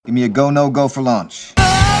Give me a go, no go for launch.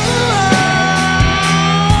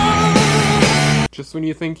 Just when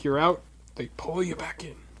you think you're out, they pull you back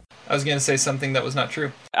in. I was going to say something that was not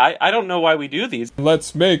true. I don't know why we do these.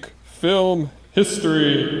 Let's make film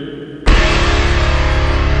history.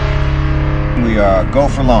 We are go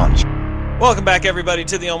for launch. Welcome back, everybody,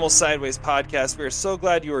 to the Almost Sideways podcast. We are so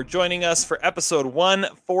glad you are joining us for episode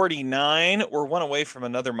 149. We're one away from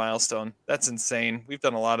another milestone. That's insane. We've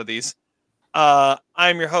done a lot of these.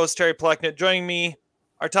 I'm your host, Terry Plecknett. Joining me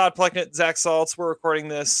are Todd Plecknett, Zach Saltz. We're recording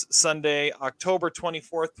this Sunday, October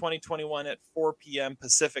 24th, 2021 at 4 p.m.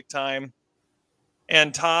 Pacific time.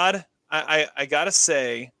 And Todd, I got to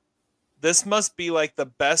say, this must be like the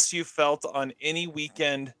best you felt on any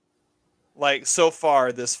weekend like so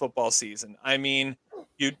far this football season. I mean,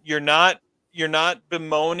 you're not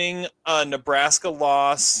bemoaning a Nebraska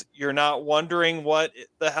loss. You're not wondering what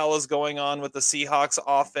the hell is going on with the Seahawks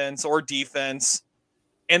offense or defense.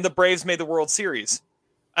 And the Braves made the World Series.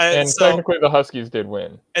 Technically the Huskies did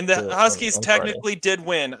win. And the Huskies technically did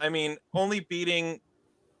win. I mean, only beating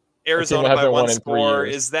Arizona by one score.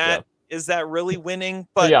 Is that really winning?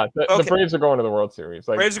 But yeah, the Braves are going to the World Series.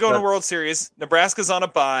 Braves are going to the World Series. Nebraska's on a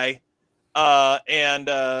bye. And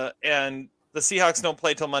the Seahawks don't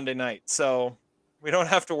play till Monday night, so we don't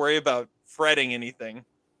have to worry about fretting anything.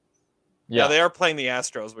 Yeah, they are playing the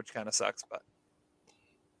Astros, which kind of sucks, but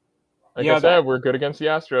like I said, we're good against the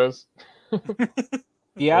Astros.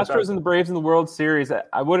 The Astros and the Braves in the World Series,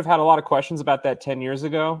 I would have had a lot of questions about that 10 years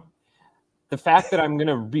ago. The fact that I'm going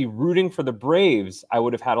to be rooting for the Braves, I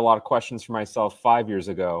would have had a lot of questions for myself 5 years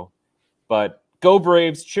ago. But go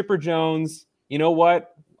Braves, Chipper Jones, you know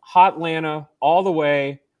what? Hot Atlanta all the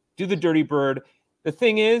way. Do the dirty bird. The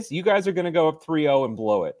thing is, you guys are going to go up 3-0 and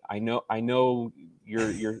blow it. I know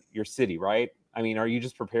your city, right? I mean, are you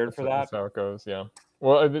just prepared for that? That's how it goes, yeah.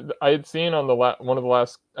 Well, I had seen on one of the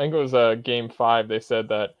last, I think it was Game 5, they said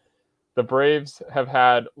that the Braves have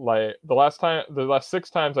had, like, the last 6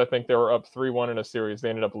 times I think they were up 3-1 in a series, they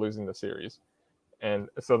ended up losing the series. And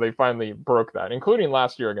so they finally broke that, including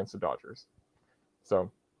last year against the Dodgers.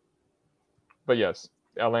 So, but yes,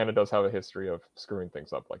 Atlanta does have a history of screwing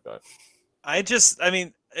things up like that. I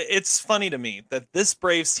mean, it's funny to me that this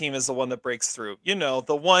Braves team is the one that breaks through. You know,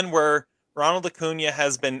 the one where Ronald Acuna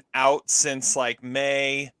has been out since like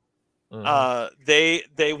May. Mm-hmm.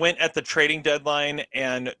 They went at the trading deadline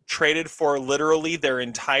and traded for literally their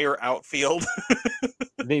entire outfield.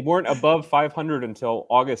 They weren't above 500 until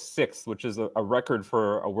August 6th, which is a record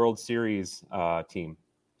for a World Series team.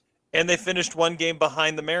 And they finished one game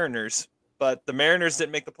behind the Mariners. But the Mariners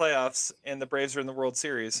didn't make the playoffs, and the Braves are in the World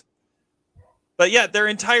Series. But yeah, their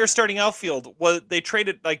entire starting outfield they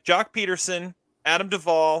traded like Jock Peterson, Adam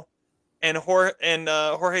Duvall, and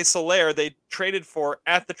Jorge Soler. They traded for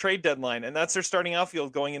at the trade deadline, and that's their starting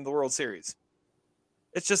outfield going into the World Series.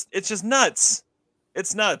 It's just nuts.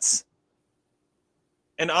 It's nuts.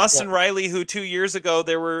 And Austin Riley, who 2 years ago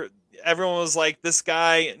everyone was like, this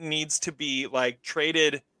guy needs to be like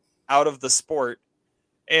traded out of the sport.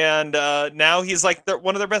 And now he's like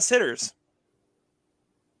one of their best hitters.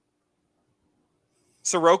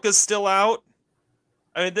 Soroka's still out.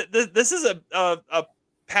 I mean, this is a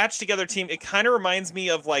patched together team. It kind of reminds me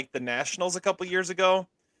of like the Nationals a couple years ago,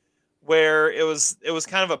 where it was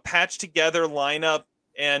kind of a patched together lineup,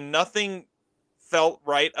 and nothing felt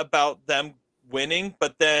right about them winning.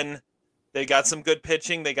 But then they got some good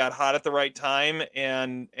pitching. They got hot at the right time,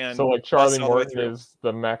 and so like Charlie Morton is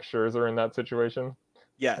the Max Scherzer in that situation.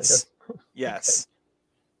 Yes. Yes.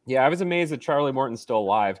 Yeah, I was amazed that Charlie Morton's still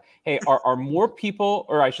alive. Hey, are more people,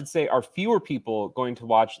 or I should say, are fewer people going to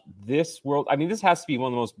watch this world? I mean, this has to be one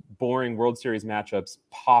of the most boring World Series matchups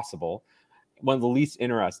possible, one of the least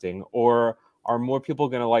interesting. Or are more people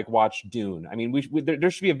going to like watch Dune? I mean,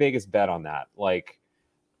 there should be a Vegas bet on that, like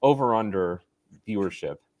over under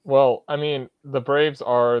viewership. Well, I mean, the Braves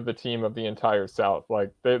are the team of the entire South. Like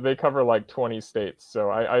they cover like 20 states, so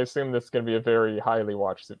I assume this is going to be a very highly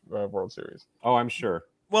watched World Series. Oh, I'm sure.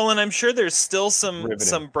 Well, and I'm sure there's still some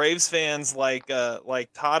Braves fans like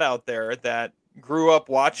Todd out there that grew up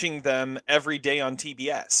watching them every day on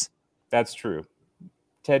TBS. That's true.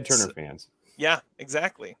 Ted Turner fans. Yeah,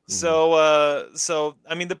 exactly. Mm-hmm. So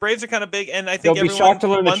I mean, the Braves are kind of big, and I think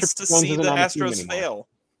everyone wants to see the Astros fail.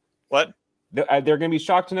 What? They're going to be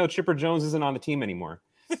shocked to know Chipper Jones isn't on the team anymore.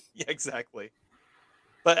 Yeah, exactly.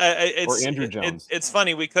 But or Andrew Jones. It's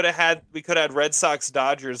funny. We could have had Red Sox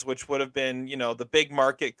Dodgers, which would have been the big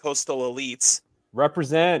market coastal elites.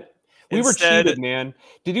 Represent. We were cheated, man.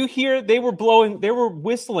 Did you hear they were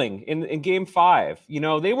whistling in game 5. You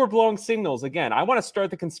know, they were blowing signals again. I want to start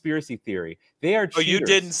the conspiracy theory. They are cheaters. Oh, you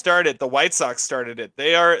didn't start it. The White Sox started it.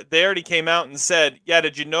 They already came out and said, yeah,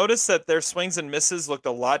 did you notice that their swings and misses looked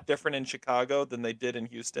a lot different in Chicago than they did in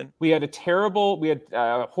Houston? We had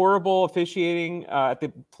horrible officiating at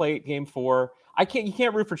the plate game 4. You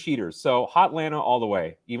can't root for cheaters. So hot Atlanta all the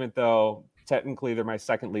way, even though technically they're my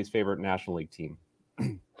second least favorite National League team.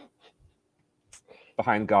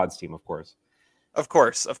 Behind God's team, of course. Of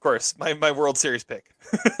course. My World Series pick.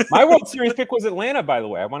 My World Series pick was Atlanta, by the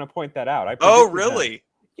way. I want to point that out. Oh, really?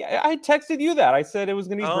 That. Yeah, I texted you that. I said it was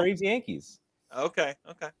going to be Braves Yankees. Okay.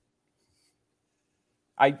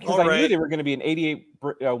 I knew they were going to be an 88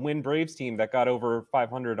 win Braves team that got over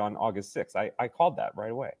 500 on August 6th. I called that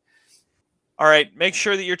right away. All right. Make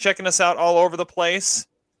sure that you're checking us out all over the place.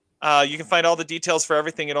 You can find all the details for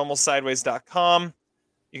everything at almostsideways.com.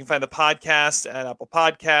 You can find the podcast at Apple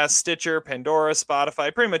Podcasts, Stitcher, Pandora,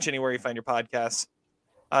 Spotify, pretty much anywhere you find your podcasts.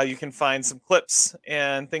 You can find some clips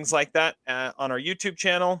and things like that on our YouTube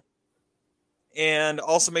channel. And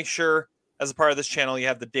also make sure, as a part of this channel, you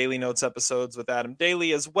have the Daily Notes episodes with Adam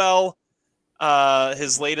Daly as well.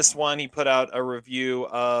 His latest one, he put out a review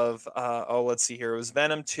of, let's see here. It was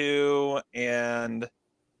Venom 2 and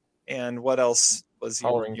what else? Was he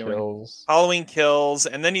Halloween Kills,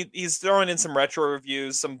 and then he's throwing in some retro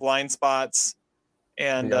reviews, some blind spots,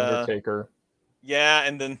 and The Undertaker.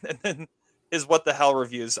 And then his What the Hell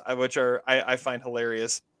reviews, which I find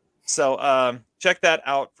hilarious. So check that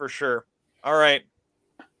out for sure. All right,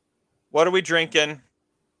 what are we drinking?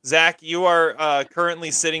 Zach, you are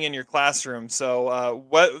currently sitting in your classroom, so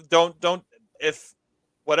if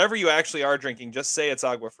whatever you actually are drinking, just say it's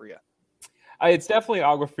Agua Fria. It's definitely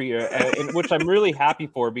Agua Fria, which I'm really happy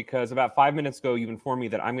for, because about 5 minutes ago, you informed me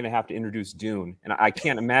that I'm going to have to introduce Dune, and I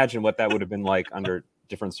can't imagine what that would have been like under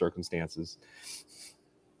different circumstances.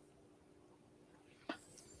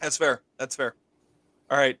 That's fair.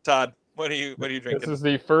 All right, Todd, what are you drinking? This is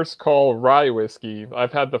the First Call rye whiskey.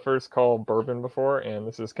 I've had the First Call bourbon before, and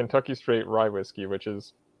this is Kentucky Straight rye whiskey, which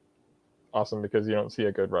is awesome because you don't see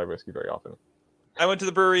a good rye whiskey very often. I went to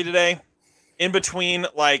the brewery today. In between,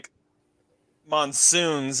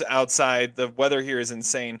 monsoons outside, the weather here is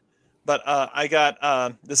insane, but I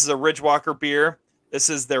got this is a Ridgewalker beer. This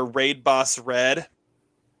is their Raid Boss Red,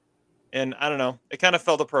 and I don't know, it kind of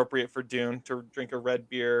felt appropriate for Dune to drink a red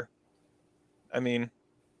beer. I mean,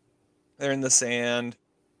 they're in the sand,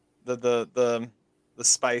 the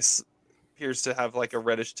spice appears to have like a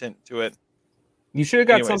reddish tint to it. You should have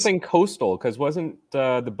got something coastal, because wasn't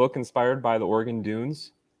the book inspired by the Oregon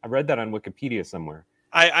Dunes? I read that on Wikipedia somewhere.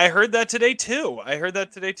 I heard that today too.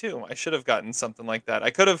 I should have gotten something like that. I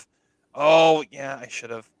could have. Oh, yeah, I should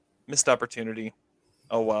have. Missed opportunity.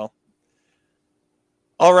 Oh, well.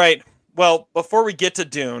 All right. Well, before we get to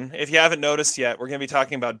Dune, if you haven't noticed yet, we're going to be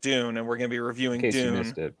talking about Dune, and we're going to be reviewing Dune. In case you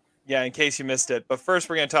missed it. Yeah, in case you missed it. But first,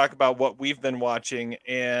 we're going to talk about what we've been watching,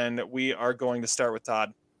 and we are going to start with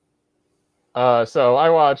Todd. So I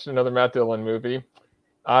watched another Matt Dillon movie.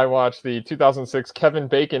 I watched the 2006 Kevin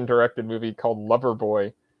Bacon directed movie called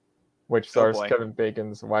Loverboy, which stars Kevin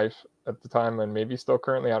Bacon's wife at the time, and maybe still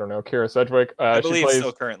currently, I don't know, Kira Sedgwick. I believe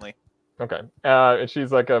still currently. Okay. And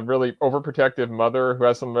she's like a really overprotective mother who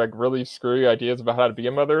has some like really screwy ideas about how to be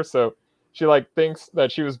a mother. So she thinks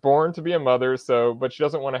that she was born to be a mother, but she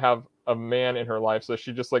doesn't want to have a man in her life. So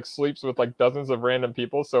she just sleeps with dozens of random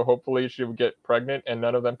people. So hopefully she would get pregnant and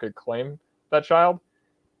none of them could claim that child.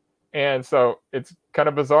 And so it's kind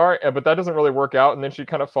of bizarre, but that doesn't really work out. And then she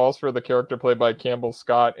kind of falls for the character played by Campbell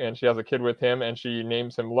Scott, and she has a kid with him, and she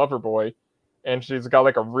names him Loverboy. And she's got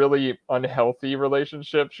a really unhealthy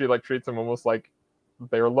relationship. She treats him almost like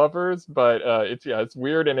they're lovers, but it's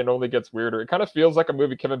weird, and it only gets weirder. It kind of feels like a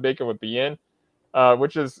movie Kevin Bacon would be in,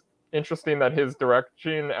 which is interesting that his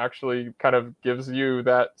direction actually kind of gives you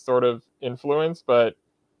that sort of influence, but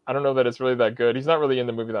I don't know that it's really that good. He's not really in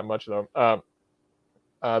the movie that much though.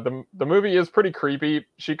 The movie is pretty creepy.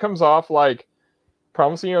 She comes off like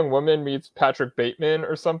Promising Young Woman meets Patrick Bateman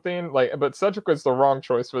or something. But Sedgwick was the wrong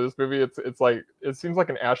choice for this movie. It seems like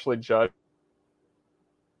an Ashley Judd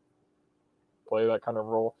play that kind of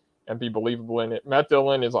role and be believable in it. Matt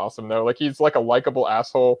Dillon is awesome though. He's a likable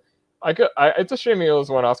asshole. It's a shame he owes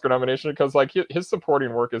one Oscar nomination because his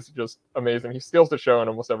supporting work is just amazing. He steals the show in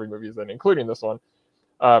almost every movie he's in, including this one.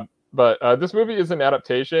 But this movie is an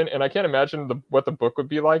adaptation, and I can't imagine what the book would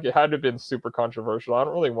be like. It had to have been super controversial. I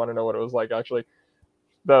don't really want to know what it was like, actually.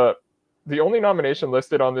 The only nomination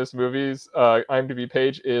listed on this movie's IMDb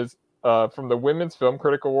page is from the Women's Film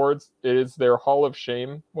Critic Awards. It is their Hall of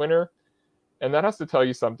Shame winner. And that has to tell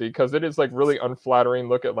you something, because it is like really unflattering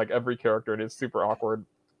look at like every character. It is super awkward.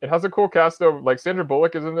 It has a cool cast though. Like Sandra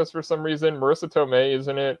Bullock is in this for some reason. Marissa Tomei is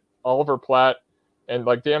in it. Oliver Platt, and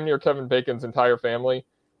like damn near Kevin Bacon's entire family.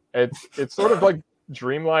 It's sort of like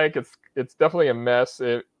dreamlike. It's definitely a mess.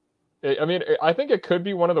 I think it could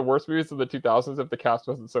be one of the worst movies of the 2000s if the cast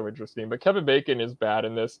wasn't so interesting. But Kevin Bacon is bad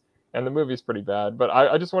in this, and the movie's pretty bad. But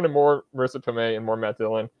I just wanted more Marissa Tomei and more Matt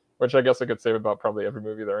Dillon, which I guess I could say about probably every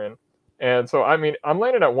movie they're in. And so, I mean, I'm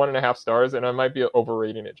landing at 1.5 stars, and I might be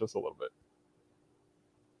overrating it just a little bit.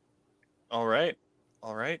 All right.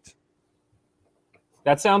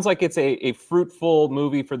 That sounds like it's a fruitful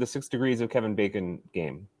movie for the 6 Degrees of Kevin Bacon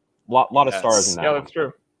game. Lot of stars in that. Yeah, that's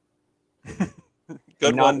true.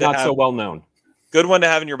 Good not, one to not have. so well known. Good one to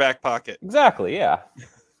have in your back pocket. Exactly, yeah.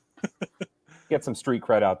 Get some street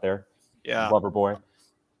cred out there. Yeah. Lover boy. All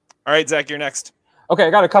right, Zach, you're next. Okay, I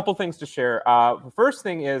got a couple things to share. The first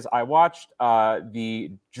thing is I watched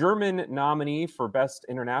the German nominee for Best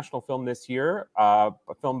International Film this year, a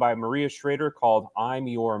film by Maria Schrader called I'm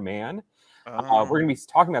Your Man. We're going to be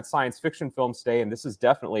talking about science fiction films today, and this is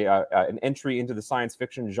definitely an entry into the science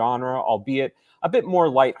fiction genre, albeit a bit more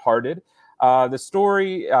lighthearted. The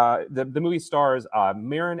story, the movie stars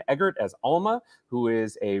Maren Eggert as Alma, who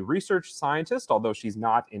is a research scientist, although she's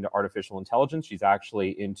not into artificial intelligence. She's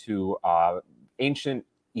actually into ancient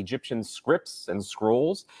Egyptian scripts and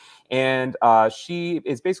scrolls. And she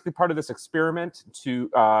is basically part of this experiment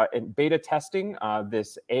in beta testing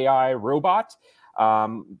this AI robot.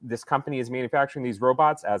 This company is manufacturing these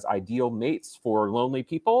robots as ideal mates for lonely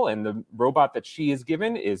people, and the robot that she is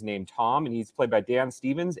given is named Tom, and he's played by Dan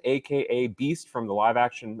Stevens, aka Beast from the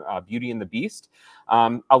live-action Beauty and the Beast.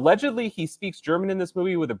 Allegedly, he speaks German in this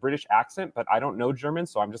movie with a British accent, but I don't know German,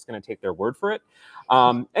 so I'm just going to take their word for it.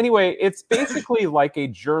 Anyway, it's basically like a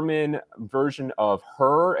German version of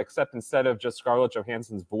Her, except instead of just Scarlett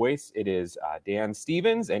Johansson's voice, it is Dan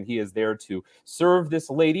Stevens, and he is there to serve this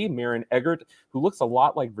lady, Maren Eggert, who looks a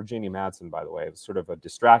lot like Virginia Madsen, by the way. It was sort of a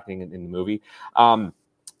distracting in the movie.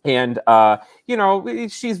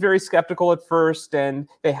 She's very skeptical at first, and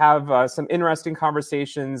they have some interesting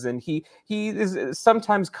conversations, and he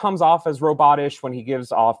sometimes comes off as robotish when he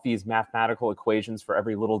gives off these mathematical equations for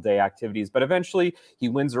every little day activities, but eventually he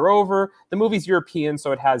wins her over. The movie's European,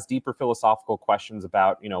 so it has deeper philosophical questions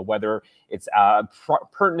about, whether it's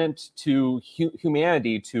pertinent to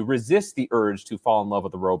humanity to resist the urge to fall in love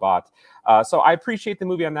with a robot. So I appreciate the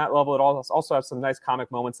movie on that level. It also has some nice comic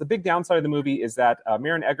moments. The big downside of the movie is that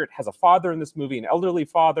Maren Eggert has a father in this movie, an elderly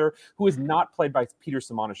father, who is not played by Peter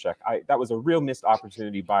Simonashek. That was a real missed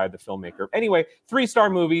opportunity by the filmmaker. Anyway, 3-star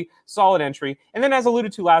movie, solid entry. And then, as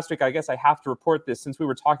alluded to last week, I guess I have to report this since we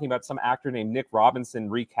were talking about some actor named Nick Robinson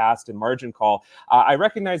recast in Margin Call. I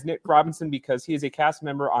recognize Nick Robinson because he is a cast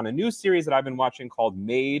member on a new series that I've been watching called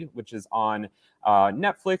Made, which is on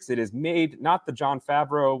Netflix. It is Made, not the Jon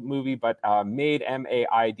Favreau movie, but Made,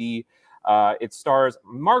 M-A-I-D. It stars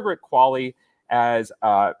Margaret Qualley as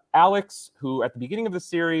Alex, who at the beginning of the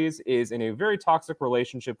series is in a very toxic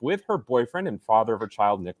relationship with her boyfriend and father of her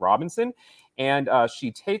child, Nick Robinson. And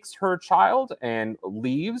she takes her child and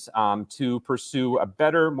leaves to pursue a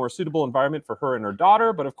better, more suitable environment for her and her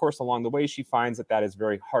daughter. But of course, along the way, she finds that is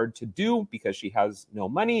very hard to do because she has no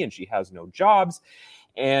money and she has no jobs.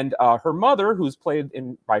 And her mother, who's played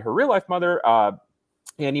by her real-life mother,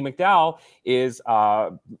 Andy McDowell, is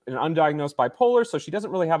an undiagnosed bipolar, so she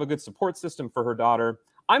doesn't really have a good support system for her daughter.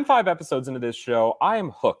 I'm 5 episodes into this show. I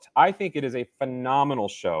am hooked. I think it is a phenomenal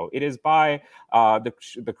show. It is by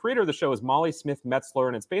the creator of the show is Molly Smith Metzler,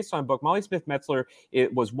 and it's based on a book. Molly Smith Metzler,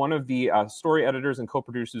 it was one of the story editors and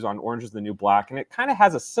co-producers on Orange is the New Black, and it kind of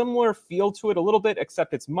has a similar feel to it a little bit,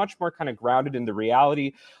 except it's much more kind of grounded in the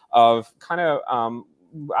reality of kind of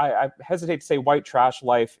I hesitate to say white trash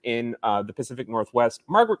life in the Pacific Northwest.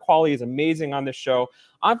 Margaret Qualley is amazing on this show.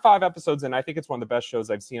 I'm 5 episodes in. I think it's one of the best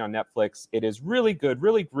shows I've seen on Netflix. It is really good,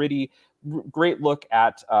 really gritty, great look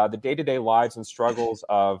at the day-to-day lives and struggles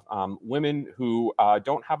of women who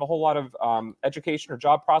don't have a whole lot of education or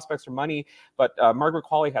job prospects or money, but Margaret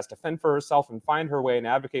Qualley has to fend for herself and find her way and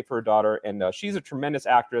advocate for her daughter, and she's a tremendous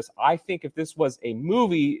actress. I think if this was a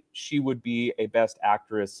movie, she would be a Best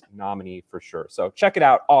Actress nominee for sure. So check it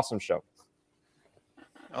out. Awesome show.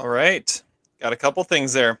 All right. Got a couple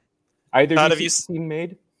things there. Either have you seen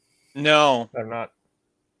Made? No. I'm not.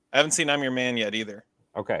 I haven't seen I'm Your Man yet either.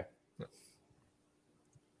 Okay.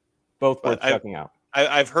 Both worth checking out.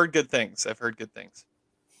 I've heard good things.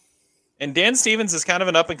 And Dan Stevens is kind of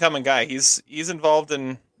an up and coming guy. He's involved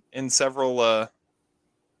in several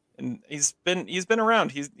and he's been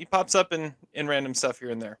around. He pops up in random stuff here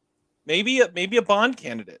and there. Maybe a Bond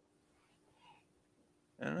candidate.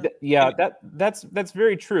 I don't know. Yeah, that's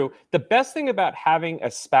very true. The best thing about having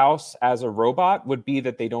a spouse as a robot would be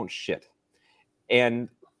that they don't shit. And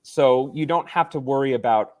so you don't have to worry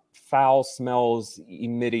about foul smells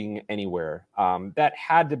emitting anywhere. That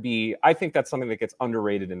had to be, I think that's something that gets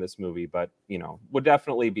underrated in this movie, but, would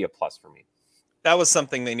definitely be a plus for me. That was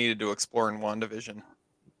something they needed to explore in WandaVision.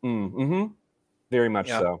 Mm-hmm. Very much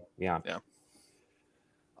so. Yeah.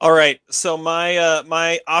 All right. So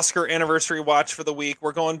my Oscar anniversary watch for the week,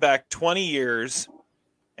 we're going back 20 years.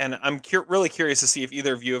 And I'm really curious to see if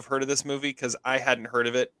either of you have heard of this movie, because I hadn't heard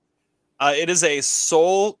of it. It is a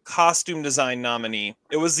Soul Costume Design nominee.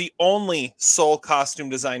 It was the only Soul Costume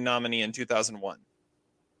Design nominee in 2001.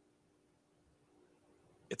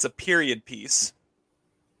 It's a period piece.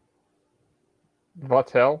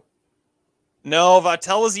 Vatel? No,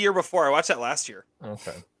 Vatel was the year before. I watched that last year.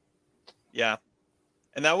 Okay. Yeah.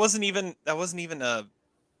 And that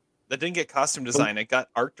didn't get costume design. It got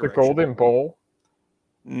art The direction. Golden Bowl?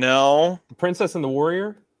 No. The Princess and the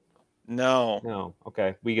Warrior? No. No.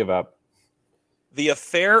 Okay. We give up. The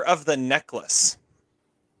Affair of the Necklace.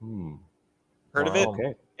 Heard of it?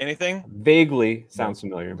 Okay. Anything? Vaguely sounds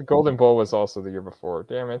familiar. The Golden Bowl was also the year before.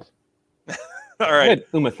 Damn it. All It right. had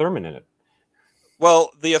Uma Thurman in it.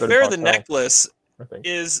 Well, The So did Affair of the Vatel, Necklace I think.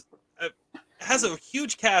 has a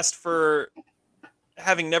huge cast for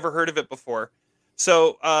having never heard of it before.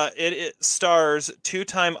 So it stars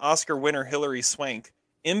two-time Oscar winner Hilary Swank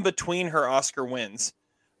in between her Oscar wins,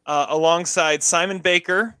 alongside Simon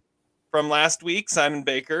Baker from last week. Simon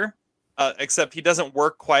Baker, except he doesn't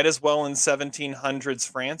work quite as well in 1700s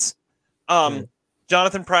France.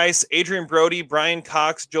 Jonathan Pryce, Adrian Brody, Brian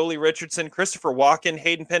Cox, Jolie Richardson, Christopher Walken,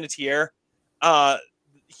 Hayden Panettiere.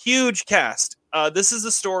 Huge cast. This is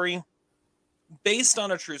a story based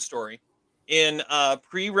on a true story in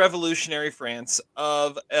pre-revolutionary France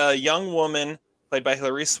of a young woman played by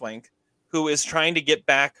Hilary Swank who is trying to get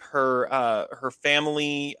back her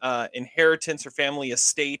family inheritance, her family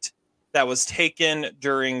estate that was taken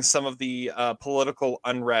during some of the political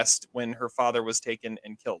unrest when her father was taken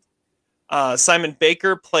and killed. Simon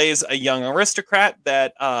Baker plays a young aristocrat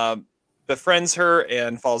that befriends her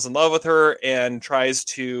and falls in love with her and tries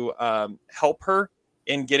to help her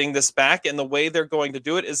in getting this back. And the way they're going to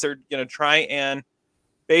do it is they're going to try and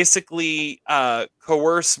basically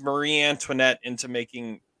coerce Marie Antoinette into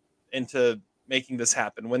making this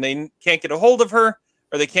happen. When they can't get a hold of her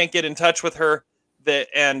or they can't get in touch with her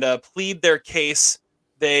and plead their case,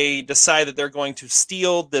 they decide that they're going to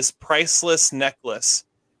steal this priceless necklace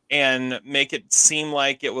and make it seem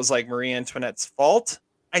like it was like Marie Antoinette's fault,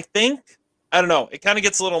 I think. I don't know. It kind of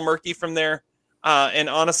gets a little murky from there. And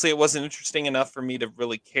honestly, it wasn't interesting enough for me to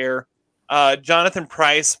really care. Jonathan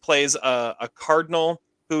Pryce plays a cardinal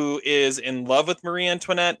who is in love with Marie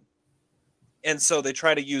Antoinette. And so they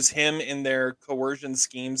try to use him in their coercion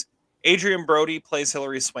schemes. Adrian Brody plays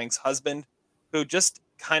Hilary Swank's husband, who just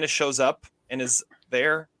kind of shows up and is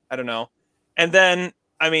there. I don't know. And then,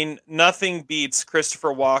 I mean, nothing beats Christopher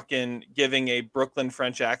Walken giving a Brooklyn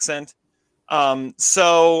French accent.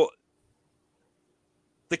 So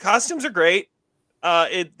the costumes are great.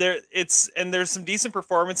 And there's some decent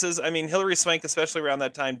performances. I mean, Hilary Swank, especially around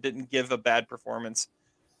that time, didn't give a bad performance.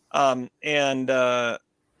 So yeah,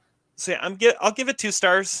 I'll give it 2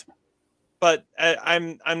 stars, but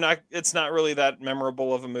I'm not. It's not really that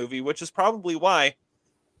memorable of a movie, which is probably why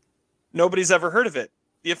nobody's ever heard of it.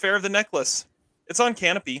 The Affair of the Necklace. It's on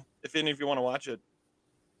Canopy if any of you want to watch it.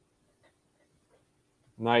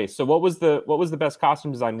 Nice. So what was the best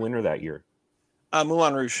costume design winner that year?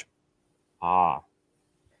 Moulin Rouge. Ah,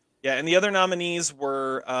 Yeah, and the other nominees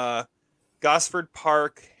were Gosford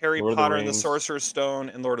Park, Harry Lord of the Potter and the Rings. Sorcerer's Stone,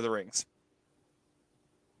 and Lord of the Rings.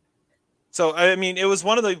 So, I mean, it was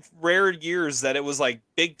one of the rare years that it was like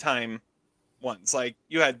big time ones. Like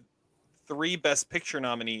you had 3 Best Picture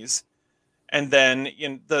nominees, and then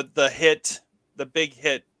the big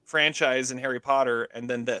hit franchise in Harry Potter, and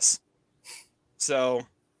then this. So,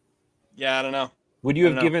 yeah, I don't know. would you I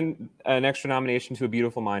have don't know. given an extra nomination to A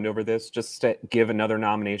Beautiful Mind over this? Just to give another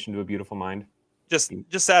nomination to A Beautiful Mind Just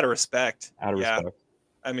out of respect. out of Yeah, respect.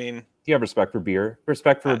 I mean, Do you have respect for beer?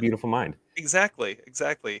 Respect for A Uh, Beautiful Mind. exactly.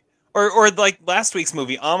 Or like last week's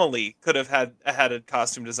movie, Amelie could have had a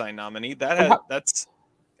costume design nominee. That's an How about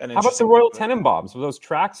the interesting Royal movie. Tenenbaums with those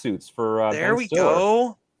tracksuits for There Ben we Stiller?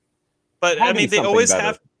 go. But Had I to mean, be something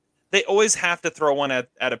better. they always have to throw one at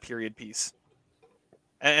a period piece.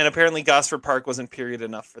 And apparently Gosford Park wasn't period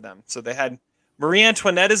enough for them. So they had Marie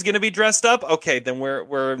Antoinette is going to be dressed up. Okay, then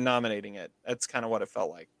we're nominating it. That's kind of what it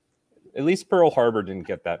felt like. At least Pearl Harbor didn't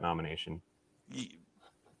get that nomination.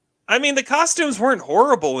 I mean, the costumes weren't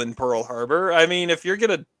horrible in Pearl Harbor. I mean, if you're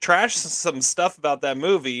gonna trash some stuff about that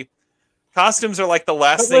movie, costumes are like the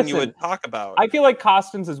last thing you would talk about. I feel like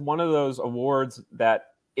costumes is one of those awards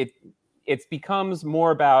that it becomes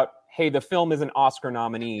more about, hey, the film is an Oscar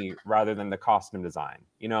nominee rather than the costume design.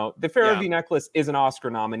 You know, the Pharaoh V necklace is an Oscar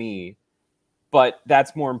nominee, but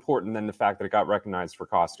that's more important than the fact that it got recognized for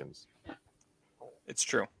costumes. It's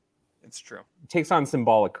true. It's true. It takes on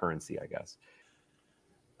symbolic currency, I guess.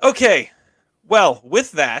 Okay. Well,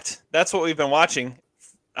 with that, that's what we've been watching.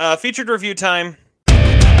 Featured review time.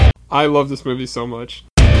 I love this movie so much.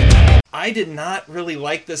 I did not really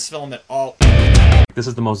like this film at all. This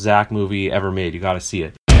is the most Zach movie ever made. You got to see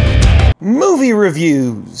it. Movie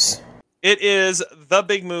reviews. It is the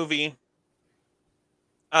big movie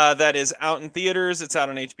that is out in theaters. It's out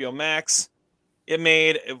on HBO Max. It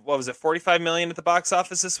made, what was it, $45 million at the box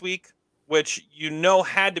office this week, which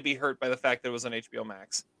had to be hurt by the fact that it was on HBO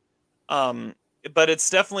Max. But it's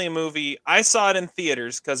definitely a movie. I saw it in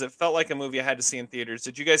theaters because it felt like a movie I had to see in theaters.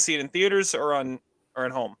 Did you guys see it in theaters or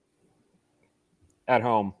at home? At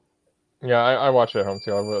home. Yeah, I watched it at home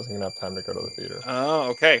too. I wasn't gonna have time to go to the theater. Oh,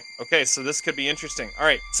 okay. Okay, so this could be interesting. All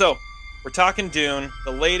right, so we're talking Dune,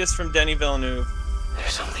 the latest from Denis Villeneuve.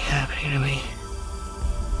 There's something happening to me.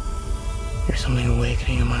 There's something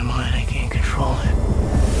awakening in my mind. I can't control it.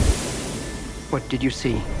 What did you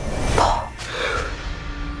see?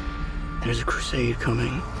 There's a crusade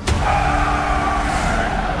coming.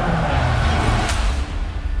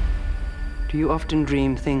 Do you often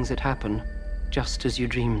dream things that happen just as you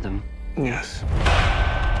dreamed them? Yes.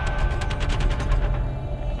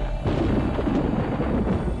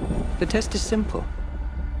 The test is simple.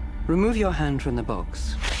 Remove your hand from the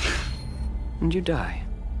box, and you die.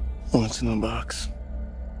 What's in the box?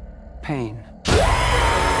 Pain.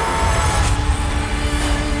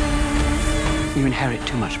 You inherit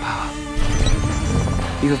too much power.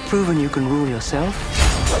 You have proven you can rule yourself.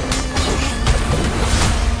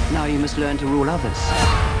 Now you must learn to rule others.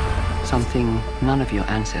 Something none of your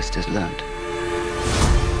ancestors learned.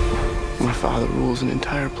 My father rules an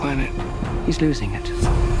entire planet. He's losing it.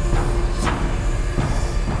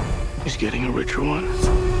 He's getting a richer one.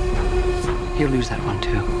 He'll lose that one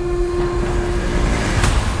too.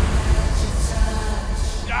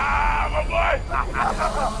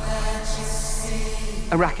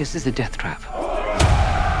 Arrakis is a death trap.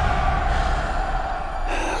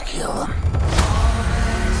 I'll kill them.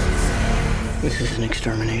 This is an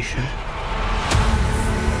extermination.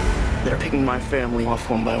 They're picking my family off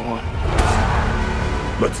one by one.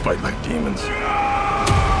 Let's fight like demons.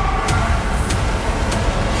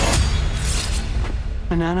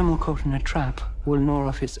 An animal caught in a trap will gnaw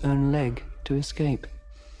off its own leg to escape.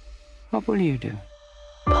 What will you do?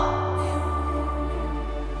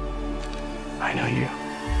 I know you.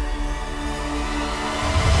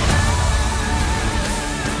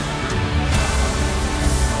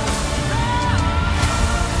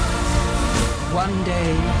 One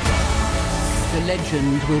day, the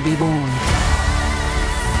legend will be born.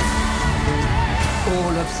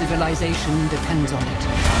 All of civilization depends on it.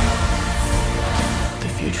 The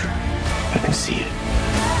future. I can see it.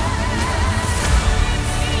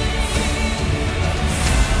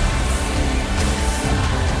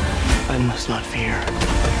 I must not fear.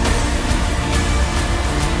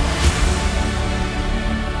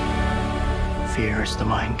 Fear is the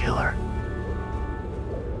mind killer.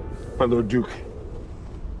 My Lord Duke.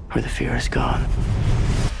 Where the fear is gone,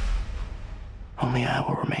 only I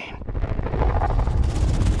will remain.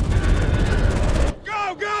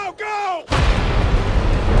 Go, go, go!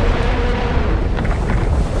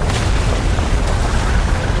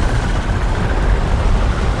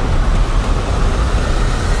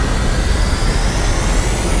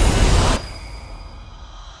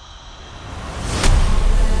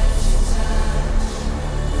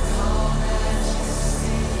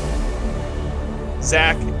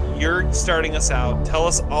 Zach, you're starting us out. Tell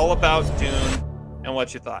us all about Dune and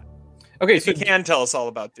what you thought. Okay, if you can tell us all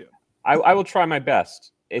about Dune. I will try my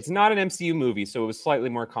best. It's not an MCU movie, so it was slightly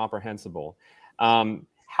more comprehensible.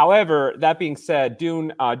 However, that being said,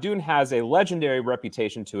 Dune has a legendary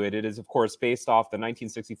reputation to it. It is, of course, based off the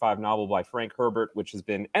 1965 novel by Frank Herbert, which has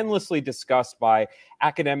been endlessly discussed by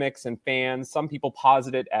academics and fans. Some people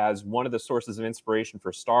posit it as one of the sources of inspiration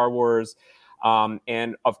for Star Wars.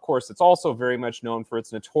 And of course, it's also very much known for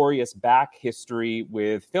its notorious back history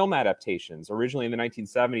with film adaptations. Originally in the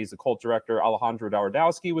 1970s, the cult director Alejandro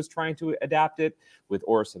Jodorowsky was trying to adapt it with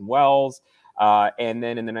Orson Welles. And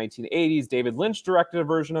then in the 1980s, David Lynch directed a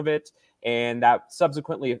version of it. And that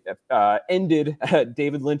subsequently ended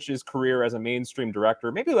David Lynch's career as a mainstream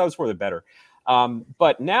director. Maybe that was for the better.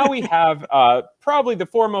 But now we have probably the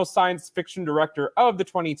foremost science fiction director of the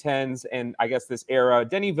 2010s, and I guess this era,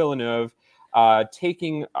 Denis Villeneuve,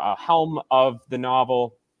 taking helm of the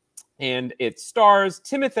novel. And it stars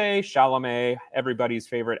Timothée Chalamet, everybody's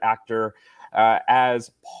favorite actor,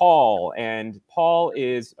 as Paul. And Paul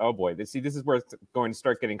is, oh boy, this is where it's going to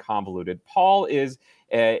start getting convoluted. Paul is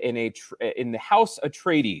in the House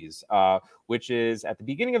Atreides, which is at the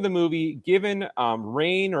beginning of the movie given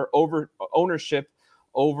reign or ownership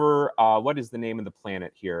over what is the name of the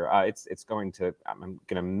planet here? It's going to, I'm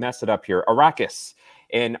going to mess it up here. Arrakis.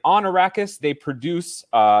 And on Arrakis, they produce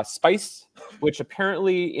spice, which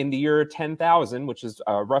apparently in the year 10,000, which is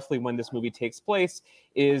roughly when this movie takes place,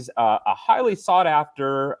 is a highly sought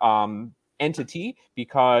after entity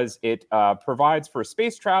because it provides for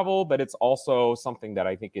space travel, but it's also something that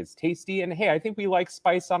I think is tasty. And hey, I think we like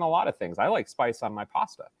spice on a lot of things. I like spice on my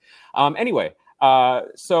pasta. Anyway.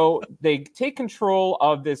 So they take control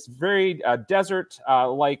of this very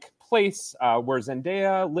desert-like place where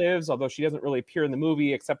Zendaya lives, although she doesn't really appear in the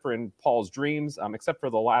movie except for in Paul's dreams, except for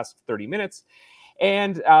the last 30 minutes.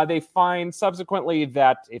 And they find subsequently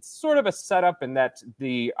that it's sort of a setup and that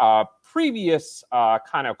the previous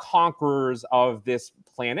kind of conquerors of this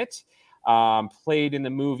planet played in the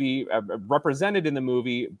movie, represented in the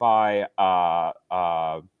movie by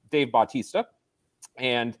Dave Bautista.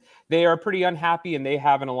 And they are pretty unhappy and they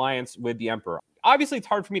have an alliance with the Emperor. Obviously, it's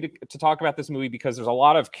hard for me to talk about this movie because there's a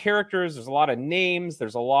lot of characters, there's a lot of names,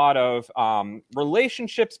 there's a lot of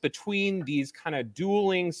relationships between these kind of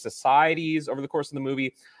dueling societies over the course of the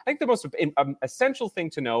movie. I think the most essential thing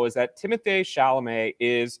to know is that Timothée Chalamet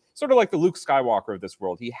is sort of like the Luke Skywalker of this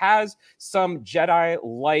world. He has some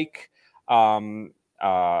Jedi-like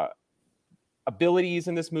abilities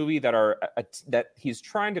in this movie that he's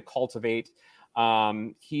trying to cultivate.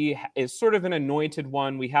 He is sort of an anointed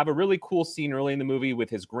one. We have a really cool scene early in the movie with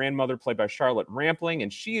his grandmother played by Charlotte Rampling,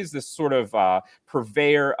 and she is this sort of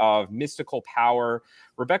purveyor of mystical power.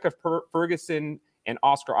 Rebecca Ferguson and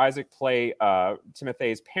Oscar Isaac play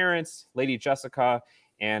Timothée's parents, Lady Jessica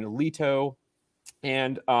and Leto.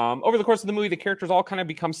 And over the course of the movie, the characters all kind of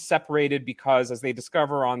become separated because as they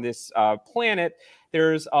discover on this planet,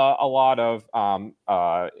 there's a lot of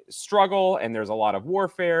struggle and there's a lot of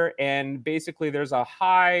warfare. And basically, there's a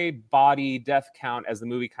high body death count as the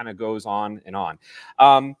movie kind of goes on and on.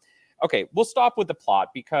 Okay, we'll stop with the plot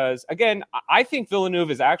because, again, I think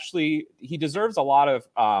Villeneuve is actually, he deserves a lot of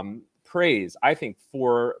praise, I think,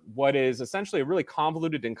 for what is essentially a really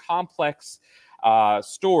convoluted and complex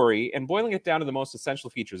story and boiling it down to the most essential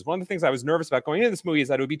features. One of the things I was nervous about going into this movie is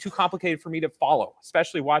that it would be too complicated for me to follow,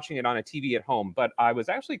 especially watching it on a TV at home. But I was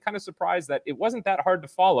actually kind of surprised that it wasn't that hard to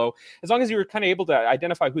follow, as long as you were kind of able to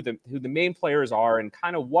identify who the main players are and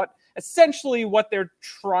kind of what they're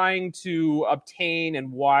trying to obtain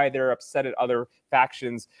and why they're upset at other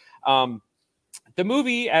factions. The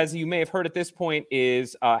movie, as you may have heard at this point,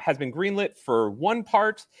 has been greenlit for one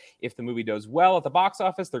part. If the movie does well at the box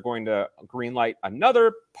office, they're going to greenlight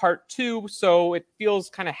another part 2. So it feels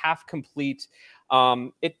kind of half complete.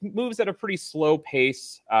 It moves at a pretty slow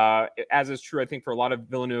pace, as is true, I think, for a lot of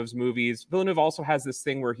Villeneuve's movies. Villeneuve also has this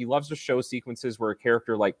thing where he loves to show sequences where a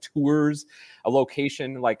character like tours a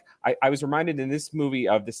location. Like I was reminded in this movie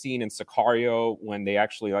of the scene in Sicario when they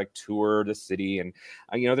actually like tour the city. And,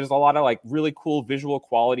 there's a lot of like really cool visual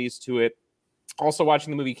qualities to it. Also watching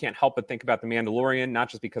the movie, can't help but think about The Mandalorian, not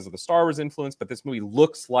just because of the Star Wars influence, but this movie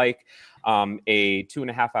looks like a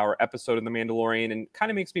 2.5-hour episode of The Mandalorian, and kind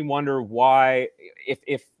of makes me wonder why,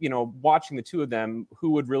 if watching the two of them,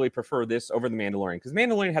 who would really prefer this over The Mandalorian? Because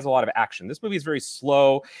Mandalorian has a lot of action. This movie is very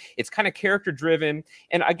slow. It's kind of character driven.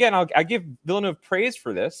 And again, I give Villeneuve praise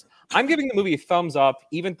for this. I'm giving the movie a thumbs up,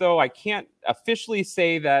 even though I can't officially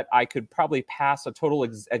say that I could probably pass a total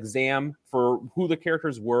exam for who the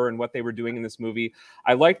characters were and what they were doing in this movie.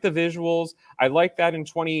 I like the visuals. I like that in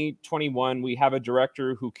 2021 we have a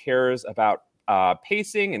director who cares about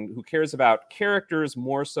pacing and who cares about characters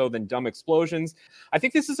more so than dumb explosions. I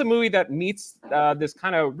think this is a movie that meets this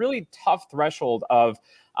kind of really tough threshold of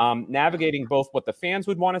navigating both what the fans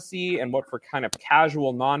would want to see and what for kind of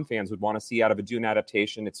casual non-fans would want to see out of a Dune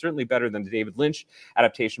adaptation. It's certainly better than the David Lynch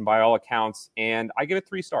adaptation by all accounts, and I give it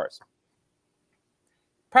 3 stars.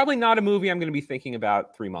 Probably not a movie I'm going to be thinking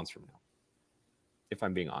about 3 months from now, if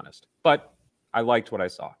I'm being honest. But I liked what I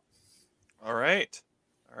saw. All right.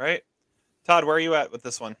 Todd, where are you at with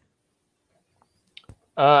this one?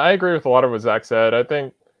 I agree with a lot of what Zach said. I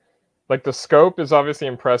think like the scope is obviously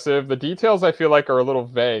impressive. The details I feel like are a little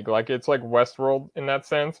vague. Like it's like Westworld in that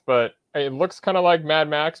sense, but it looks kind of like Mad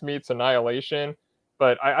Max meets Annihilation.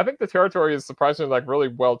 But I think the territory is surprisingly like really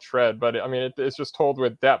well tread. But I mean, it's just told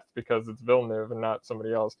with depth because it's Villeneuve and not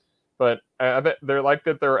somebody else. But I bet they're like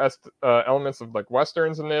that. There are elements of like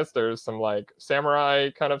westerns in this. There's some like samurai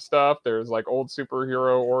kind of stuff. There's like old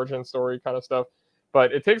superhero origin story kind of stuff.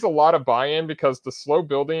 But it takes a lot of buy-in because the slow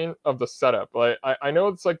building of the setup. Like I know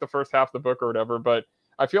it's like the first half of the book or whatever, but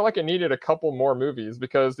I feel like it needed a couple more movies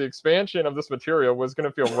because the expansion of this material was going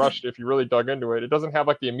to feel rushed if you really dug into it. It doesn't have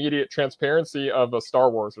like the immediate transparency of a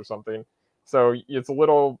Star Wars or something. So it's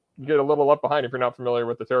you get a little left behind if you're not familiar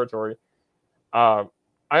with the territory. I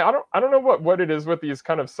don't know what it is with these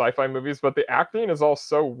kind of sci-fi movies, but the acting is all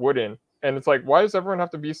so wooden. And it's like, why does everyone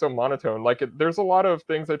have to be so monotone? Like there's a lot of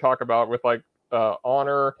things they talk about with like,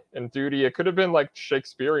 honor and duty. It could have been like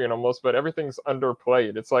Shakespearean almost, but everything's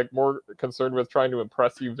underplayed. It's like more concerned with trying to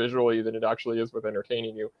impress you visually than it actually is with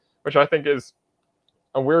entertaining you, which I think is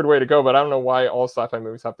a weird way to go, but I don't know why all sci-fi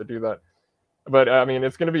movies have to do that. But I mean,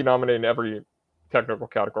 it's going to be nominated in every technical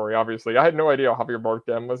category, obviously. I had no idea Javier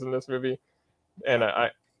Bardem was in this movie, and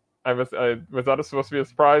was that supposed to be a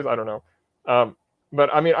surprise? I don't know.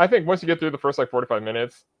 But I mean, I think once you get through the first like 45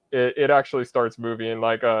 minutes, it actually starts moving.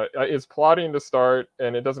 Like it's plotting to start,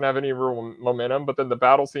 and it doesn't have any real momentum. But then the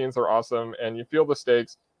battle scenes are awesome, and you feel the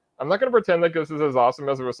stakes. I'm not going to pretend like this is as awesome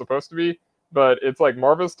as it was supposed to be, but it's like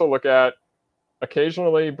marvelous to look at.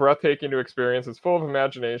 Occasionally breathtaking to experience. It's full of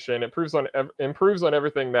imagination. It improves on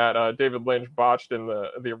everything that David Lynch botched in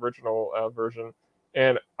the original version.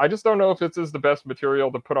 And I just don't know if this is the best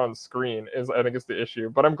material to put on screen. I think it's the issue.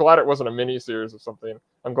 But I'm glad it wasn't a mini series or something.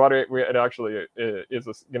 I'm glad it actually is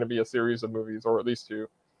going to be a series of movies, or at least 2.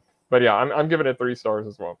 But yeah, I'm giving it 3 stars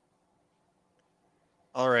as well.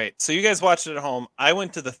 All right. So you guys watched it at home. I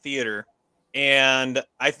went to the theater, and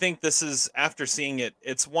I think this is, after seeing it,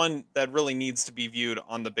 it's one that really needs to be viewed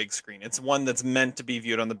on the big screen. It's one that's meant to be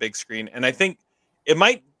viewed on the big screen. And I think it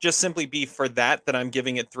might just simply be for that I'm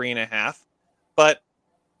giving it 3.5. But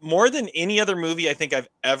more than any other movie I think I've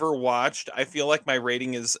ever watched, I feel like my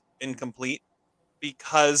rating is incomplete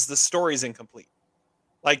because the story's incomplete.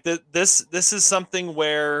 Like this is something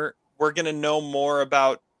where we're going to know more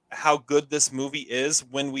about how good this movie is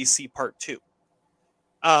when we see part 2.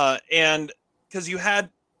 And because you had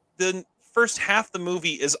the first half of the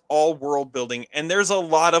movie is all world building, and there's a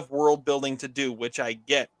lot of world building to do, which I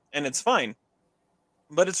get, and it's fine.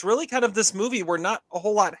 But it's really kind of this movie where not a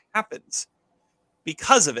whole lot happens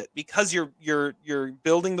because of it, because you're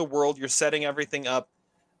building the world, you're setting everything up.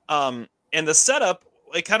 And the setup,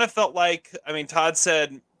 it kind of felt like, I mean, Todd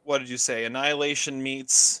said, what did you say? Annihilation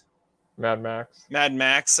meets Mad Max. Mad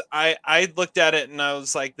Max. I looked at it and I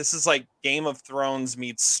was like, this is like Game of Thrones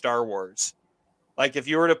meets Star Wars. Like if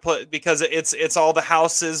you were to put, because it's all the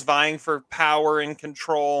houses vying for power and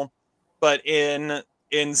control, but in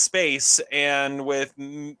space and with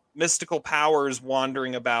mystical powers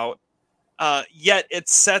wandering about. Yet it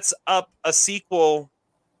sets up a sequel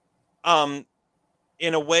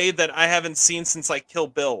in a way that I haven't seen since like Kill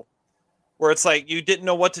Bill, where it's like you didn't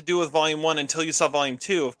know what to do with Volume 1 until you saw Volume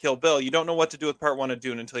 2 of Kill Bill. You don't know what to do with Part 1 of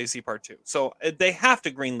Dune until you see Part 2. So they have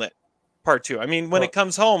to greenlit Part 2. I mean, when it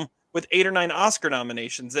comes home with 8 or 9 Oscar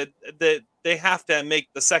nominations, that they have to make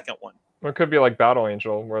the second one. It could be like Battle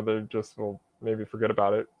Angel, where they just will maybe forget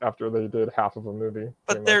about it after they did half of a movie.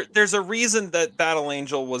 But there's a reason that Battle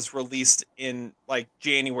Angel was released in like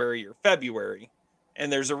January or February, and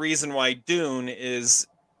there's a reason why Dune is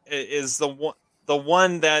the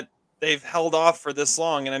one that they've held off for this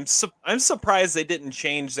long. And I'm surprised they didn't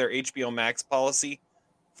change their HBO Max policy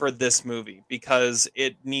for this movie, because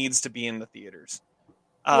it needs to be in the theaters.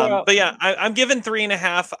 But yeah, I'm given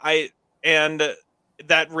 3.5. And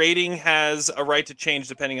that rating has a right to change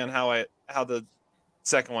depending on how the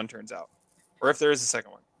second one turns out, or if there is a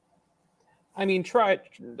second one. I mean,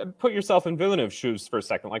 put yourself in Villeneuve's shoes for a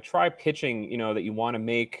second. Like, try pitching, that you want to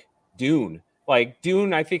make Dune. Like,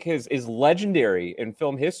 Dune, I think is legendary in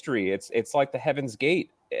film history. It's like the Heaven's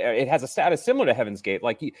Gate. It has a status similar to Heaven's Gate.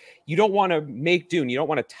 Like, you don't want to make Dune. You don't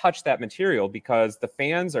want to touch that material because the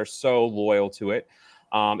fans are so loyal to it.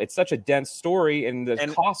 It's such a dense story, and the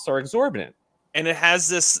costs are exorbitant. And it has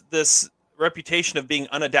this reputation of being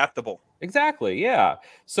unadaptable. Exactly. Yeah.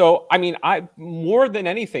 So, I mean, more than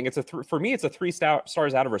anything, for me, it's a 3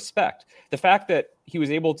 stars out of respect. The fact that he was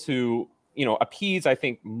able to, appease, I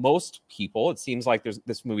think, most people. It seems like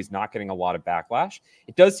this movie's not getting a lot of backlash.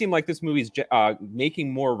 It does seem like this movie's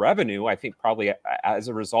making more revenue, I think, probably as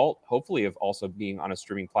a result, hopefully, of also being on a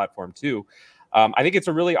streaming platform too. I think it's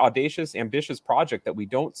a really audacious, ambitious project that we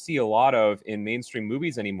don't see a lot of in mainstream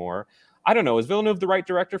movies anymore. I don't know. Is Villeneuve the right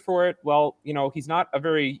director for it? Well, he's not a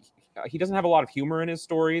very he doesn't have a lot of humor in his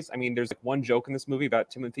stories. I mean, there's like one joke in this movie about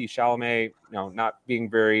Timothée Chalamet, not being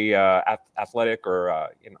very athletic or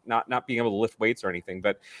not being able to lift weights or anything.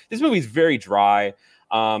 But this movie is very dry.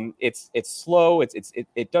 It's slow.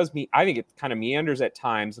 It does me. I think it kind of meanders at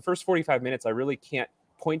times. The first 45 minutes, I really can't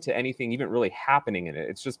point to anything even really happening in it.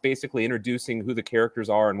 It's just basically introducing who the characters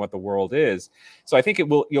are and what the world is. So I think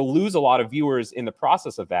you'll lose a lot of viewers in the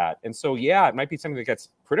process of that. And so, yeah, it might be something that gets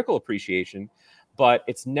critical appreciation, but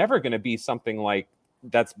it's never going to be something like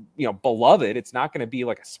that's, beloved. It's not going to be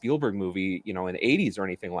like a Spielberg movie, in the 80s or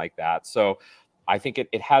anything like that. So I think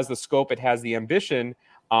it has the scope, it has the ambition,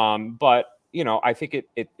 but I think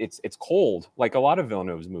it's cold, like a lot of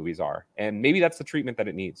Villeneuve's movies are, and maybe that's the treatment that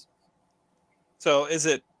it needs. So is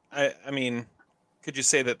it? I mean, could you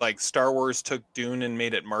say that like Star Wars took Dune and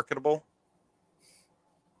made it marketable?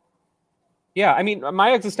 Yeah, I mean,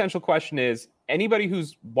 my existential question is: anybody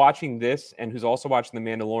who's watching this and who's also watching The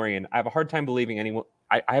Mandalorian, I have a hard time believing anyone.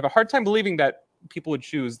 I have a hard time believing that people would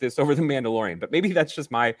choose this over The Mandalorian, but maybe that's just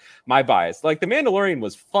my bias. Like, The Mandalorian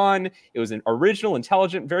was fun. It was an original,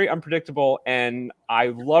 intelligent, very unpredictable, and I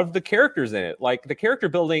loved the characters in it. Like, the character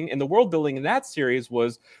building and the world building in that series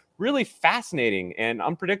was really fascinating and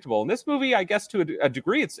unpredictable. In this movie, I guess to a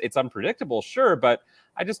degree, it's unpredictable, sure, but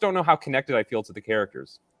I just don't know how connected I feel to the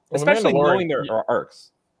characters, especially knowing their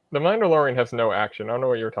arcs. The Mandalorian has no action. I don't know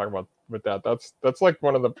what you were talking about with that. That's like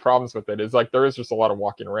one of the problems with it, is like there is just a lot of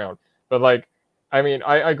walking around. But like, I mean,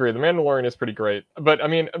 I agree. The Mandalorian is pretty great. But I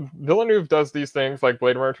mean, Villeneuve does these things like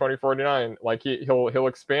Blade Runner 2049. Like he'll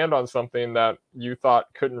expand on something that you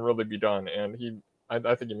thought couldn't really be done, and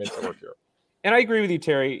I think he makes it work here. And I agree with you,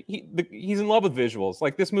 Terry. He's in love with visuals.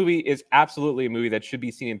 Like, this movie is absolutely a movie that should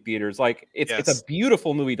be seen in theaters. Like, it's a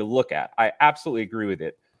beautiful movie to look at. I absolutely agree with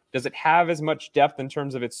it. Does it have as much depth in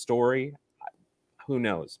terms of its story? Who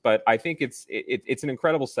knows? But I think it's an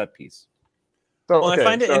incredible set piece. So, I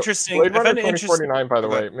find it interesting. Blade Runner 2049, by the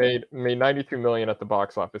way, made $92 million at the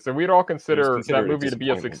box office, and we'd all consider that movie to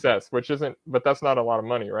be a success, but that's not a lot of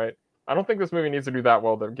money, right? I don't think this movie needs to do that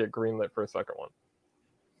well to get greenlit for a second one.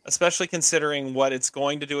 Especially considering what it's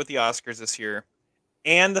going to do with the Oscars this year,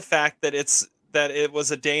 and the fact that it was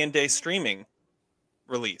a day-and-day streaming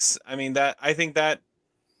release. I mean, I think that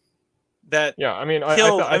yeah. I mean,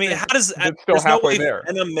 how does it's still halfway there?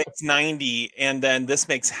 Venom makes 90, and then this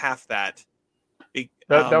makes half that.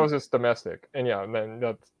 That was just domestic, and then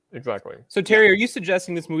that's exactly. So Terry, are you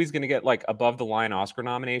suggesting this movie's going to get like above the line Oscar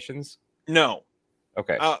nominations? No.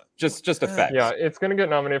 Okay. Just effects. Yeah, it's going to get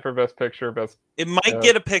nominated for Best Picture, It might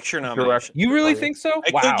get a picture nomination. You really think so?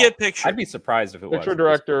 I could get picture. I'd be surprised if it was. Picture,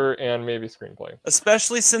 director, and maybe screenplay.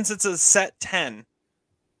 Especially since it's a set 10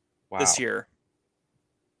 this year.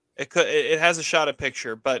 It has a shot at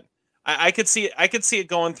picture, but I could see it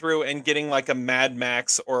going through and getting like a Mad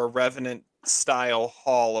Max or a Revenant style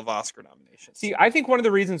haul of Oscar nominations. See, I think one of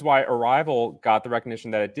the reasons why Arrival got the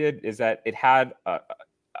recognition that it did is that it had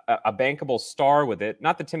a bankable star with it.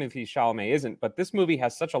 Not that Timothée Chalamet isn't, but this movie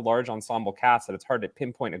has such a large ensemble cast that it's hard to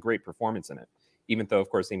pinpoint a great performance in it, even though, of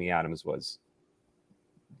course, Amy Adams was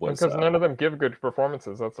because none of them give good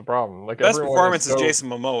performances. That's the problem. Like, best performance is Jason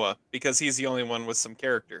Momoa, because he's the only one with some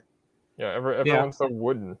character. Yeah, everyone's so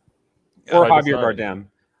wooden. Or Javier Bardem.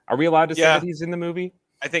 Are we allowed to say that he's in the movie?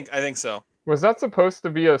 I think so. Was that supposed to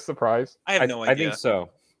be a surprise? I have no idea. I think so.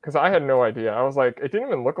 Because I had no idea. I was like, it didn't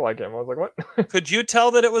even look like him. I was like, what? Could you tell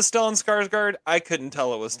that it was Stellan Skarsgård? I couldn't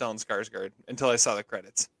tell it was Stellan Skarsgård until I saw the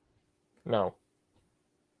credits. No.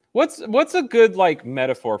 What's a good like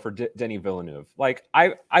metaphor for Denis Villeneuve? Like,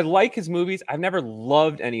 I like his movies. I've never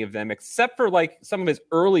loved any of them except for like some of his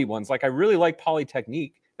early ones. Like, I really like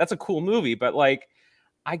Polytechnique. That's a cool movie, but like,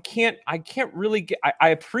 I can't really get. I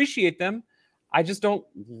appreciate them. I just don't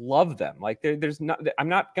love them. Like, I'm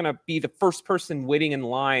not gonna be the first person waiting in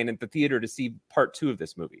line at the theater to see part 2 of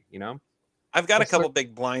this movie. I've got a couple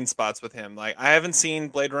big blind spots with him. Like, I haven't seen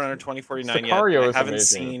Blade Runner 2049 Sicario yet. I haven't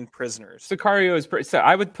amazing. seen Prisoners. Sicario is so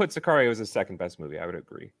I would put Sicario as the second best movie. I would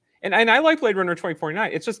agree. And I like Blade Runner 2049.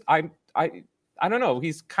 It's just I don't know.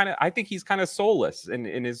 I think he's kind of soulless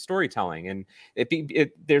in his storytelling, and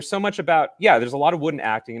there's so much about there's a lot of wooden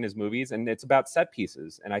acting in his movies, and it's about set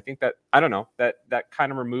pieces. And I think that that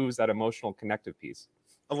kind of removes that emotional connective piece.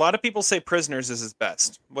 A lot of people say Prisoners is his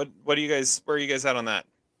best. Where are you guys at on that?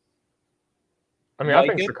 I mean, I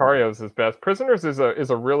think Sicario is his best. Prisoners is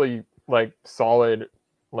a really like solid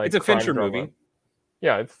like. It's a Fincher movie.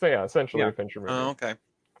 Yeah, it's essentially a Fincher movie. Oh, okay.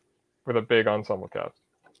 With a big ensemble cast.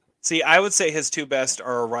 See, I would say his two best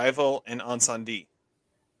are Arrival and Incendie.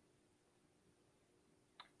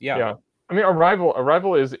 Yeah. I mean,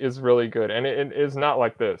 Arrival is really good, and it is not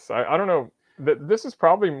like this. I don't know. this is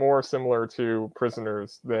probably more similar to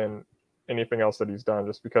Prisoners than anything else that he's done,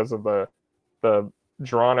 just because of the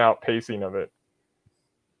drawn out pacing of it.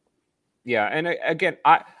 Yeah, and again,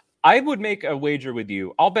 I would make a wager with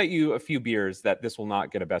you. I'll bet you a few beers that this will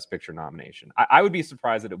not get a Best Picture nomination. I would be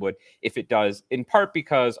surprised that it would if it does, in part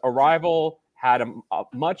because Arrival had a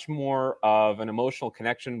much more of an emotional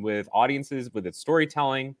connection with audiences, with its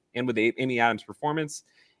storytelling, and with Amy Adams' performance.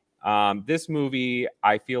 This movie,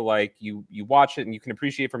 I feel like you watch it and you can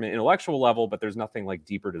appreciate from an intellectual level, but there's nothing like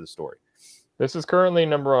deeper to the story. This is currently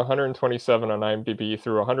number 127 on IMDb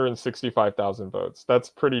through 165,000 votes. That's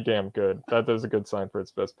pretty damn good. That is a good sign for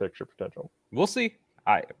its Best Picture potential. We'll see.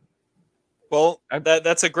 That's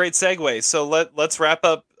a great segue. So let's wrap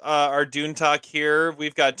up our Dune talk here.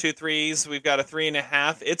 We've got 2 3s. We've got a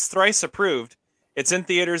 3.5. It's thrice approved. It's in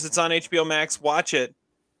theaters. It's on HBO Max. Watch it.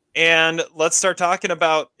 And let's start talking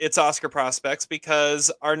about its Oscar prospects,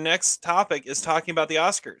 because our next topic is talking about the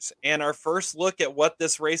Oscars and our first look at what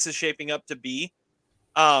this race is shaping up to be.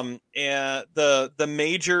 And the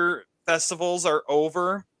major festivals are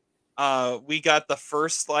over. We got the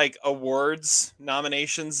first awards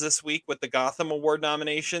nominations this week with the Gotham Award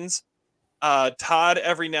nominations. Todd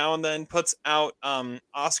every now and then puts out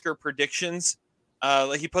Oscar predictions.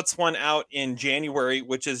 He puts one out in January,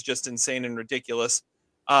 which is just insane and ridiculous.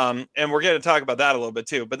 And we're going to talk about that a little bit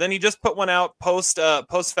too. But then he just put one out post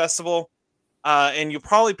festival, and you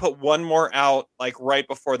probably put one more out right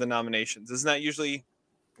before the nominations. Isn't that usually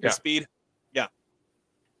your speed? Yeah.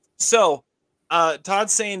 So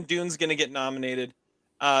Todd's saying Dune's going to get nominated.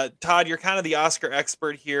 Todd, you're kind of the Oscar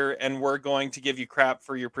expert here, and we're going to give you crap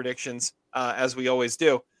for your predictions, as we always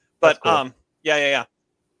do. But cool. Yeah.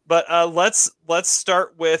 But let's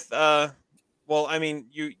start with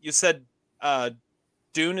you said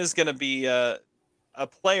Dune is going to be a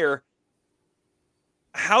player.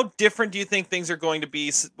 How different do you think things are going to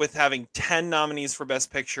be with having 10 nominees for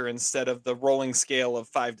Best Picture instead of the rolling scale of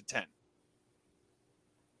 5 to 10?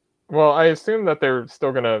 Well, I assume that they're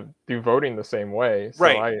still going to do voting the same way. So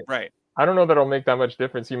right. I don't know that it'll make that much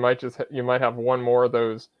difference. You might have one more of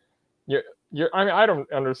those. I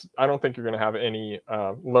don't think you're going to have any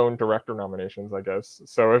lone director nominations, I guess.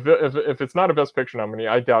 So if it's not a Best Picture nominee,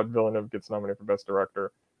 I doubt Villeneuve gets nominated for Best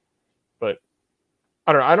Director. But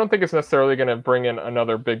I don't know. I don't think it's necessarily going to bring in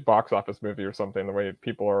another big box office movie or something, the way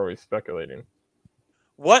people are always speculating.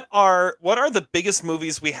 What are the biggest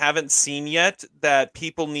movies we haven't seen yet that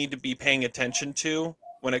people need to be paying attention to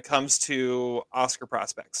when it comes to Oscar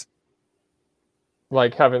prospects?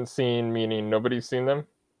 Haven't seen, meaning nobody's seen them?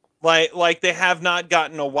 Like they have not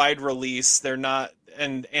gotten a wide release. They're not,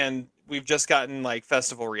 and we've just gotten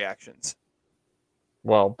festival reactions.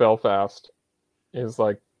 Well, Belfast is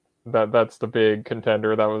that's the big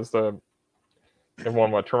contender. That was it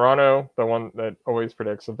won Toronto, the one that always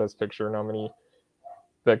predicts the Best Picture nominee.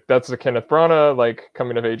 That's the Kenneth Branagh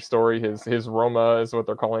coming of age story. His Roma is what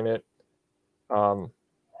they're calling it. My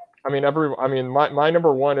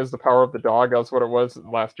number one is The Power of the Dog. That's what it was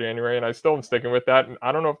last January, and I still am sticking with that. And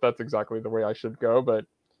I don't know if that's exactly the way I should go, but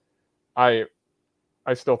I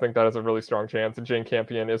still think that has a really strong chance. And Jane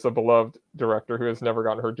Campion is a beloved director who has never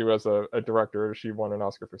gotten her due as a director. She won an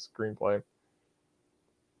Oscar for screenplay.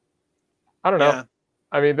 I don't know. Yeah.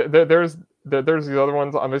 I mean, there's the other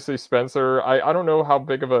ones. Obviously, Spencer. I don't know how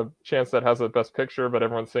big of a chance that has a Best Picture, but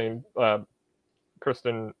everyone's saying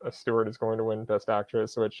Kristen Stewart is going to win Best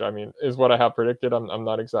Actress, which is what I have predicted. I'm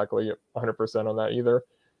not exactly 100% on that either.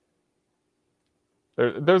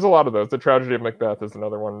 There's a lot of those. The Tragedy of Macbeth is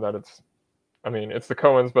another one that it's the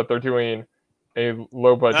Coens, but they're doing a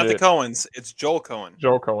low budget. Not the Coens. It's Joel Coen.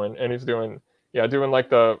 Joel Coen, and he's doing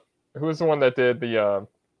who was the one that did the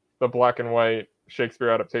black and white Shakespeare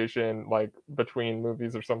adaptation between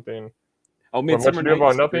movies or something. Oh, Midsummer Much Ado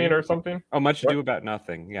About Nothing or something. Oh, Much Ado About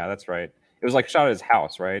Nothing. Yeah, that's right. It was shot at his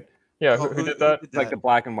house, right? Yeah, who did that? It's the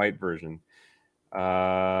black and white version.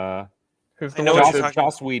 Who's the one?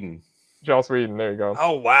 Joss Whedon. Joss Whedon. There you go.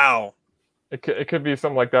 Oh wow. It could be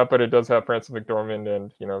something like that, but it does have Frances McDormand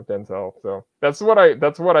and Denzel. So that's what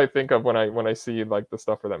I think of when I see the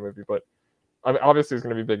stuff for that movie. But obviously it's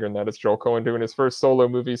going to be bigger than that. It's Joel Coen doing his first solo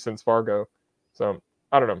movie since Fargo. So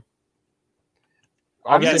I don't know.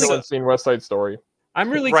 Obviously, no one's seen West Side Story. I'm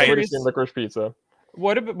really Right. curious. Seen Licorice Pizza.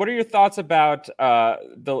 What are your thoughts about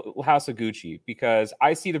the House of Gucci? Because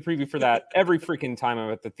I see the preview for that every freaking time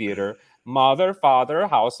I'm at the theater. Mother, Father,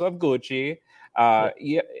 House of Gucci.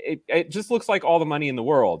 It just looks like all the money in the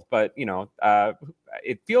world, but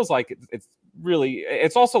it feels like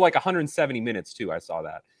it's also 170 minutes too. I saw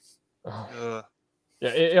that.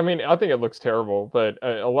 Yeah, I think it looks terrible, but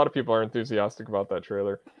a lot of people are enthusiastic about that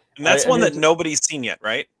trailer. And that's one mean, that nobody's seen yet,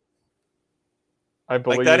 right? I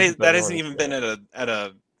believe Like that no hasn't one even has been seen at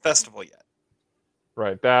a festival yet.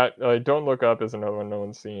 Right. That Don't Look Up is another one no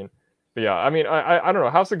one's seen. But yeah, I mean, I don't know.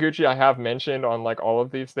 House of Gucci I have mentioned on like all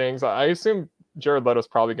of these things. I assume Jared Leto's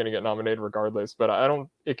probably going to get nominated regardless, but I don't.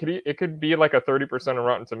 It could be like a 30% on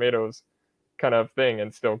Rotten Tomatoes kind of thing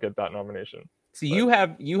and still get that nomination. So you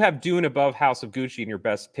have Dune above House of Gucci in your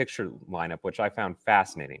Best Picture lineup, which I found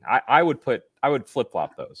fascinating. I would flip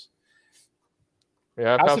flop those.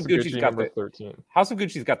 Yeah, House of Gucci's got number 13. House of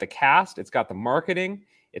Gucci's got the cast, it's got the marketing,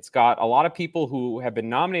 it's got a lot of people who have been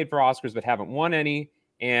nominated for Oscars but haven't won any,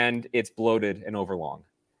 and it's bloated and overlong.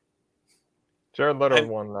 Jared Leto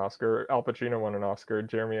won an Oscar. Al Pacino won an Oscar.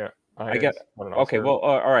 Jeremy Irons won an Oscar. Okay, well,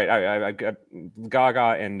 all right. I got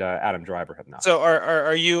Gaga and Adam Driver have not. So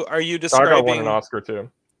are you describing? Gaga won an Oscar too.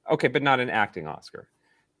 Okay, but not an acting Oscar.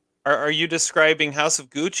 Are you describing House of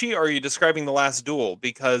Gucci, or are you describing The Last Duel?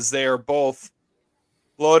 Because they are both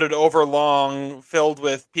bloated, overlong, filled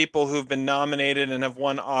with people who've been nominated and have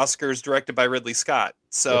won Oscars, directed by Ridley Scott.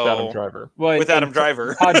 So with Adam Driver. Well, with Adam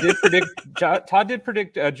Driver. Todd did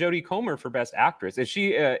predict Jodie Comer for Best Actress. Is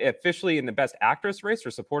she officially in the Best Actress race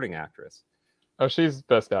or Supporting Actress? Oh, she's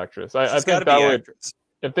Best Actress. I She's think gotta be that would. actress.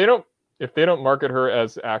 If they don't market her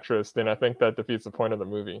as actress, then I think that defeats the point of the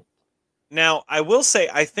movie. Now, I will say,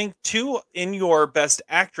 I think two in your Best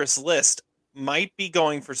Actress list might be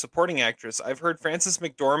going for Supporting Actress. I've heard Frances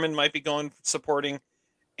McDormand might be going for Supporting,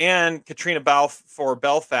 and Katrina Balfe for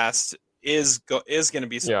Belfast is going to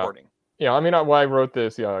be Supporting. Yeah, I mean, I wrote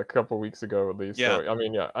this a couple weeks ago at least. Yeah. So, I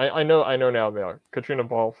mean, I know now that Katrina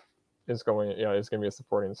Balfe is going to be a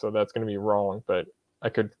Supporting, so that's going to be wrong, but I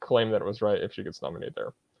could claim that it was right if she gets nominated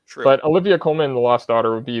there. True. But Olivia Colman, The Lost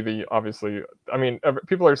Daughter, would be the obviously. I mean,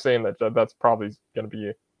 people are saying that that's probably going to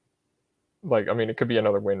be. Like, I mean, it could be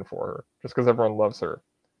another win for her just because everyone loves her.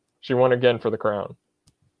 She won again for The Crown.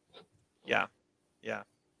 Yeah.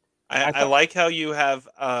 I like how you have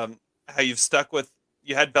how you've stuck with.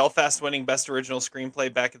 You had Belfast winning Best Original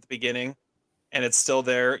Screenplay back at the beginning, and it's still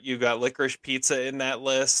there. You've got Licorice Pizza in that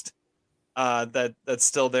list. That's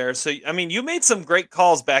still there. So I mean, you made some great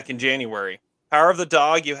calls back in January. Power of the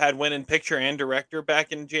Dog, you had win in picture and director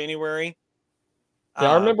back in January.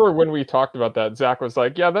 Yeah, I remember when we talked about that, Zach was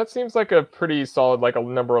like, yeah, that seems like a pretty solid, like a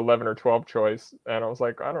number 11 or 12 choice. And I was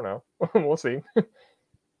like, I don't know. We'll see.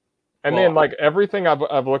 And then like everything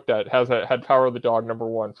I've looked at has had Power of the Dog number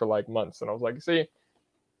 1 for like months. And I was like, see,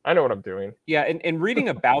 I know what I'm doing. Yeah. And reading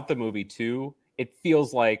about the movie too, it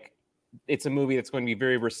feels like it's a movie that's going to be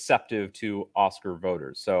very receptive to Oscar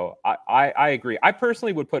voters. So I agree. I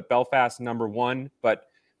personally would put Belfast number 1, but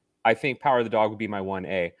I think Power of the Dog would be my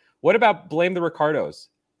 1A. What about Blame the Ricardos?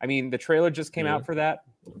 I mean, the trailer just came out for that.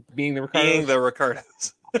 Being the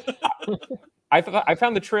Ricardos. I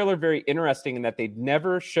found the trailer very interesting in that they'd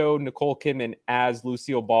never showed Nicole Kidman as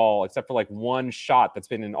Lucille Ball except for like one shot that's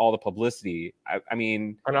been in all the publicity. I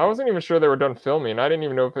mean, and I wasn't even sure they were done filming. I didn't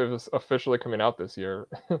even know if it was officially coming out this year.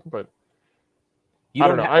 But I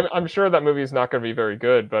don't know. I'm sure that movie is not going to be very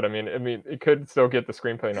good. But I mean, it could still get the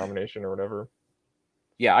screenplay nomination or whatever.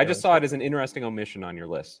 Yeah, I just saw it as an interesting omission on your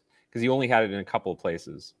list because you only had it in a couple of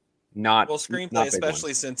places. Screenplay, not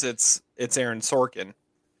especially since it's Aaron Sorkin.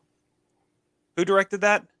 Who directed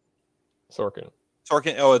that? Sorkin.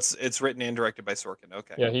 Oh, it's written and directed by Sorkin.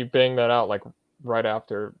 Okay. Yeah, he banged that out like right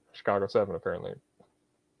after Chicago 7, apparently.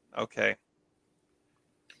 Okay.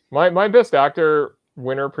 My Best Actor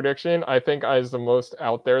winner prediction, I think, is the most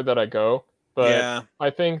out there that I go. But yeah. I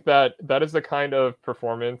think that is the kind of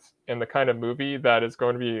performance and the kind of movie that is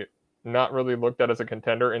going to be not really looked at as a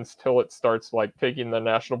contender until it starts like taking the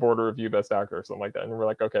National Board of Review Best Actor or something like that. And we're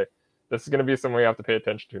like, okay, this is going to be something we have to pay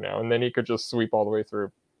attention to now. And then he could just sweep all the way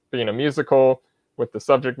through. Being a musical with the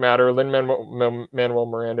subject matter, Lin-Manuel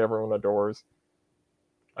Miranda, everyone adores.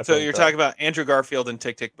 So you're talking about Andrew Garfield and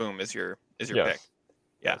Tick, Tick, Boom is your yes. pick.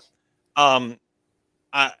 Yeah. Yes.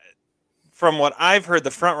 From what I've heard, the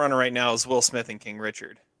front runner right now is Will Smith and King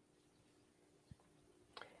Richard.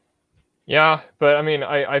 Yeah, but I mean,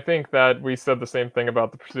 I think that we said the same thing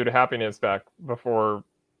about The Pursuit of Happiness back before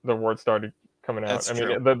the award started coming out. That's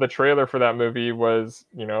true. Mean, the trailer for that movie was,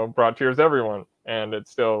 brought tears to everyone, and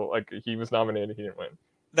it's still like he was nominated, he didn't win.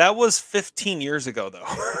 That was 15 years ago, though.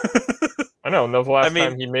 I know, and that was the last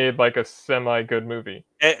time he made like a semi-good movie.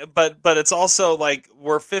 But it's also like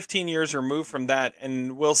we're 15 years removed from that,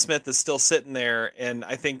 and Will Smith is still sitting there, and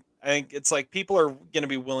I think it's like people are going to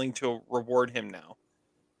be willing to reward him now.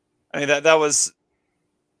 I mean that was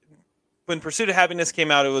when Pursuit of Happiness came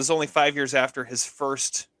out. It was only 5 years after his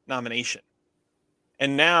first nomination,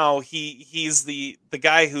 and now he's the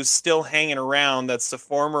guy who's still hanging around. That's the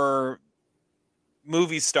former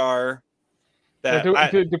movie star. That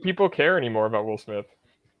do people care anymore about Will Smith?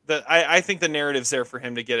 I think the narrative's there for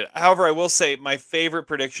him to get it. However, I will say my favorite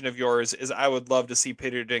prediction of yours is I would love to see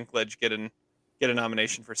Peter Dinklage get a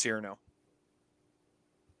nomination for Cyrano.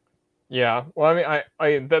 Yeah, well, I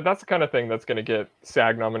mean, that's the kind of thing that's going to get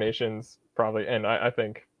SAG nominations probably, and I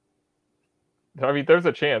think, I mean, there's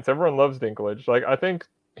a chance. Everyone loves Dinklage. Like, I think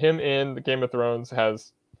him in the Game of Thrones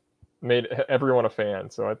has made everyone a fan.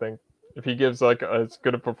 So I think if he gives like as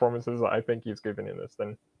good of performances, I think he's given in this,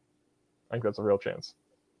 then I think that's a real chance.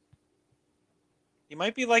 He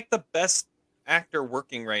might be like the best actor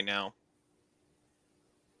working right now.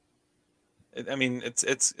 I mean,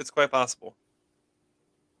 it's quite possible.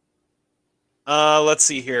 Let's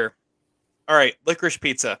see here. All right, Licorice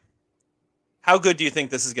Pizza. How good do you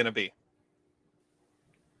think this is going to be?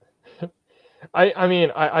 I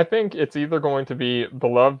mean, I think it's either going to be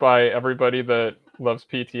beloved by everybody that loves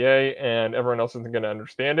PTA and everyone else isn't going to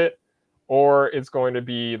understand it, or it's going to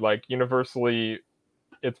be like universally,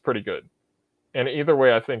 it's pretty good. And either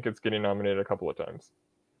way, I think it's getting nominated a couple of times.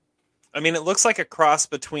 I mean, it looks like a cross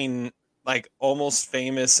between like Almost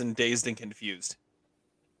Famous and Dazed and Confused.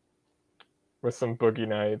 With some Boogie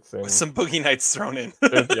Nights. And with some Boogie Nights thrown in.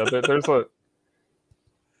 there's a...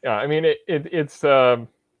 Yeah, I mean, it's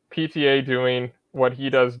PTA doing what he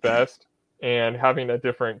does best and having a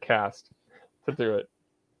different cast to do it.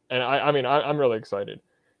 And I mean, I'm really excited.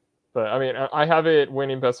 But I mean, I have it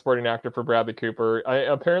winning Best Supporting Actor for Bradley Cooper.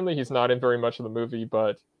 Apparently he's not in very much of the movie,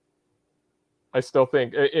 but I still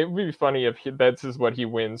think it would be funny if this is what he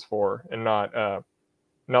wins for, and not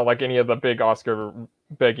like any of the big Oscar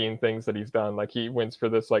begging things that he's done. Like he wins for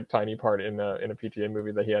this like tiny part in a PTA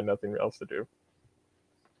movie that he had nothing else to do.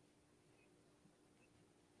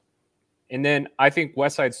 And then I think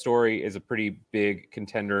West Side Story is a pretty big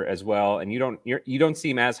contender as well. And you don't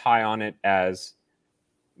seem as high on it as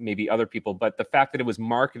maybe other people, but the fact that it was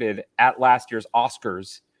marketed at last year's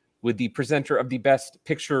Oscars with the presenter of the Best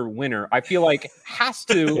Picture winner, I feel like has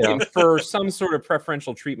to infer some sort of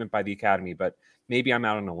preferential treatment by the Academy, but maybe I'm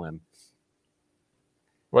out on a limb.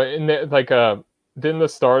 Well, didn't the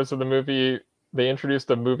stars of the movie, they introduced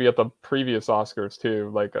a movie at the previous Oscars too,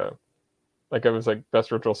 like it was like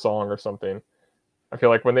Best Original Song or something. I feel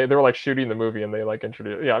like when they were like shooting the movie and they like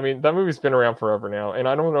introduced, I mean, that movie's been around forever now. And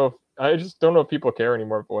I just don't know if people care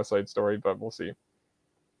anymore for West Side Story, but we'll see.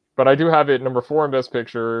 But I do have it number 4 in Best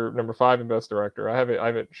Picture, number 5 in Best Director. I have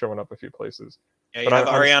it showing up a few places. Yeah, you have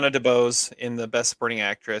Ariana DeBose in the Best Supporting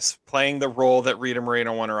Actress, playing the role that Rita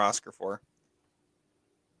Moreno won her Oscar for.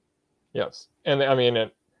 Yes. And I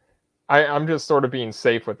mean, I'm just sort of being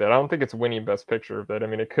safe with it. I don't think it's winning Best Picture, but I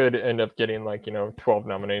mean, it could end up getting 12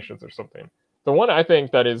 nominations or something. The one I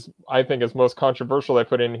think is most controversial I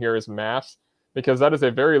put in here is Mass, because that is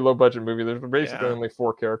a very low budget movie. There's basically only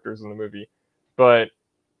 4 characters in the movie, but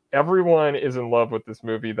everyone is in love with this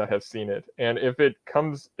movie that has seen it. And if it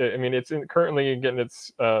comes, I mean, it's currently getting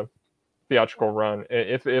its theatrical run.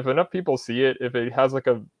 If enough people see it, if it has like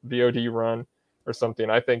a VOD run or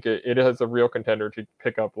something, I think it has a real contender to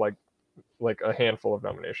pick up like a handful of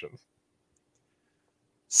nominations.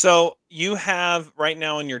 So you have right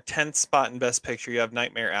now in your 10th spot in Best Picture, you have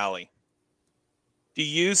Nightmare Alley.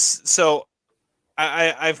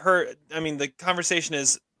 I've heard, I mean, the conversation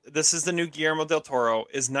is, this is the new Guillermo del Toro.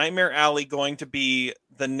 Is Nightmare Alley going to be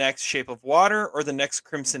the next Shape of Water or the next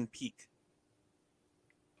Crimson Peak?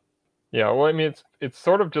 Yeah, well, I mean, it's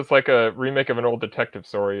sort of just like a remake of an old detective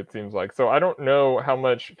story, it seems like. So I don't know how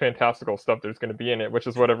much fantastical stuff there's going to be in it, which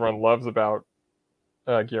is what everyone loves about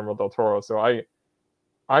Guillermo del Toro. So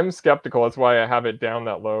I'm skeptical. That's why I have it down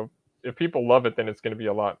that low. If people love it, then it's going to be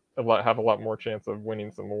have a lot more chance of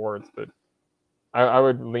winning some awards. But I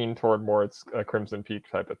would lean toward more it's a Crimson Peak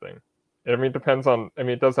type of thing. I mean,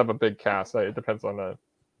 it does have a big cast. It depends on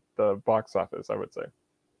the box office, I would say.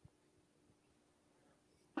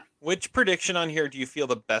 Which prediction on here do you feel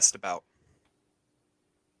the best about?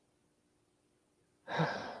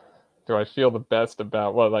 Do I feel the best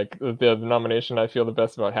about like the nomination I feel the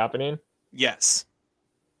best about happening? Yes.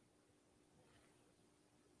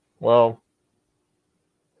 Well,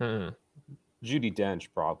 Judi Dench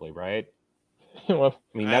probably, right? Well,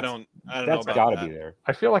 I mean, I don't know that's about got to that. be there.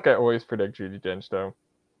 I feel like I always predict Judi Dench, though.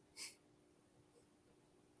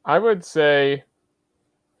 I would say,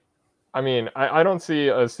 I mean, I don't see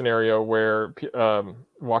a scenario where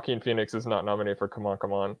Joaquin Phoenix is not nominated for Come On,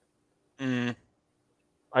 Come On. Mm.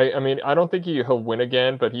 I mean, I don't think he'll win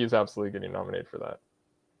again, but he's absolutely getting nominated for that.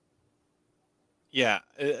 Yeah,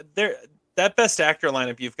 that Best Actor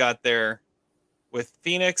lineup you've got there, with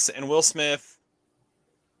Phoenix and Will Smith,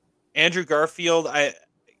 Andrew Garfield,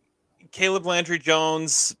 Caleb Landry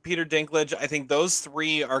Jones, Peter Dinklage. I think those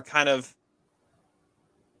three are kind of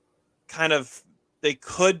they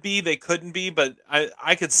could be, they couldn't be, but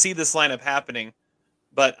I could see this lineup happening.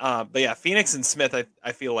 But yeah, Phoenix and Smith,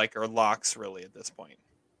 I feel like are locks really at this point.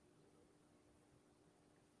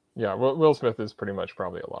 Yeah, Will Smith is pretty much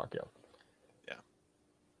probably a lock. Yeah.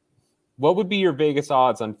 What would be your Vegas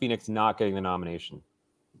odds on Phoenix not getting the nomination?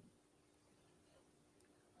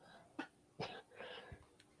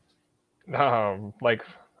 Like,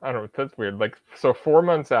 I don't know. That's weird. Like, so 4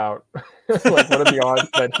 months out, like, what are the odds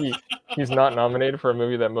that he's not nominated for a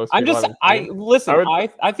movie that most people haven't seen?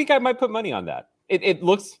 I think I might put money on that. It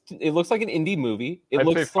looks like an indie movie. I'd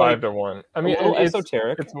looks say 5-1. I mean, it's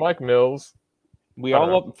esoteric. It's Mike Mills. We all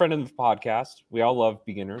love friend of the podcast. We all love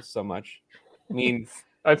beginners so much. I mean,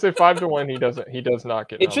 I'd say 5-1. He does not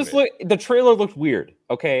get. It just the trailer looked weird.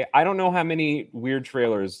 Okay, I don't know how many weird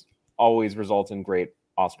trailers always result in great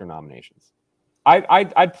Oscar nominations.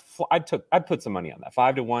 I'd put some money on that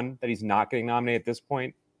 5-1 that he's not getting nominated at this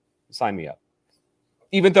point. Sign me up.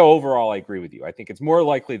 Even though overall I agree with you, I think it's more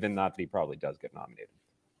likely than not that he probably does get nominated.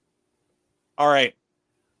 All right.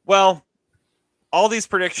 Well, all these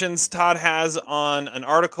predictions Todd has on an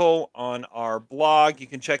article on our blog. You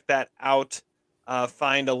can check that out.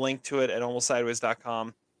 Find a link to it at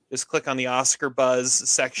almostsideways.com. Just click on the Oscar Buzz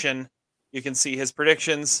section. You can see his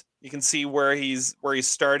predictions. You can see where he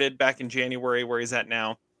started back in January, where he's at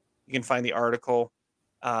now. You can find the article.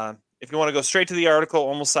 If you want to go straight to the article,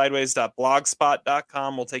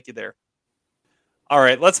 almostsideways.blogspot.com will take you there. All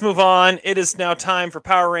right, let's move on. It is now time for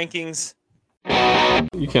Power Rankings.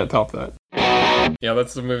 You can't top that. Yeah,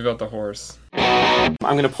 that's the movie about the horse. I'm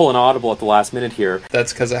going to pull an audible at the last minute here.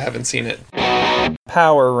 That's because I haven't seen it.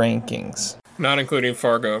 Power rankings. Not including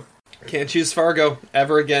Fargo. Can't choose Fargo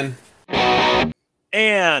ever again.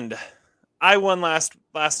 And I won last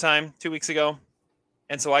time, 2 weeks ago.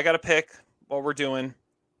 And so I got to pick what we're doing.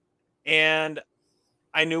 And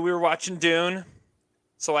I knew we were watching Dune.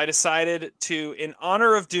 So I decided to, in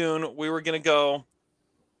honor of Dune, we were going to go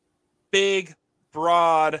big,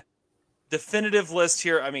 broad, definitive list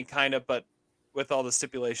here. I mean, kind of, but with all the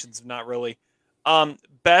stipulations, not really.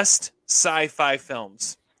 Best sci-fi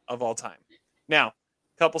films of all time. Now, a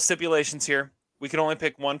couple stipulations here. We can only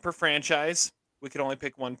pick one per franchise. We can only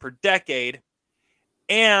pick one per decade.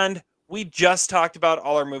 And we just talked about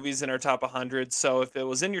all our movies in our top 100. So if it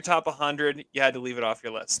was in your top 100, you had to leave it off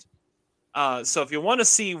your list. So if you want to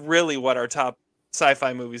see really what our top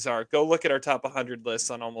sci-fi movies are, go look at our top 100 lists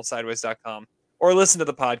on almostsideways.com or listen to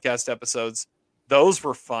the podcast episodes. Those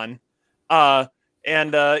were fun.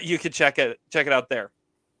 And you could check it out there.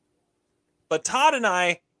 But Todd and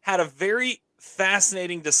I had a very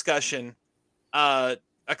fascinating discussion a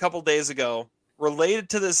couple days ago related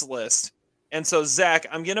to this list. And so, Zach,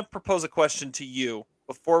 I'm going to propose a question to you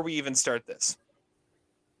before we even start this.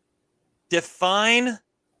 Define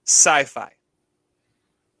sci-fi.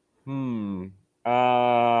 I'm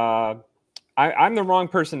the wrong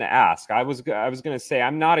person to ask. I was going to say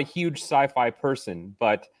I'm not a huge sci-fi person,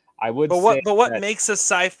 but I would. But what makes a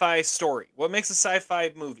sci-fi story? What makes a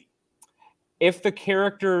sci-fi movie? If the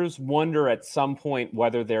characters wonder at some point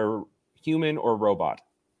whether they're human or robot.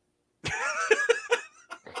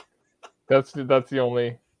 That's the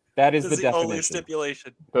only. That is the definition. Only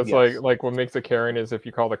stipulation. That's yes. like what makes a Karen is if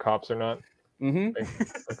you call the cops or not. Mm-hmm.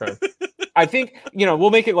 Okay. I think we'll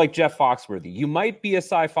make it like Jeff Foxworthy. You might be a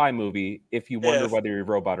sci-fi movie if you wonder whether you're a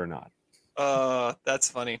robot or not. That's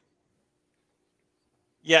funny.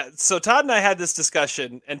 Yeah. So Todd and I had this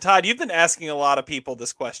discussion, and Todd, you've been asking a lot of people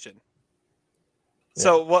this question. Yeah.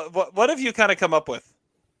 So what have you kind of come up with?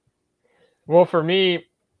 Well, for me,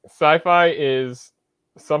 sci-fi is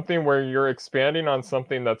something where you're expanding on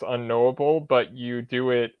something that's unknowable, but you do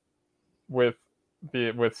it with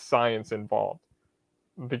science involved.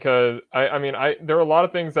 Because I mean there are a lot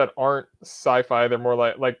of things that aren't sci-fi. They're more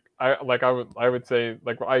I would say,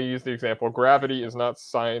 like, I use the example, Gravity is not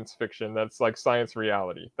science fiction. That's like science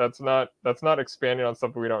reality. That's not expanding on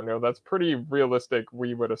something we don't know. That's pretty realistic,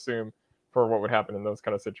 we would assume, for what would happen in those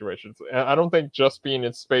kind of situations. And I don't think just being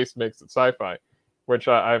in space makes it sci-fi, which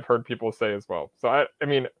I've heard people say as well. So I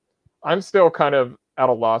mean, I'm still kind of at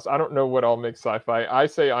a loss. I don't know what all makes sci-fi. I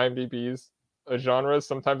say IMDb's genres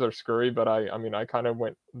sometimes are scurry, but I mean, I kind of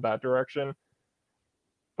went that direction.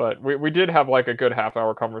 But we did have like a good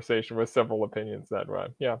half-hour conversation with several opinions that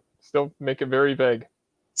still make it very vague.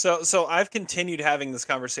 So I've continued having this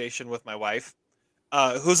conversation with my wife,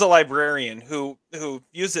 who's a librarian who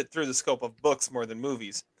views it through the scope of books more than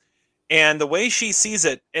movies. And the way she sees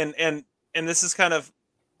it, and and this is kind of,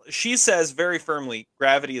 she says very firmly,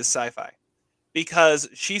 Gravity is sci-fi because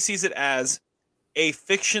she sees it as a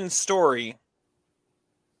fiction story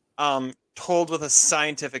told with a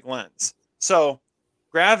scientific lens. So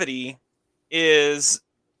Gravity is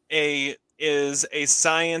a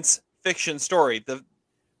science fiction story. The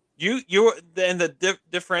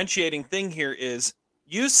differentiating thing here is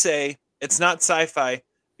you say it's not sci-fi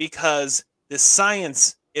because the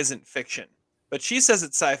science isn't fiction, but she says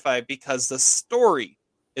it's sci-fi because the story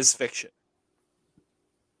is fiction.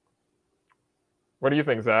 What do you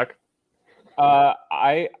think, Zach?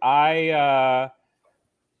 I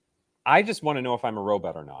just want to know if I'm a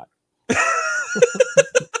robot or not.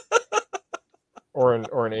 or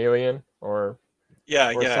an alien, or a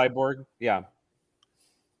cyborg. Yeah.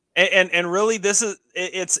 And really, this is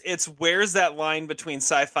it's where's that line between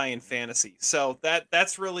sci-fi and fantasy? So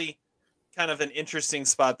that's really kind of an interesting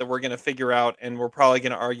spot that we're going to figure out, and we're probably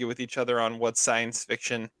going to argue with each other on what's science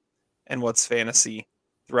fiction and what's fantasy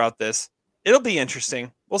throughout this. It'll be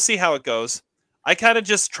interesting. We'll see how it goes. I kind of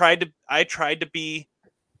just tried to be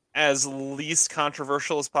as least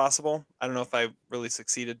controversial as possible. I don't know if I really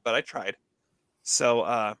succeeded, but I tried.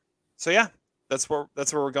 So yeah, that's where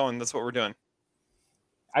we're going. That's what we're doing.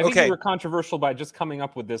 I think you were controversial by just coming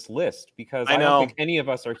up with this list because I don't think any of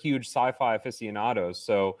us are huge sci-fi aficionados.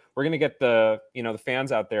 So we're gonna get the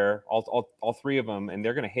fans out there, all three of them, and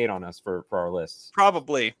they're gonna hate on us for our lists.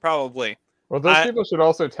 Probably. Well, those people should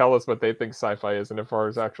also tell us what they think sci-fi is and if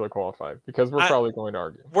ours actually qualified, because we're probably going to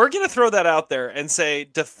argue. We're going to throw that out there and say,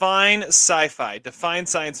 define sci-fi, define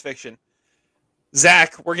science fiction.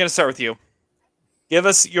 Zach, we're going to start with you. Give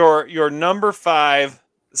us your number 5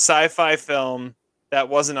 sci-fi film that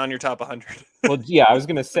wasn't on your top 100. Well, yeah, I was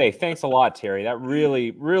going to say, thanks a lot, Terry. That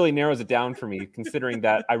really, really narrows it down for me, considering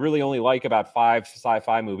that I really only like about 5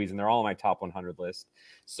 sci-fi movies, and they're all on my top 100 list.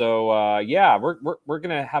 So, yeah, we're going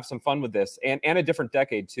to have some fun with this, and a different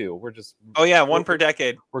decade, too. We're just... Oh, yeah, one per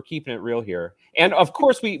decade. We're keeping it real here. And, of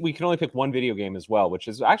course, we can only pick one video game as well, which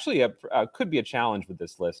is actually could be a challenge with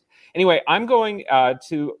this list. Anyway, I'm going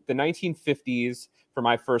to the 1950s for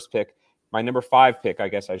my first pick. My number 5 pick, I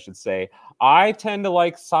guess I should say. I tend to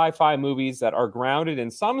like sci-fi movies that are grounded in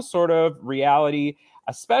some sort of reality,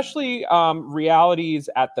 especially realities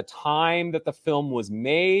at the time that the film was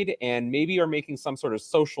made, and maybe are making some sort of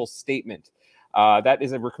social statement. That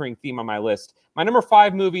is a recurring theme on my list. My number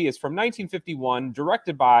 5 movie is from 1951,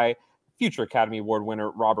 directed by future Academy Award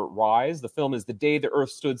winner Robert Wise. The film is The Day the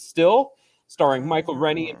Earth Stood Still, starring Michael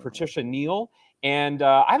Rennie and Patricia Neal. And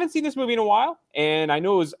I haven't seen this movie in a while, and I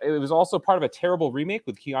know it was also part of a terrible remake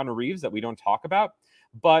with Keanu Reeves that we don't talk about.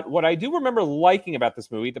 But what I do remember liking about this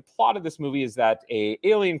movie, the plot of this movie, is that an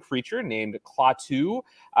alien creature named Klaatu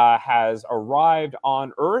has arrived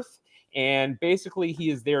on Earth, and basically he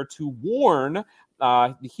is there to warn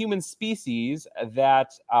the human species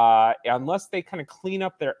that unless they kind of clean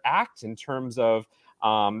up their act in terms of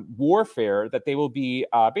warfare, that they will be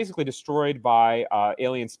basically destroyed by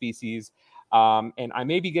alien species. And I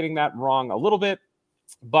may be getting that wrong a little bit,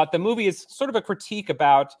 but the movie is sort of a critique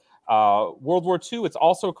about World War II. It's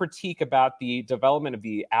also a critique about the development of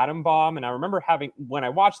the atom bomb. And I remember when I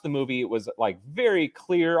watched the movie, it was like very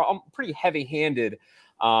clear, pretty heavy-handed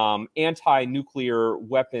anti-nuclear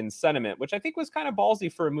weapon sentiment, which I think was kind of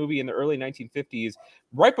ballsy for a movie in the early 1950s,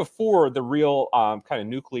 right before the real kind of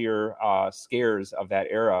nuclear scares of that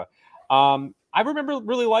era. I remember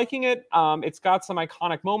really liking it. It's got some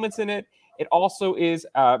iconic moments in it. It also is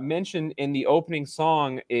mentioned in the opening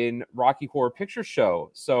song in Rocky Horror Picture Show.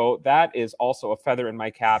 So that is also a feather in my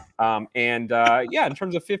cap. Yeah, in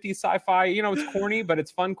terms of 50s sci-fi, it's corny, but it's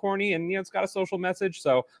fun corny, and it's got a social message.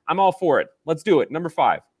 So I'm all for it. Let's do it. Number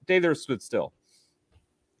 5, Day the Earth Stood Still.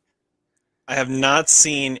 I have not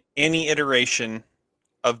seen any iteration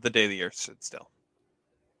of The Day the Earth Stood Still.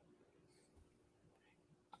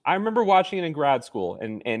 I remember watching it in grad school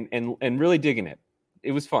and really digging it.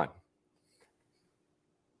 It was fun.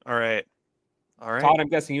 All right. Todd, I'm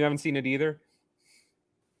guessing you haven't seen it either?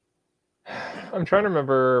 I'm trying to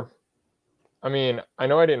remember. I mean, I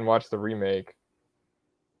know I didn't watch the remake.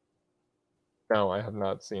 No, I have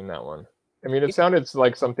not seen that one. I mean, it sounded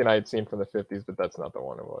like something I had seen from the 50s, but that's not the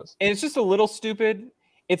one it was. And it's just a little stupid.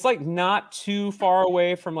 It's like not too far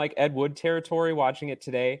away from like Ed Wood territory watching it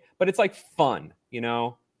today, but it's like fun,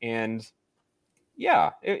 and yeah,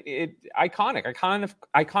 it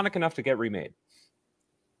iconic enough to get remade.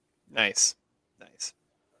 Nice.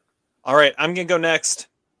 All right, I'm gonna go next.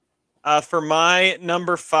 For my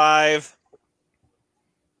number 5,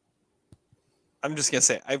 I'm just gonna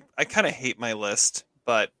say I kind of hate my list,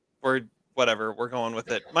 but we're whatever. We're going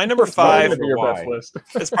with it. My number 5 Gonna be your best list.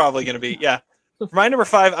 is probably going to be, yeah. For my number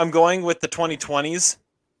 5, I'm going with the 2020s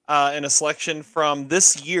in a selection from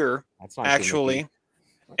this year, That's not actually.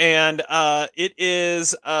 And it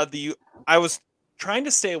is I was trying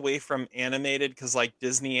to stay away from animated because like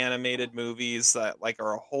Disney animated movies that like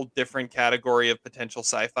are a whole different category of potential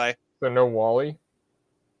sci-fi. So no Wall-E?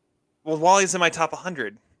 Well, Wall-E's in my top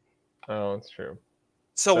 100. Oh, that's true.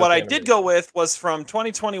 So That's what I animated. did go with was from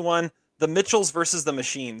 2021, The Mitchells versus the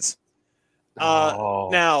Machines.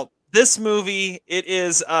 Now, this movie, it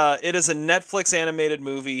is a Netflix animated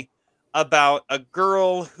movie about a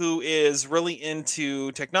girl who is really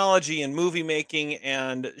into technology and movie making,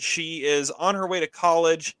 and she is on her way to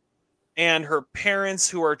college, and her parents,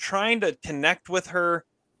 who are trying to connect with her,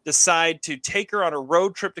 decide to take her on a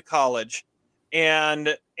road trip to college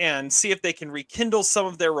and see if they can rekindle some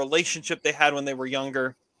of their relationship they had when they were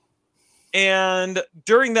younger. And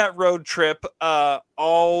during that road trip,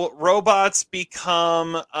 all robots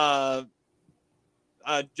become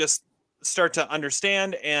just start to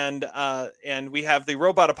understand, and we have the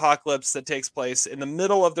robot apocalypse that takes place in the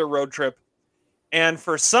middle of their road trip. And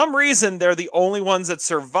for some reason, they're the only ones that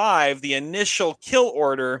survive the initial kill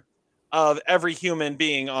order of every human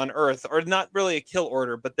being on Earth, or not really a kill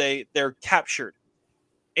order, but they're captured.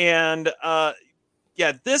 And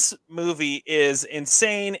yeah, this movie is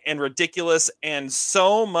insane and ridiculous and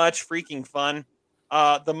so much freaking fun.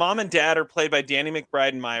 The mom and dad are played by Danny McBride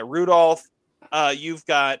and Maya Rudolph. You've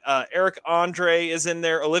got Eric Andre is in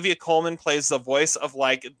there. Olivia Colman plays the voice of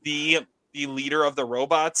like the leader of the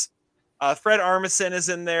robots. Fred Armisen is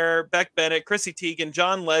in there. Beck Bennett, Chrissy Teigen,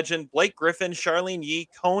 John Legend, Blake Griffin, Charlene Yee,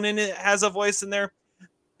 Conan has a voice in there.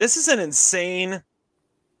 This is an insane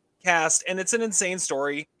cast, and it's an insane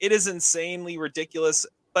story. It is insanely ridiculous,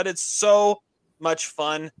 but it's so much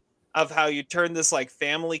fun of how you turn this like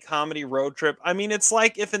family comedy road trip. I mean, it's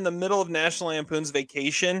like if in the middle of National Lampoon's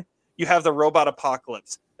Vacation, you have the robot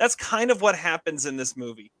apocalypse. That's kind of what happens in this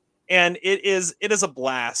movie. And it is a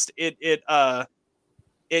blast. It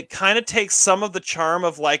kind of takes some of the charm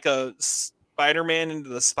of like a Spider-Man into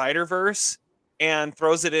the Spider-Verse and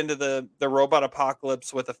throws it into the robot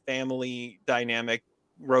apocalypse with a family dynamic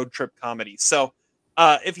road trip comedy. So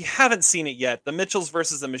if you haven't seen it yet, The Mitchells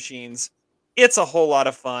versus the Machines, it's a whole lot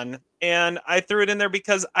of fun. And I threw it in there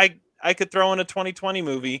because I could throw in a 2020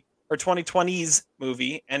 movie or 2020s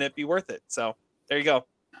movie and it'd be worth it. So there you go.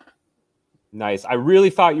 Nice. I really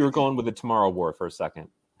thought you were going with the Tomorrow War for a second.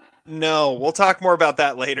 No, we'll talk more about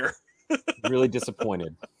that later. Really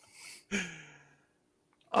disappointed.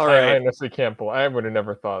 All right. I honestly can't believe I would have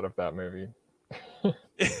never thought of that movie.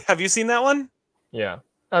 Have you seen that one? Yeah.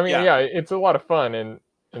 I mean, yeah, it's a lot of fun and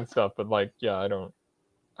stuff, but like, yeah, I don't,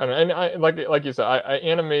 and I like you said,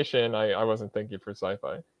 animation, I wasn't thinking for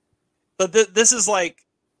sci-fi. But this is like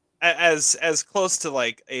as close to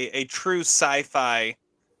like a true sci-fi,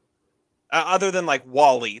 other than like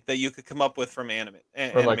Wall-E, that you could come up with from animation.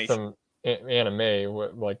 Or like some anime,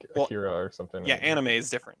 like Akira or something. Yeah, anime is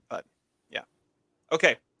different, but yeah.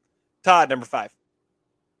 Okay, Todd, number 5.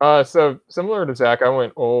 So similar to Zach, I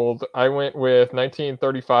went old. I went with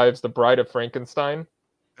 1935's The Bride of Frankenstein.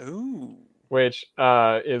 Ooh. Which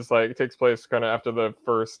is like takes place kind of after the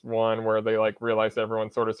first one, where they like realize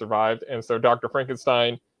everyone sort of survived, and so Dr.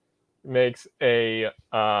 Frankenstein makes a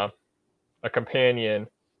companion,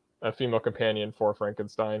 a female companion for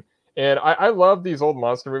Frankenstein. And I love these old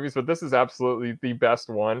monster movies, but this is absolutely the best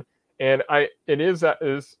one. And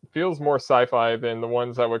it feels more sci-fi than the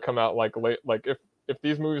ones that would come out like late, like if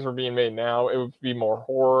these movies were being made now, it would be more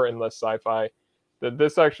horror and less sci-fi.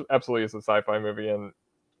 This actually absolutely is a sci-fi movie, and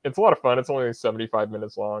it's a lot of fun. It's only 75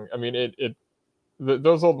 minutes long. I mean,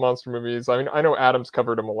 those old monster movies. I mean, I know Adam's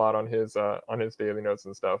covered them a lot on his daily notes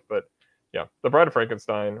and stuff, but yeah, The Bride of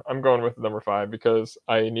Frankenstein. I'm going with number 5 because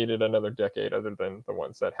I needed another decade other than the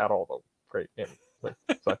ones that had all the great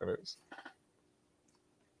sci-fi movies.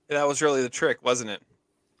 That was really the trick, wasn't it?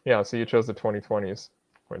 Yeah. So you chose the 2020s.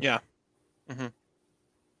 Yeah. Mm-hmm.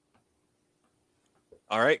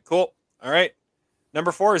 All right. Cool. All right.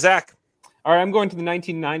 Number 4, Zach. All right, I'm going to the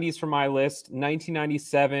 1990s for my list.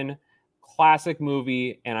 1997, classic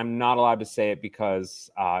movie, and I'm not allowed to say it because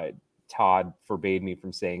Todd forbade me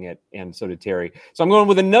from saying it, and so did Terry. So I'm going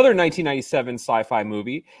with another 1997 sci-fi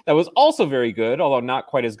movie that was also very good, although not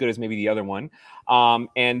quite as good as maybe the other one.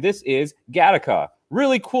 And this is Gattaca.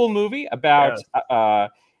 Really cool movie about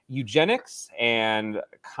eugenics and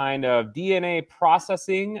kind of DNA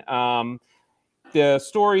processing. The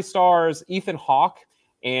story stars Ethan Hawke.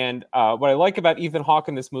 And what I like about Ethan Hawke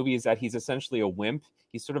in this movie is that he's essentially a wimp.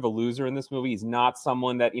 He's sort of a loser in this movie. He's not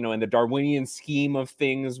someone that, in the Darwinian scheme of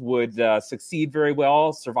things would succeed very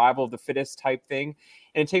well, survival of the fittest type thing.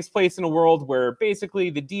 And it takes place in a world where basically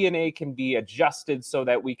the DNA can be adjusted so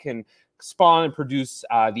that we can spawn and produce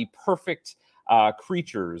the perfect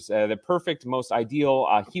creatures, the perfect, most ideal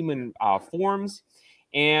human forms.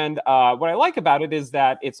 And what I like about it is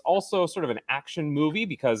that it's also sort of an action movie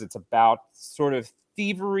because it's about sort of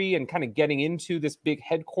thievery and kind of getting into this big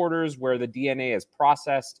headquarters where the DNA is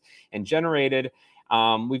processed and generated.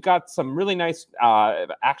 We've got some really nice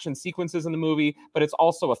action sequences in the movie, but it's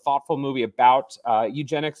also a thoughtful movie about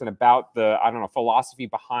eugenics and about the, philosophy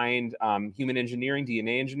behind human engineering,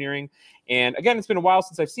 DNA engineering. And again, it's been a while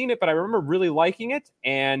since I've seen it, but I remember really liking it.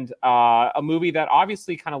 And a movie that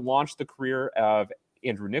obviously kind of launched the career of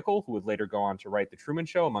Andrew Niccol, who would later go on to write The Truman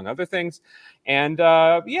Show, among other things. And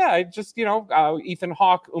Ethan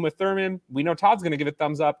Hawke, Uma Thurman, we know Todd's going to give it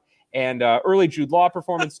thumbs up. And early Jude Law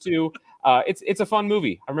performance too. It's a fun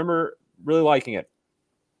movie. I remember really liking it.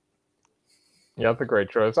 Yeah, that's a great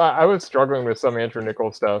choice. I was struggling with some Andrew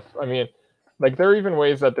Niccol stuff. I mean, like there are even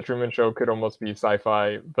ways that The Truman Show could almost be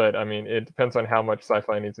sci-fi, but I mean, it depends on how much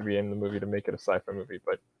sci-fi needs to be in the movie to make it a sci-fi movie.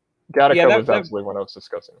 But Gattaca was absolutely what I was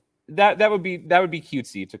discussing. That would be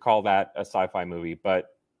cutesy to call that a sci-fi movie,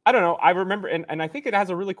 but I don't know. I remember, and I think it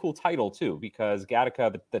has a really cool title too, because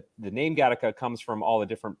Gattaca, the name Gattaca comes from all the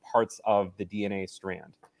different parts of the DNA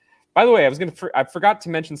strand. By the way, I forgot to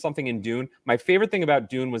mention something in Dune. My favorite thing about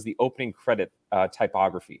Dune was the opening credit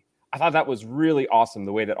typography. I thought that was really awesome,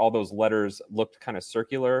 the way that all those letters looked kind of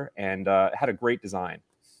circular and had a great design.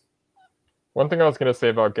 One thing I was going to say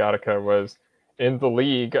about Gattaca was in the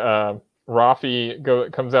league,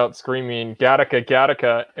 Rafi comes out screaming Gattaca,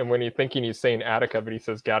 Gattaca, and when you're thinking he's saying Attica, but he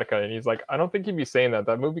says Gattaca, and he's like, I don't think he'd be saying that.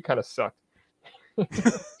 That movie kind of sucked.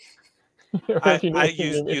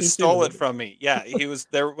 You stole it from me. Yeah, he was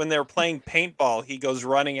there when they were playing paintball. He goes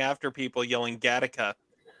running after people, yelling Gattaca,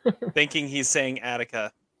 thinking he's saying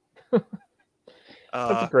Attica. That's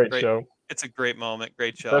a great show. It's a great moment.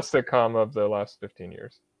 Great show. Best sitcom of the last 15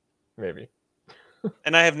 years, maybe.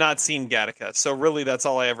 And I have not seen Gattaca, so really that's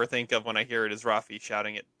all I ever think of when I hear it is Rafi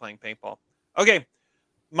shouting it playing paintball. Okay,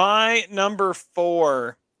 my number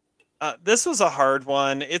 4. This was a hard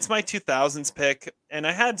one. It's my 2000s pick, and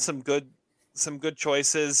I had some good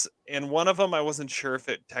choices, and one of them I wasn't sure if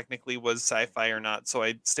it technically was sci-fi or not, so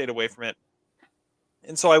I stayed away from it.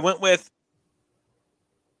 And so I went with,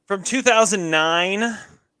 from 2009,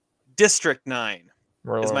 District 9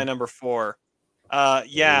 Merlot. Is my number 4.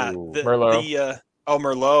 Merlot.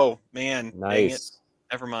 Merlot, man. Nice. Dang it.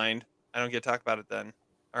 Never mind. I don't get to talk about it then.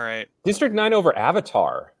 All right. District 9 over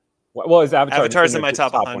Avatar. Well, is Avatar's in my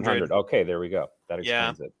top 100. Okay, there we go. That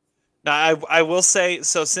explains it. Now, I will say,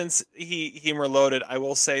 so since he Merloted, I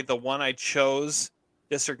will say the one I chose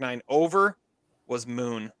District 9 over was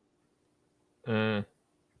Moon. That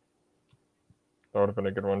would have been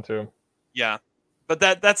a good one too. Yeah. But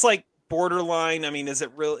that's like borderline. I mean, is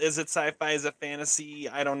it real? Is it sci-fi? Is it fantasy?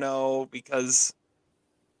 I don't know, because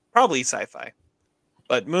probably sci-fi.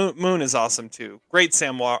 But Moon is awesome too. Great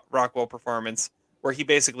Sam Rockwell performance, where he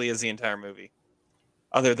basically is the entire movie,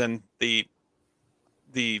 other than the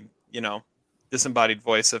disembodied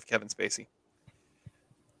voice of Kevin Spacey.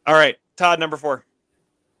 All right, Todd, number 4.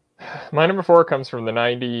 My number 4 comes from the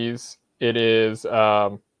 90s. It is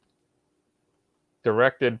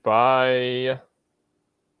directed by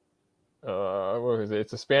what was it?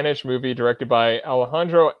 It's a Spanish movie directed by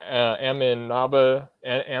Alejandro Amenabar,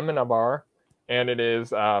 and it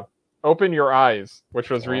is Open Your Eyes,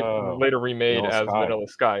 which was later remade as Vanilla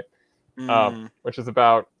Sky, which is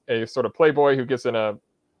about a sort of playboy who gets in a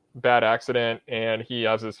bad accident and he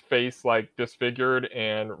has his face like disfigured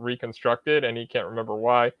and reconstructed, and he can't remember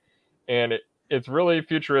why. And it's really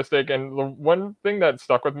futuristic. And the one thing that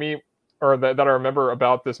stuck with me, or that I remember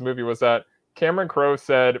about this movie, was that Cameron Crowe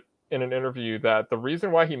said in an interview that the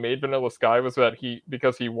reason why he made Vanilla Sky was that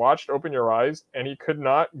because he watched Open Your Eyes and he could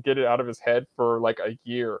not get it out of his head for like a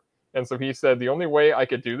year. And so he said, the only way I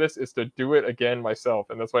could do this is to do it again myself.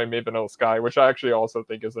 And that's why I made Vanilla Sky, which I actually also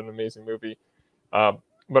think is an amazing movie.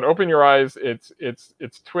 But Open Your Eyes, it's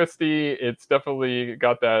twisty. It's definitely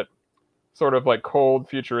got that sort of like cold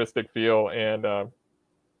futuristic feel, and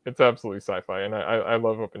it's absolutely sci-fi. And I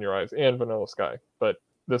love Open Your Eyes and Vanilla Sky, but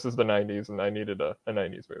this is the 90s and I needed a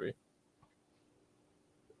 90s movie.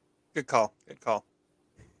 Good call.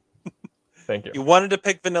 Thank you. You wanted to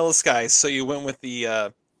pick Vanilla Sky, so you went with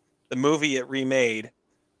the movie it remade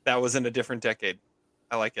that was in a different decade.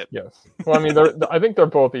 I like it. Yes. Well, I mean, I think they're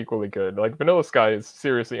both equally good. Like Vanilla Sky is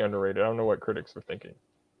seriously underrated. I don't know what critics are thinking.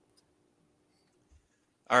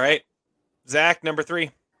 All right. Zach, number 3.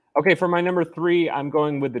 Okay, for my number 3, I'm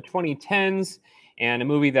going with the 2010s and a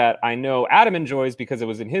movie that I know Adam enjoys because it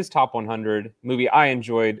was in his top 100. Movie I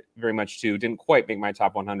enjoyed very much too. Didn't quite make my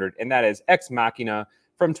top 100, and that is Ex Machina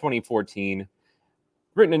from 2014.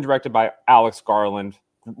 Written and directed by Alex Garland,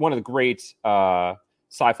 one of the great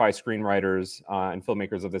sci-fi screenwriters and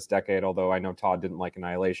filmmakers of this decade, although I know Todd didn't like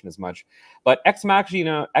Annihilation as much. But Ex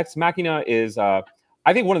Machina is, I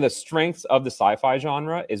think, one of the strengths of the sci-fi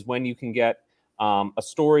genre is when you can get a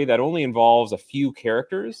story that only involves a few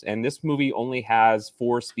characters, and this movie only has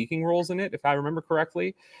 4 speaking roles in it, if I remember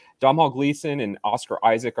correctly. Domhnall Gleeson and Oscar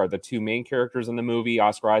Isaac are the 2 main characters in the movie.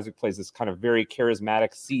 Oscar Isaac plays this kind of very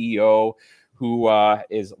charismatic CEO who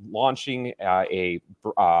is launching a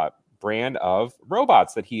brand of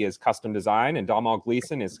robots that he has custom designed, and Domhnall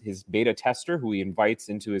Gleeson is his beta tester who he invites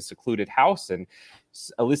into his secluded house. And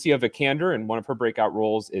Alicia Vikander, in one of her breakout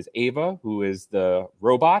roles, is Ava, who is the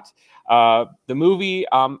robot. The movie,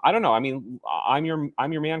 I don't know. I mean, I'm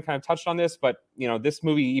your man kind of touched on this, but this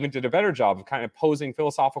movie even did a better job of kind of posing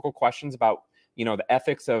philosophical questions about the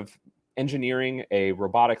ethics of engineering a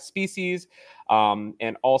robotic species,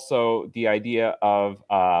 and also the idea of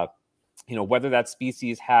whether that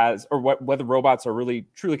species has, or whether robots are really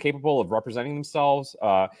truly capable of representing themselves.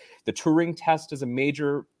 The Turing test is a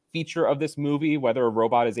major feature of this movie, whether a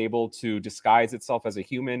robot is able to disguise itself as a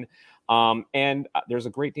human. And there's a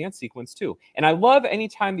great dance sequence too. And I love any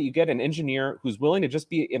time that you get an engineer who's willing to just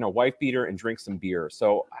be in a wife beater and drink some beer.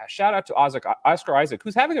 So shout out to Oscar Isaac,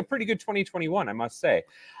 who's having a pretty good 2021, I must say.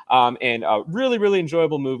 And a really, really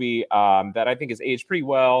enjoyable movie that I think is aged pretty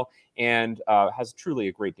well and has truly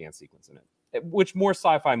a great dance sequence in it, which more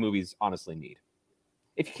sci-fi movies honestly need.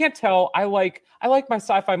 If you can't tell, I like my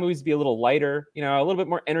sci-fi movies to be a little lighter, a little bit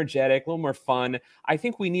more energetic, a little more fun. I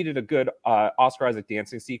think we needed a good Oscar Isaac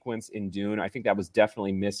dancing sequence in Dune. I think that was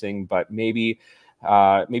definitely missing, but maybe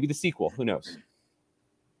the sequel. Who knows?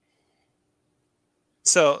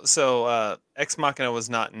 So Ex Machina was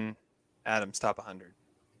not in Adam's top 100.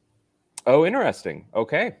 Oh, interesting.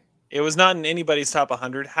 Okay. It was not in anybody's top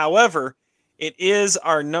 100. However, it is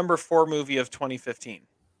our number 4 movie of 2015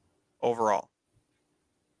 overall.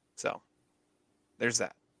 So there's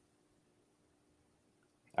that.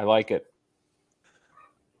 I like it.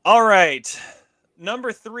 All right.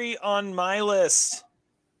 Number 3 on my list.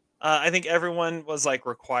 I think everyone was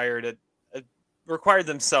required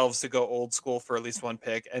themselves to go old school for at least one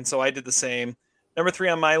pick. And so I did the same. Number 3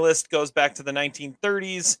 on my list goes back to the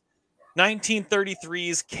 1930s.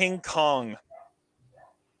 1933's King Kong.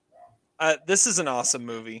 This is an awesome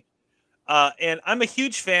movie. And I'm a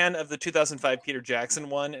huge fan of the 2005 Peter Jackson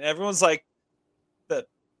one. And everyone's like, that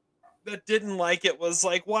didn't like it was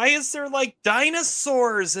like, why is there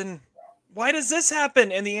dinosaurs? And why does this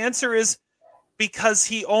happen? And the answer is because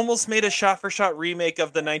he almost made a shot-for-shot remake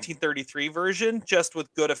of the 1933 version, just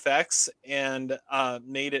with good effects, and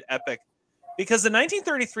made it epic. Because the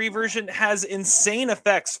 1933 version has insane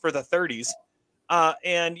effects for the 30s.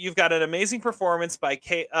 And you've got an amazing performance by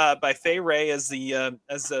Fay Wray as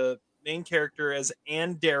the main character, as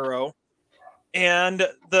Ann Darrow, and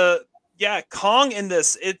Kong in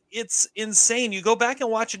this, it's insane. You go back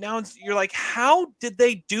and watch it now and you're like, how did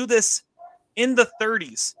they do this in the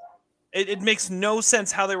 30s? It makes no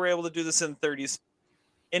sense how they were able to do this in the 30s.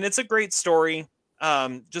 And it's a great story.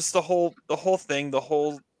 Just the whole thing, the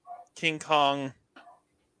whole King Kong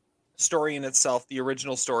story in itself, the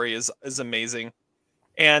original story is amazing.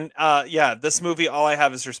 And this movie, all I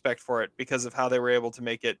have is respect for it because of how they were able to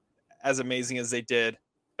make it as amazing as they did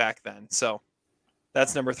back then. So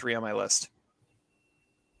that's number 3 on my list.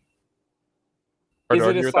 Is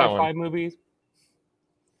it a sci-fi movie?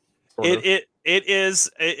 It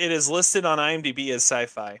is listed on IMDb as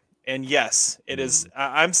sci-fi, and yes, it is.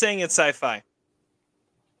 I'm saying it's sci-fi.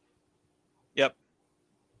 Yep,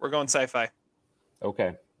 we're going sci-fi.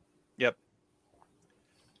 Okay. Yep.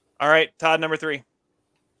 All right, Todd, number 3.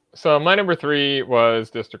 So my number 3 was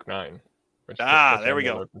District 9. There we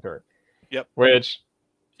go. Yep. Which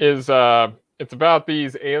is it's about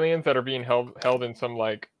these aliens that are being held in some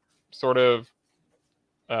sort of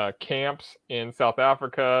camps in South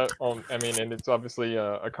Africa. And it's obviously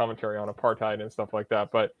a commentary on apartheid and stuff like that.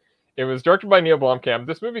 But it was directed by Neil Blomkamp.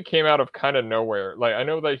 This movie came out of kind of nowhere. I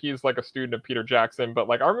know that he's a student of Peter Jackson, but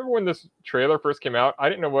I remember when this trailer first came out, I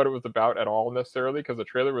didn't know what it was about at all necessarily because the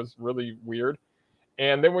trailer was really weird.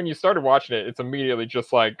 And then when you started watching it, it's immediately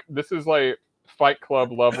just this is Fight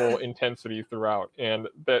Club level intensity throughout, and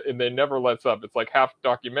it never lets up. It's half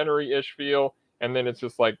documentary-ish feel, and then it's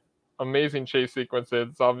just amazing chase sequences.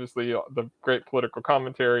 It's obviously the great political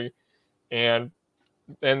commentary, and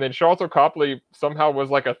then Charlton Copley somehow was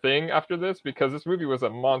like a thing after this because this movie was a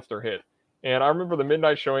monster hit. And I remember the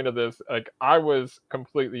midnight showing of this, like I was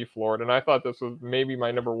completely floored, and I thought this was maybe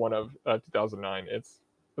my number one of 2009. It's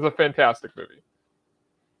a fantastic movie.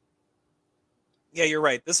 Yeah, you're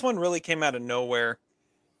right. This one really came out of nowhere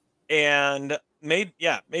and made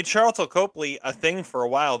Charlton Copley a thing for a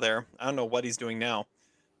while there. I don't know what he's doing now,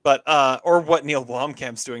 but or what Neil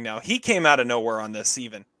Blomkamp's doing now. He came out of nowhere on this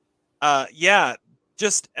even.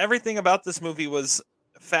 Just everything about this movie was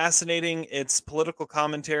fascinating. Its political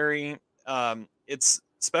commentary, its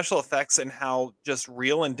special effects, and how just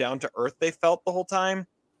real and down to earth they felt the whole time.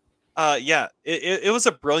 It was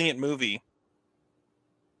a brilliant movie.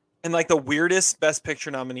 And like the weirdest Best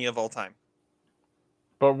Picture nominee of all time.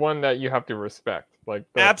 But one that you have to respect.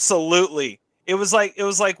 Absolutely. It was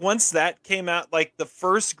like once that came out, like the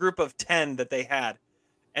first group of 10 that they had,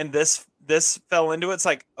 and this fell into it, it's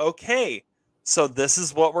like, okay, so this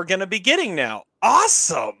is what we're gonna be getting now.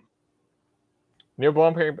 Awesome. Neil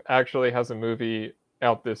Blomkamp actually has a movie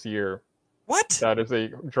out this year. What? That is a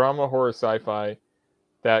drama horror sci-fi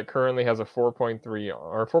that currently has a 4.3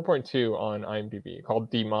 or 4.2 on IMDb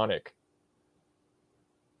called Demonic.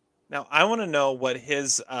 Now, I want to know what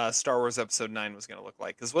his Star Wars Episode 9 was going to look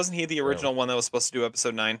like. Because wasn't he the original one that was supposed to do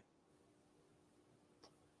Episode 9?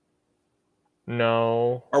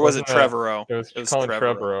 No. Or was it Trevorrow? It was Colin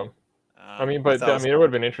Trevorrow. It would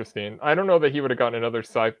have been interesting. I don't know that he would have gotten another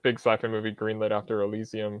big sci-fi movie greenlit after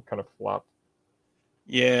Elysium kind of flopped.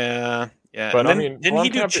 Yeah. But didn't he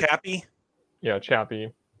do Chappie? Yeah,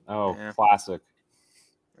 Chappie. Oh, yeah. Classic.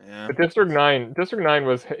 Yeah. But District 9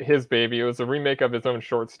 was his baby. It was a remake of his own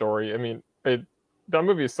short story. I mean, that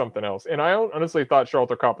movie is something else. And I honestly thought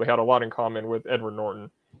Charlton Copley had a lot in common with Edward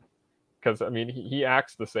Norton. Because, I mean, he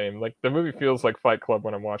acts the same. Like, the movie feels like Fight Club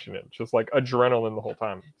when I'm watching it. Just like adrenaline the whole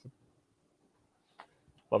time.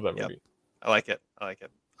 Love that movie. I like it.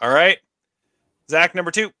 All right. Zach,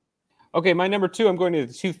 number 2. Okay, my number 2, I'm going to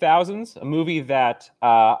the 2000s, a movie that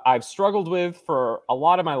I've struggled with for a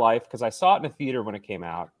lot of my life because I saw it in a theater when it came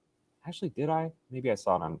out. Actually, did I? Maybe I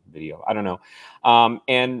saw it on video. I don't know.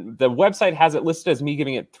 And the website has it listed as me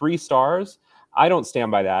giving it 3 stars. I don't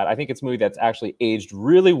stand by that. I think it's a movie that's actually aged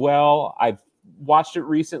really well. I've watched it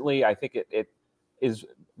recently. I think it is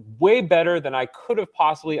way better than I could have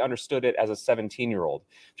possibly understood it as a 17-year-old.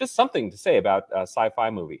 Just something to say about a sci-fi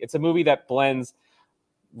movie. It's a movie that blends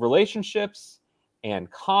relationships and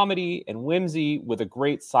comedy and whimsy with a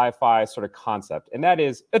great sci-fi sort of concept, and that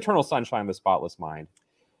is Eternal Sunshine of the Spotless Mind.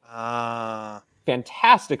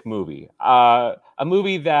 Fantastic movie. A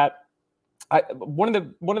movie that one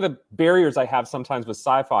of the barriers I have sometimes with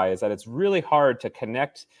sci-fi is that it's really hard to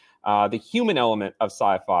connect the human element of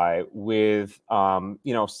sci-fi with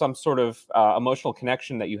some sort of emotional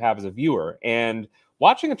connection that you have as a viewer. And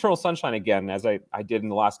watching Eternal Sunshine again, as I did in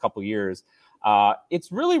the last couple of years,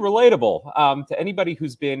 it's really relatable to anybody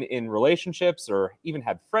who's been in relationships or even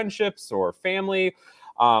had friendships or family,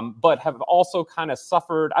 but have also kind of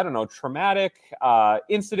suffered, traumatic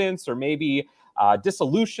incidents or maybe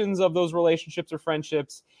dissolutions of those relationships or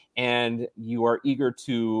friendships, and you are eager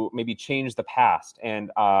to maybe change the past.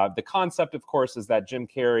 And the concept, of course, is that Jim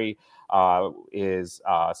Carrey is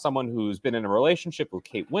someone who's been in a relationship with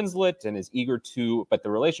Kate Winslet and is eager to, but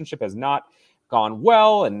the relationship has not gone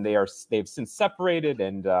well, and they've since separated,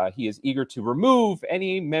 and he is eager to remove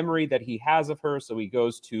any memory that he has of her. So he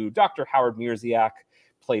goes to Dr. Howard Mierzwiak,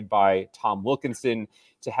 played by Tom Wilkinson,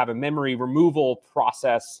 to have a memory removal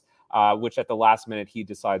process, which at the last minute he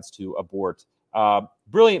decides to abort.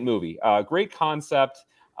 Brilliant movie, great concept.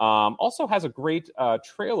 Also has a great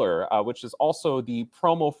trailer, which is also the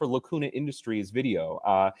promo for Lacuna Industries video.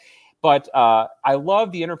 But I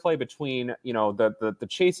love the interplay between, the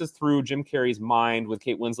chases through Jim Carrey's mind with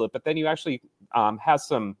Kate Winslet, but then you actually has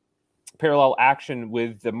some parallel action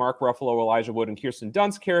with the Mark Ruffalo, Elijah Wood, and Kirsten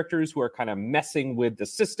Dunst characters who are kind of messing with the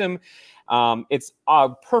system. It's a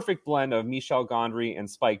perfect blend of Michel Gondry and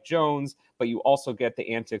Spike Jonze, but you also get the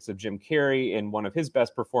antics of Jim Carrey in one of his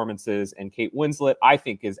best performances, and Kate Winslet, I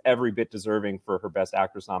think, is every bit deserving for her Best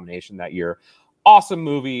Actress nomination that year. Awesome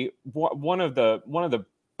movie, one of the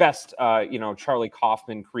best, Charlie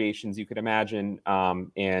Kaufman creations you could imagine,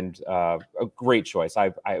 and a great choice.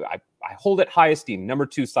 I hold it high esteem. Number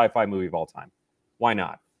 2 sci-fi movie of all time. Why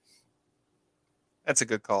not? That's a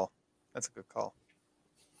good call.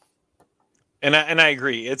 And I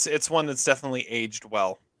agree. It's one that's definitely aged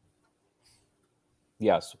well.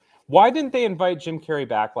 Yes. Why didn't they invite Jim Carrey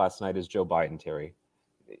back last night as Joe Biden, Terry?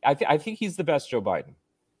 I think he's the best Joe Biden.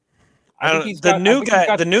 The new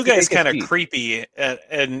guy is kind of creepy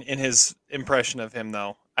in his impression of him,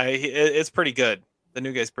 though. It's pretty good. The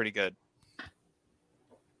new guy's pretty good.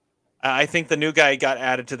 I think the new guy got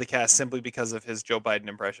added to the cast simply because of his Joe Biden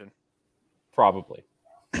impression. Probably.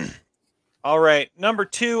 All right, number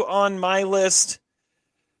 2 on my list.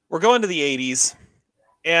 We're going to the 80s,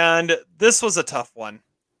 and this was a tough one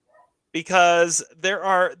because there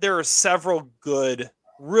are several good,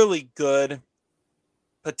 really good,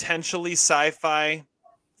 potentially sci-fi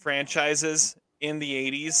franchises in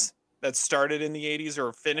the 80s that started in the 80s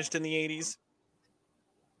or finished in the 80s.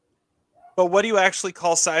 But what do you actually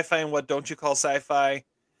call sci-fi and what don't you call sci-fi?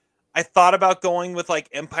 I thought about going with like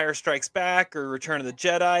Empire Strikes Back or Return of the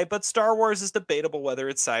Jedi, but Star Wars is debatable whether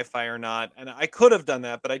it's sci-fi or not. And I could have done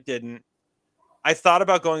that, but I didn't. I thought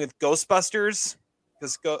about going with Ghostbusters,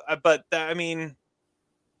 is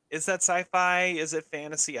that sci-fi? Is it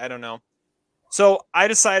fantasy? I don't know. So I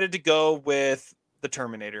decided to go with The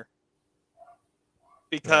Terminator.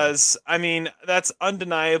 Because, that's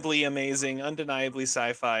undeniably amazing, undeniably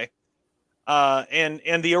sci-fi.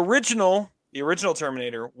 And the original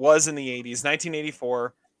Terminator was in the 80s,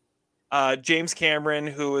 1984. James Cameron,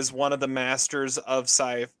 who is one of the masters of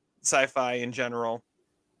sci-fi in general.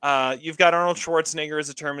 You've got Arnold Schwarzenegger as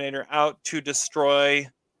a Terminator out to destroy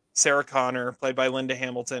Sarah Connor, played by Linda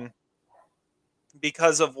Hamilton,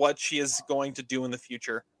 because of what she is going to do in the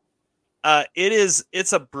future.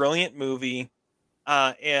 It's a brilliant movie.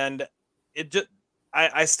 And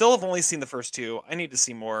I still have only seen the first 2. I need to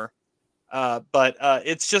see more. But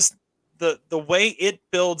it's just the way it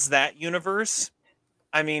builds that universe.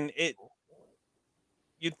 You'd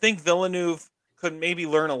think Villeneuve could maybe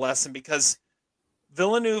learn a lesson, because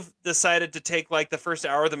Villeneuve decided to take like the first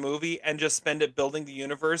hour of the movie and just spend it building the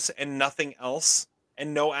universe and nothing else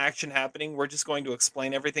and no action happening. We're just going to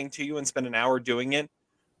explain everything to you and spend an hour doing it.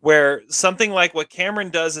 Where something like what Cameron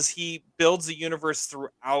does is he builds the universe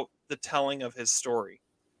throughout the telling of his story,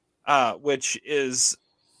 which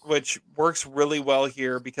works really well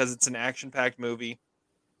here because it's an action-packed movie.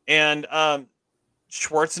 And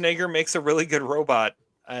Schwarzenegger makes a really good robot.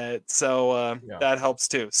 That helps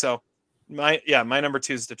too. So my number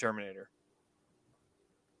 2 is The Terminator.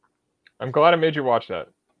 I'm glad I made you watch that.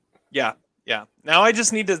 Yeah. Now I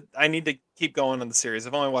need to keep going on the series.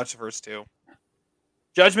 I've only watched the first 2.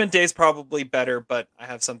 Judgment Day is probably better, but I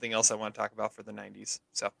have something else I want to talk about for the 90s.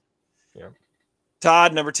 So, yeah.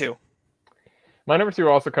 Todd, number 2. My number 2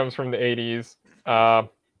 also comes from the 80s,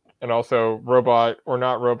 and also robot or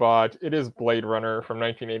not robot. It is Blade Runner from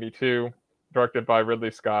 1982, directed by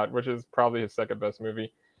Ridley Scott, which is probably his second best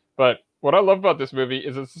movie. But what I love about this movie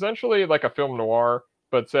is it's essentially like a film noir,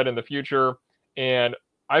 but set in the future. And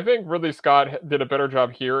I think Ridley Scott did a better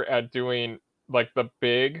job here at doing like the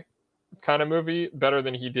big kind of movie better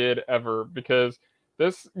than he did ever, because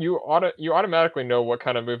this you automatically know what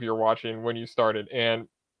kind of movie you're watching when you started. And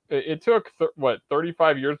it took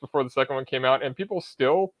 35 years before the second one came out, and people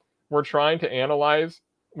still were trying to analyze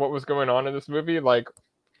what was going on in this movie. Like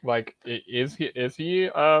is he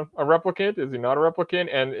a replicant? Is he not a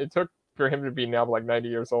replicant? And it took for him to be now like 90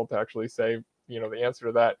 years old to actually say the answer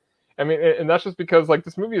to that. And that's just because like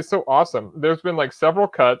this movie is so awesome. There's been like several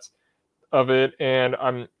cuts of it, and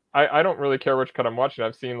I don't really care which cut I'm watching.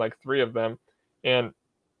 I've seen like 3 of them, and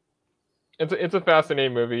it's a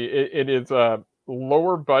fascinating movie. It is a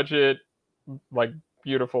lower budget, like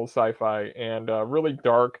beautiful sci-fi, and really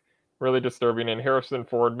dark, really disturbing. And Harrison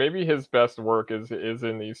Ford, maybe his best work is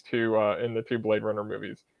in these 2 in the 2 Blade Runner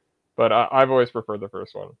movies, but I've always preferred the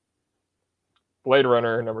first one. Blade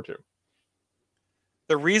Runner number 2.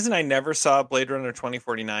 The reason I never saw Blade Runner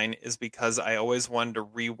 2049 is because I always wanted to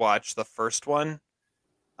rewatch the first one.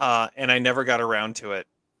 And I never got around to it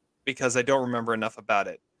because I don't remember enough about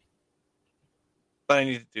it. But I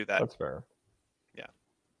need to do that. That's fair. Yeah.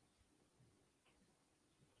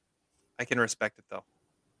 I can respect it though.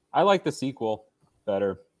 I like the sequel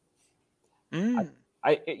better.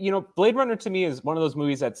 Blade Runner to me is one of those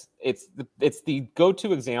movies it's the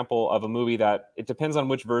go-to example of a movie that it depends on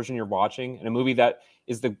which version you're watching, and a movie that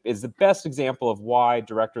is the best example of why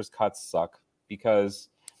director's cuts suck, because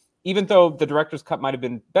even though the director's cut might have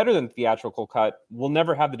been better than the theatrical cut, we'll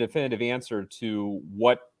never have the definitive answer to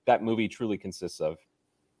what that movie truly consists of.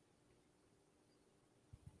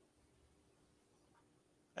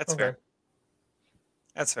 That's fair.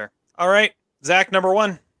 That's fair. All right. Zach, number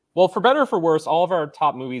 1. Well, for better or for worse, all of our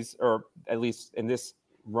top movies, or at least in this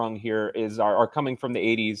rung here, are coming from the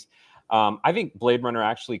 80s. I think Blade Runner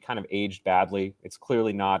actually kind of aged badly. It's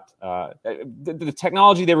clearly not the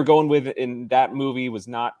technology they were going with in that movie was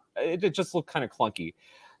not. It just looked kind of clunky.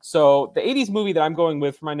 So the 80s movie that I'm going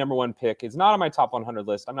with for my number 1 pick is not on my top 100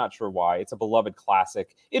 list. I'm not sure why. It's a beloved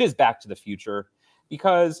classic. It is Back to the Future.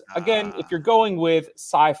 Because again, if you're going with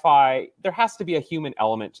sci-fi, there has to be a human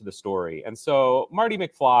element to the story. And so Marty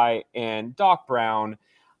McFly and Doc Brown,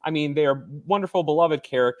 I mean, they are wonderful, beloved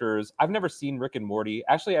characters. I've never seen Rick and Morty.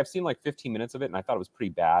 Actually, I've seen like 15 minutes of it, and I thought it was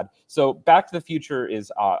pretty bad. So Back to the Future is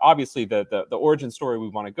obviously the origin story we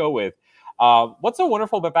want to go with. What's so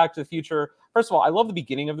wonderful about Back to the Future? First of all, I love the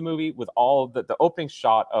beginning of the movie with all of the opening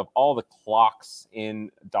shot of all the clocks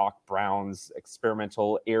in Doc Brown's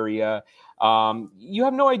experimental area. You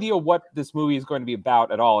have no idea what this movie is going to be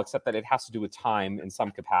about at all, except that it has to do with time in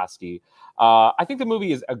some capacity. I think the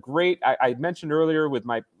movie is a great. I mentioned earlier with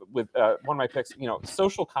one of my picks,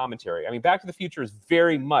 social commentary. I mean, Back to the Future is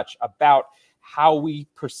very much about how we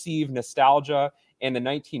perceive nostalgia in the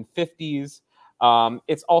 1950s.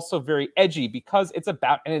 It's also very edgy because it's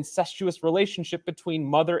about an incestuous relationship between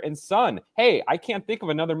mother and son. Hey, I can't think of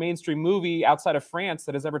another mainstream movie outside of France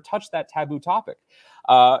that has ever touched that taboo topic.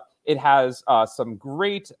 It has some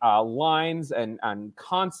great lines and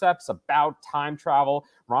concepts about time travel.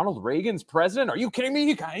 Ronald Reagan's president? Are you kidding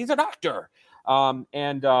me? He's a doctor.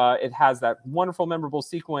 And it has that wonderful, memorable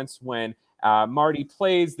sequence when Marty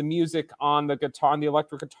plays the music on the guitar, on the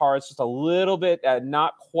electric guitar. It's just a little bit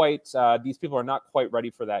not quite. These people are not quite ready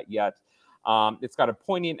for that yet. It's got a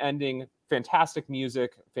poignant ending, fantastic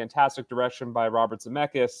music, fantastic direction by Robert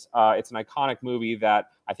Zemeckis. It's an iconic movie that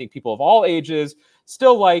I think people of all ages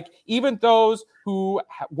still like, even those who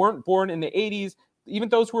weren't born in the 80s. Even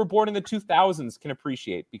those who were born in the 2000s can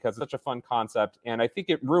appreciate, because it's such a fun concept. And I think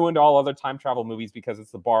it ruined all other time travel movies because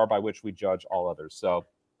it's the bar by which we judge all others. So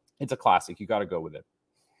it's a classic. You got to go with it.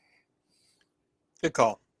 Good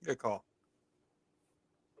call. Good call.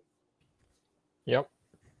 Yep.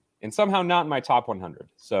 And somehow not in my top 100.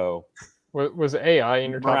 So was AI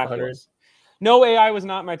in your top 100? No, AI was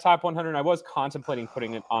not in my top 100. I was contemplating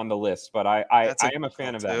putting it on the list, but I am a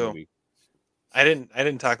fan of that movie. I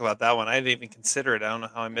didn't talk about that one. I didn't even consider it. I don't know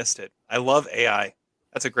how I missed it. I love AI.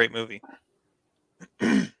 That's a great movie.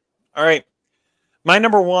 All right. My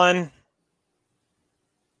number one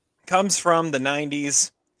comes from the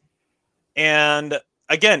 90s. And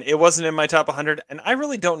again, it wasn't in my top 100. And I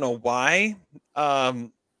really don't know why.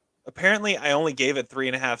 Apparently, I only gave it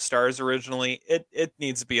 3.5 stars originally. It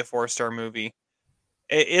needs to be a 4-star movie.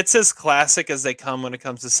 It's as classic as they come when it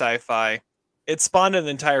comes to sci-fi. It spawned an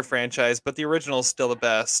entire franchise, but the original is still the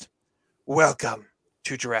best. Welcome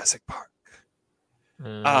to Jurassic Park.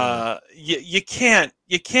 You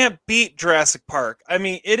can't beat Jurassic Park. I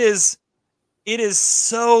mean, it is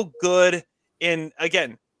so good in,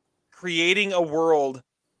 again, creating a world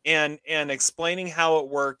and explaining how it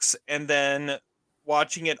works, and then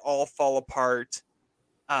watching it all fall apart.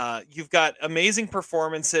 You've got amazing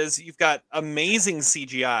performances. You've got amazing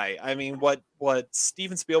CGI. I mean, what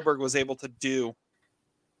Steven Spielberg was able to do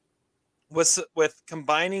with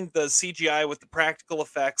combining the CGI with the practical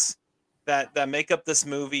effects that make up this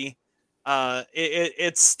movie,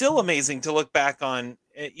 it's still amazing to look back on,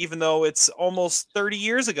 even though it's almost 30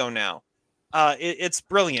 years ago now. It's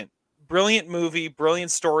brilliant movie,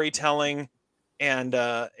 brilliant storytelling. And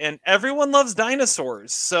everyone loves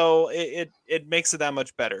dinosaurs, so it makes it that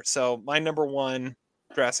much better. So my number one,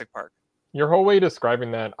 Jurassic Park. Your whole way describing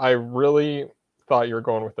that, I really thought you were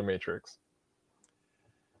going with The Matrix.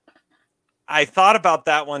 I thought about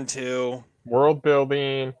that one too. World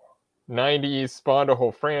building, 90s, spawned a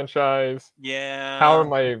whole franchise. Yeah. How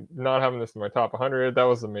am I not having this in my top 100? That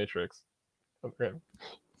was The Matrix. Okay.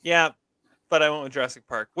 Yeah, but I went with Jurassic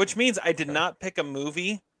Park, which means I did not pick a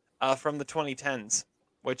movie from the 2010s,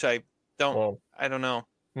 which I don't know.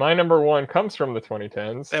 My number one comes from the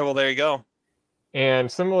 2010s. Yeah, well, there you go.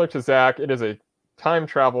 And similar to Zach, it is a time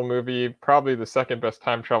travel movie, probably the second best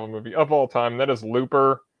time travel movie of all time. That is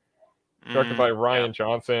Looper, directed by Rian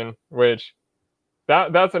Johnson, which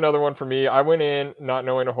that's another one for me. I went in not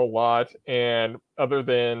knowing a whole lot, and other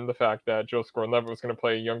than the fact that Joseph Gordon-Levitt was going to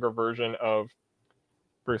play a younger version of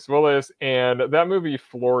Bruce Willis, and that movie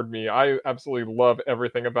floored me. I absolutely love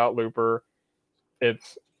everything about Looper.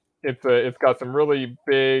 It's got some really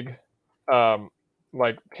big,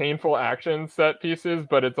 like painful action set pieces,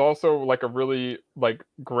 but it's also like a really like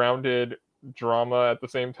grounded drama at the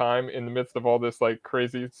same time in the midst of all this like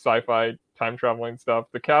crazy sci-fi time traveling stuff.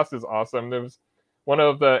 The cast is awesome. There was one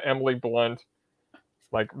of the Emily Blunt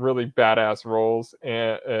like really badass roles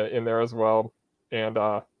in there as well, and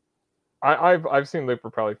I've seen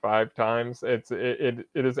Looper probably 5 times. It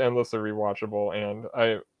is endlessly rewatchable,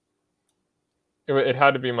 and it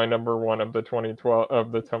had to be my number one of the 2012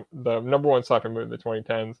 of the number one sci-fi movie of the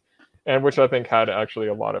 2010s, and which I think had actually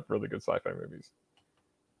a lot of really good sci-fi movies.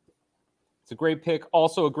 It's a great pick.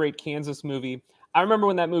 Also a great Kansas movie. I remember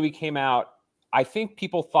when that movie came out, I think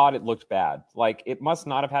people thought it looked bad. Like, it must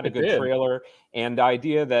not have had a It good did. trailer, and the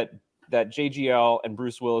idea that JGL and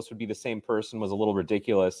Bruce Willis would be the same person was a little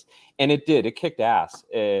ridiculous. And it did. It kicked ass.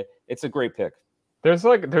 It's a great pick. There's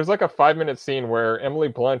like a 5-minute scene where Emily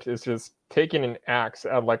Blunt is just taking an axe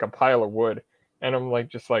at like a pile of wood, and I'm like,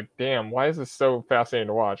 just like, damn, why is this so fascinating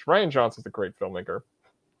to watch? Rian Johnson's a great filmmaker.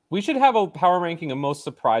 We should have a power ranking of most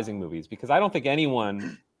surprising movies, because I don't think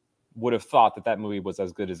anyone would have thought that movie was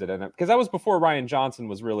as good as it ended up. Because that was before Rian Johnson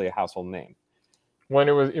was really a household name. When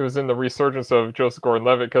it was in the resurgence of Joseph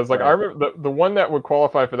Gordon-Levitt, because like, Right. I remember the one that would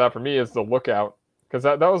qualify for that for me is The Lookout, because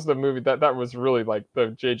that was the movie that was really like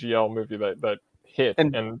the JGL movie that hit,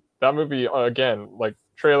 and that movie again, like,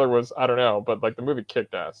 trailer was, I don't know, but like the movie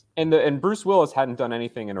kicked ass. And Bruce Willis hadn't done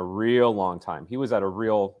anything in a real long time. He was at a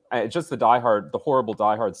real, just the horrible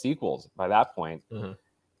Die Hard sequels by that point. Mm-hmm.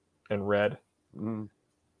 And Red. Mm.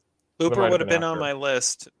 Looper might would have have been been on after. my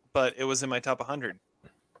list, but it was in my top 100.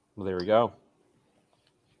 Well, there we go.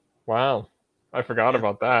 Wow, I forgot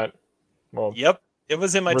about that. Well, Yep, it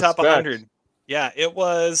was in my top Respect. 100. Yeah, it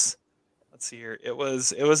was. Let's see here. It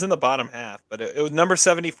was in the bottom half, but it was number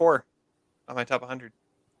 74 on my top 100.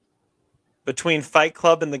 Between Fight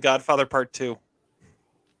Club and The Godfather Part 2.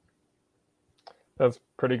 that's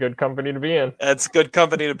pretty good company to be in. That's good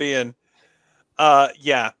company to be in.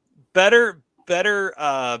 Yeah, better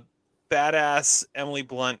badass Emily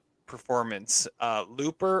Blunt performance.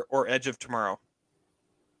 Looper or Edge of Tomorrow.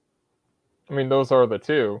 I mean, those are the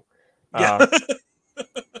two. Yeah.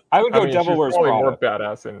 I would go Devil she's Wears probably Prada. more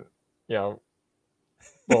badass in,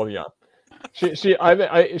 well, yeah. She's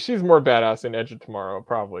more badass in Edge of Tomorrow,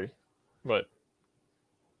 probably, but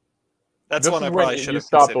That's this one is I when probably should you have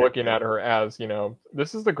stopped considered. looking at her as,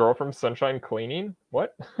 this is the girl from Sunshine Cleaning.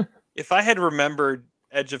 What? If I had remembered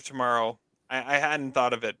Edge of Tomorrow, I hadn't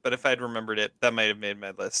thought of it, but if I'd remembered it, that might have made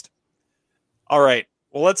my list. All right.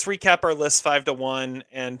 Well, let's recap our list 5-1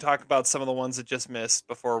 and talk about some of the ones that just missed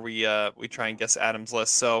before we try and guess Adam's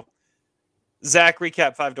list. So, Zach,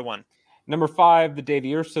 recap 5-1. Number 5, The Day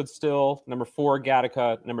the Earth Stood Still. Number 4,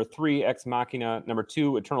 Gattaca. Number 3, Ex Machina. Number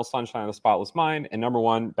 2, Eternal Sunshine of the Spotless Mind. And number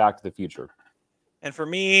 1, Back to the Future. And for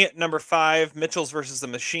me, number 5, Mitchells versus the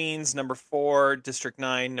Machines. Number 4, District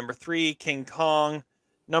 9. Number 3, King Kong.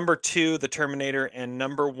 Number 2, The Terminator. And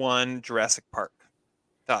number 1, Jurassic Park.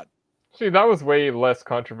 Todd. See, that was way less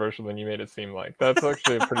controversial than you made it seem like. That's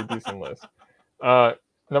actually a pretty decent list.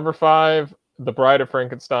 Number 5, The Bride of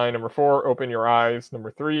Frankenstein. Number 4, Open Your Eyes.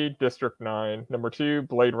 Number 3, District 9. Number 2,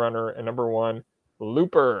 Blade Runner. And number 1,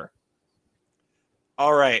 Looper.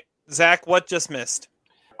 All right. Zach, what just missed?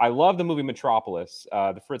 I love the movie Metropolis,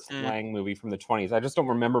 the Fritz Lang movie from the 20s. I just don't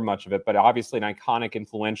remember much of it, but obviously an iconic,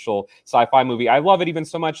 influential sci-fi movie. I love it even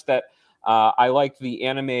so much that I like the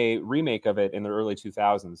anime remake of it in the early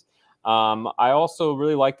 2000s. I also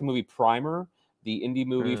really like the movie Primer, the indie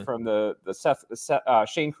movie from the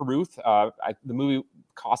Shane Carruth. The movie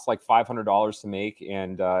cost like $500 to make,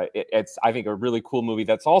 and it's, I think, a really cool movie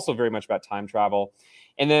that's also very much about time travel.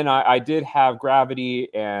 And then I did have Gravity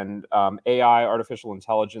and AI, artificial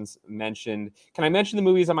intelligence, mentioned. Can I mention the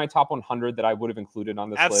movies on my top 100 that I would have included on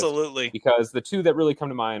this list? Absolutely. Because the two that really come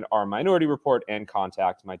to mind are Minority Report and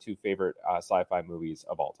Contact, my two favorite sci-fi movies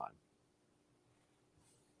of all time.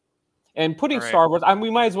 And putting Star Wars, we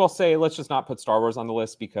might as well say, let's just not put Star Wars on the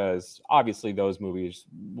list, because obviously those movies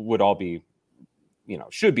would all be,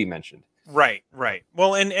 should be mentioned. Right.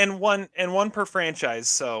 Well, and one per franchise,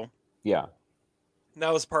 so yeah,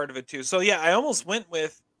 that was part of it too. So yeah, I almost went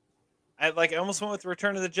with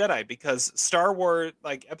Return of the Jedi, because Star Wars,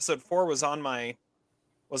 like Episode 4, was on my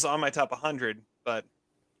top 100, but.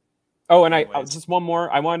 Oh, and I just one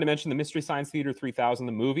more. I wanted to mention the Mystery Science Theater 3000,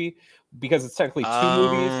 the movie, because it's technically two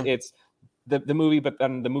movies. It's the movie, but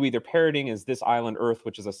then the movie they're parodying is This Island Earth,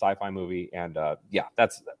 which is a sci-fi movie, and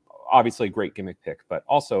that's obviously a great gimmick pick, but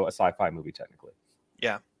also a sci-fi movie technically.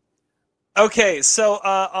 Yeah. Okay, so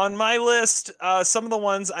on my list, some of the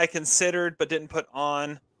ones I considered but didn't put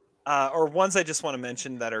on, or ones I just want to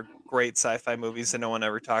mention that are great sci-fi movies that no one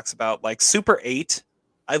ever talks about, like Super 8.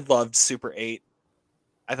 I loved Super 8.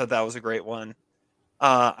 I thought that was a great one.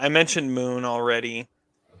 I mentioned Moon already.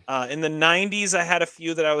 In the 90s, I had a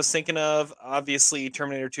few that I was thinking of. Obviously,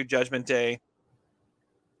 Terminator 2 Judgment Day.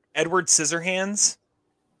 Edward Scissorhands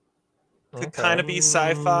could kind of be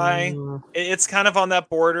sci-fi. It's kind of on that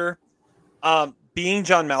border. Being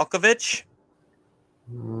John Malkovich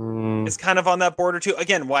is kind of on that border too.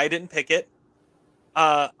 Again, why I didn't pick it.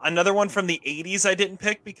 Another one from the 80s I didn't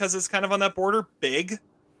pick because it's kind of on that border. Big.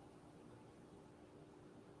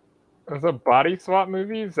 Is a body swap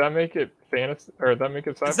movie? Does that make it fantasy, or does that make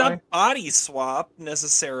it sci-fi? It's not body swap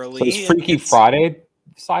necessarily. So is Freaky It's- Friday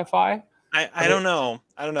sci-fi? I don't know.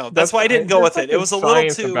 I don't know. That's why I didn't go there's with it. It was a little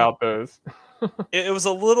science too about those. it was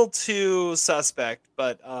a little too suspect,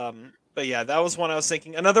 but yeah, that was one I was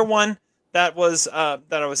thinking. Another one that was that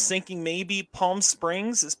I was thinking maybe Palm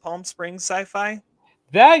Springs. Is Palm Springs sci-fi?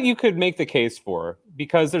 That you could make the case for,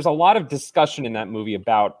 because there's a lot of discussion in that movie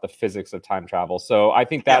about the physics of time travel. So I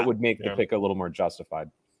think that would make the pick a little more justified.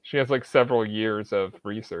 She has like several years of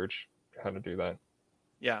research how to do that.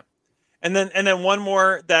 Yeah. And then one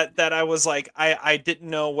more that I was like I didn't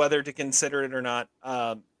know whether to consider it or not.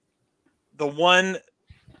 The one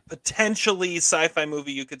potentially sci-fi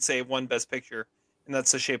movie you could say won Best Picture, and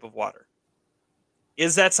that's The Shape of Water.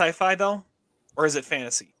 Is that sci-fi though, or is it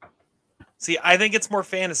fantasy? See, I think it's more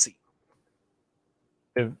fantasy.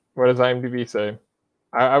 What does IMDb say?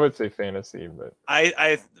 I would say fantasy, but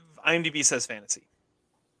IMDb says fantasy.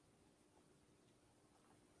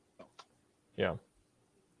 Yeah.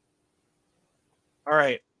 All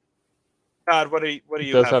right. Todd, what do you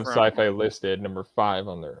it does have for sci-fi listed number 5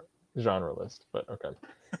 on their genre list, but okay.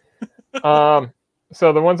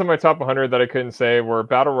 So the ones on my top 100 that I couldn't say were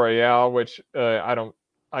Battle Royale, which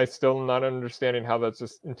I still not understanding how that's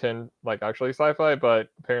just actually sci-fi, but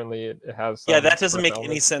apparently it has some that doesn't make any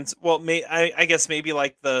elements. sense. Well, I guess maybe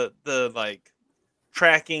like the like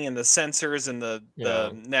tracking and the sensors and the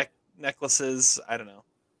necklaces. I don't know.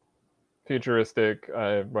 Futuristic,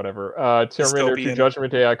 whatever. Terminator 2 Dystopian.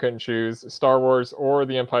 Judgment Day I couldn't choose. Star Wars or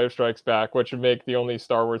The Empire Strikes Back, which would make the only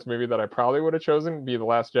Star Wars movie that I probably would have chosen be The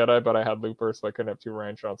Last Jedi, but I had Looper, so I couldn't have 2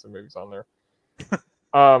 Rian Johnson movies on there.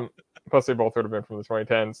 Plus they both would have been from the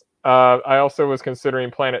 2010s. I also was considering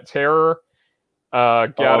Planet Terror,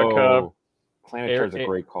 Gattaca. Oh, Planet Terror is a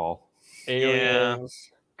great call.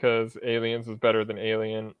 Aliens, because Aliens is better than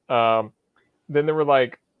Alien. Then there were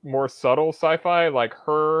like more subtle sci-fi, like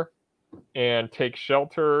Her and Take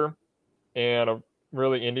Shelter, and a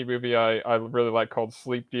really indie movie I really like called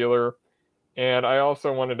Sleep Dealer. And I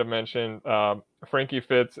also wanted to mention Frankie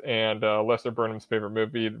Fitz and Lester Burnham's favorite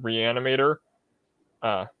movie, Reanimator,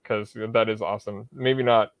 because that is awesome. Maybe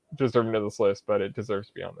not deserving of this list, but it deserves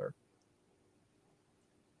to be on there.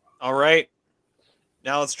 All right.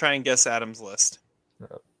 Now let's try and guess Adam's list.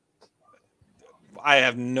 I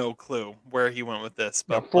have no clue where he went with this.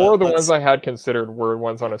 But 4 of the ones I had considered were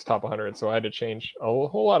ones on his top 100, so I had to change a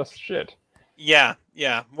whole lot of shit. Yeah.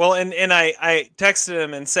 Well, and I texted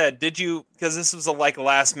him and said, did you, because this was a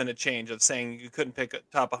last minute change of saying you couldn't pick a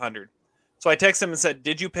top 100. So I texted him and said,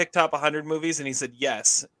 did you pick top 100 movies? And he said,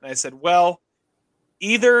 yes. And I said, well,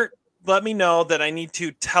 either let me know that I need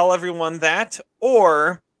to tell everyone that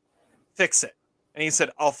or fix it. And he said,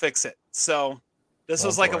 I'll fix it. So this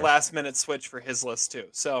was like a last minute switch for his list too.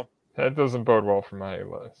 So that doesn't bode well for my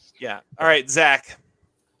list. Yeah. All right, Zach.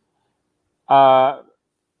 I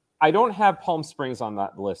don't have Palm Springs on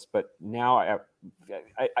that list, but now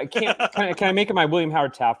I can't. Can I make it my William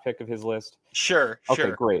Howard Taft pick of his list? Sure.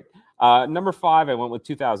 Okay, great. Number 5, I went with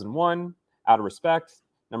 2001, Out of Respect.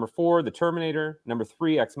 Number 4, The Terminator. Number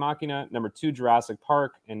 3, Ex Machina. Number 2, Jurassic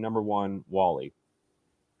Park. And number 1, WALL-E.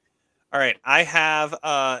 All right, I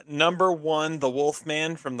have number 1, The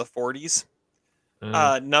Wolfman from the 40s.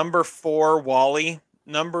 Number 4, WALL-E.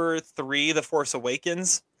 Number 3, The Force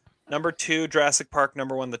Awakens. Number 2, Jurassic Park.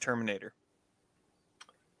 Number 1, The Terminator.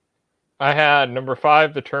 I had number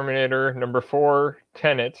 5, The Terminator. Number 4,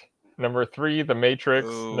 Tenet. Number 3, The Matrix.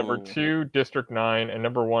 Ooh. Number 2, District 9. And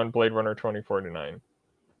number 1, Blade Runner 2049.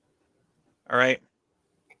 All right.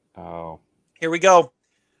 Oh. Here we go.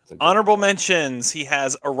 Honorable mentions. He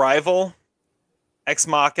has Arrival, Ex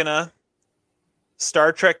Machina,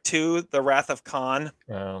 Star Trek II, The Wrath of Khan,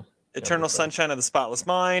 Eternal Sunshine of the Spotless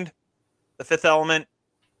Mind, The Fifth Element,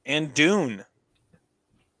 and Dune.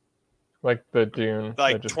 Like the Dune.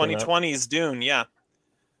 Like 2020's Dune, yeah.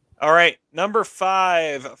 All right. Number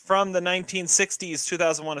 5 from the 1960s,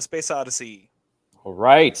 2001: A Space Odyssey. All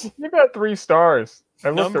right. You got 3 stars.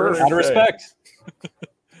 Out of respect.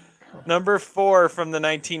 Number 4 from the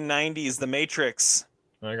 1990s, The Matrix.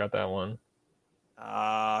 I got that one.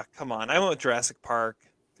 Come on. I went with Jurassic Park.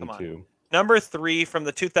 Come on. Too. Number 3 from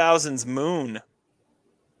the 2000s, Moon.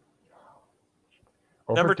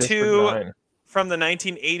 Number 2 from the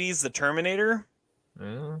 1980s, The Terminator.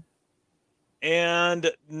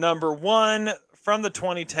 And number 1 from the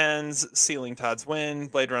 2010s, Sealing Todd's Win,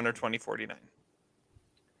 Blade Runner 2049.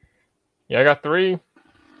 Yeah, I got 3.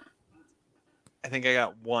 I think I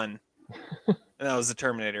got 1. And that was The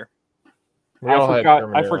Terminator.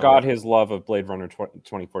 I forgot his love of Blade Runner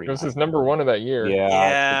 2049. It was his number one of that year. Yeah, I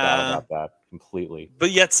forgot about that completely.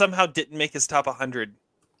 But yet somehow didn't make his top 100.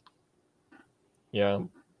 Yeah.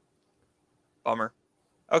 Bummer.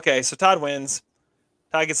 Okay, so Todd wins.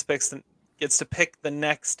 Todd gets to pick the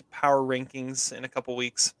next power rankings in a couple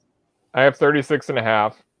weeks. I have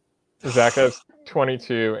 36.5. Zach has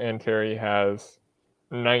 22, and Terry has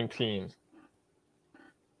 19.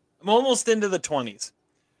 I'm almost into the 20s.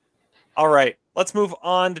 All right, let's move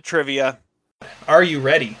on to trivia. Are you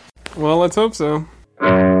ready? Well, let's hope so.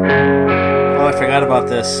 Oh, I forgot about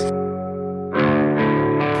this.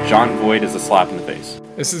 John Voight is a slap in the face.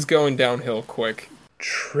 This is going downhill quick.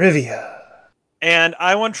 Trivia. And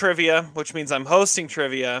I won trivia, which means I'm hosting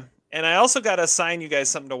trivia. And I also got to assign you guys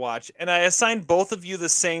something to watch. And I assigned both of you the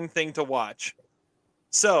same thing to watch.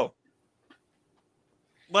 So,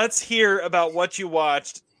 let's hear about what you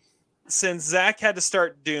watched. Since Zach had to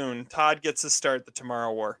start Dune, Todd gets to start The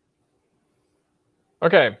Tomorrow War.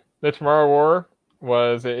 Okay, The Tomorrow War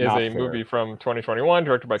is a movie from 2021,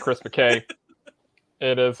 directed by Chris McKay.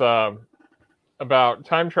 It is about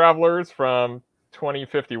time travelers from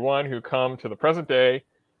 2051 who come to the present day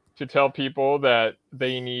to tell people that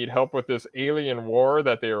they need help with this alien war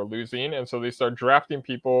that they are losing, and so they start drafting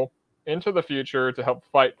people into the future to help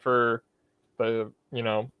fight for the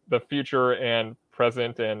future and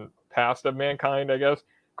present and past of mankind, I guess.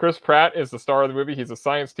 Chris Pratt is the star of the movie. He's a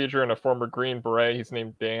science teacher and a former Green Beret. He's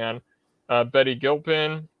named Dan. Betty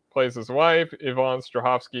Gilpin plays his wife. Yvonne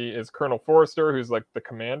Strahovski is Colonel Forrester, who's like the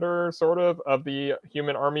commander, sort of the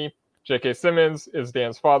human army. J.K. Simmons is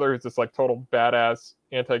Dan's father, who's this like total badass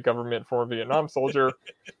anti-government former Vietnam soldier.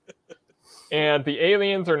 And the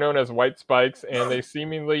aliens are known as White Spikes, and they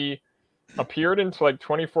seemingly appeared into like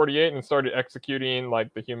 2048 and started executing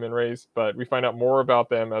like the human race, but we find out more about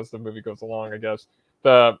them as the movie goes along, I guess.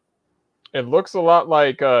 It looks a lot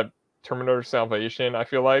like Terminator Salvation, I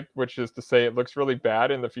feel like, which is to say it looks really bad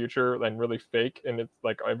in the future and really fake, and it's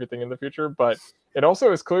like everything in the future, but it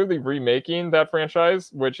also is clearly remaking that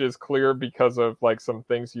franchise, which is clear because of like some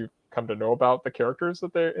things you've come to know about the characters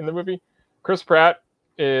that they're in the movie. Chris Pratt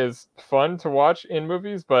is fun to watch in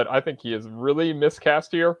movies, but I think he is really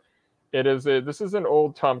miscast here. This is an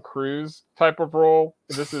old Tom Cruise type of role.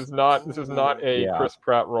 This is not a Chris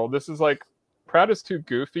Pratt role. This is like, Pratt is too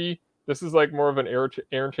goofy. This is like more of an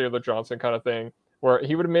Aaron Taylor Johnson kind of thing, where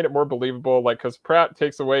he would have made it more believable. Like, because Pratt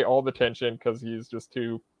takes away all the tension because he's just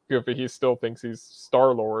too goofy. He still thinks he's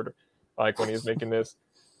Star-Lord, like when he's making this.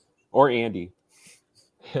 Or Andy.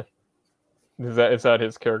 Is that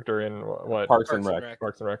his character in what? Parks and Rec.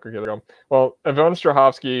 Parks and Rec. Okay, there we go. Well, Yvonne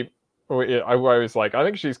Strahovski, I was like, I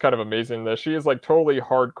think she's kind of amazing in this. She is like totally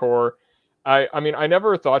hardcore. I mean, I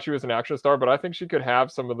never thought she was an action star, but I think she could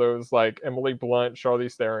have some of those like Emily Blunt,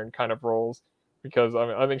 Charlize Theron kind of roles, because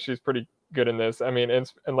I think she's pretty good in this. I mean,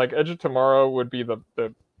 and like Edge of Tomorrow would be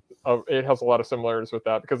it has a lot of similarities with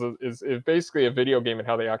that because it's basically a video game and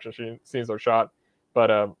how the action scenes are shot.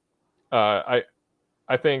 But I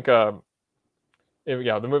think the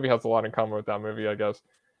movie has a lot in common with that movie, I guess.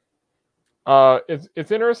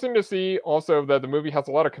 It's interesting to see also that the movie has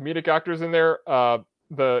a lot of comedic actors in there.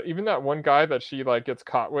 Even that one guy that she like gets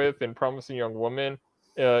caught with in Promising Young Woman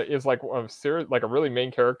is like a really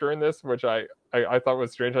main character in this, which I thought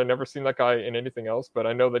was strange. I'd never seen that guy in anything else, but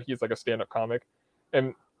I know that he's like a stand-up comic.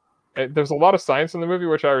 And there's a lot of science in the movie,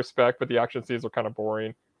 which I respect, but the action scenes are kind of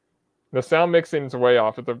boring. The sound mixing is way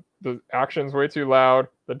off. The action's way too loud.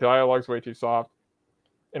 The dialogue's way too soft.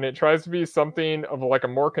 And it tries to be something of like a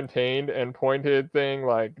more contained and pointed thing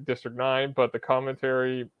like District 9, but the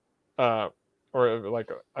commentary, I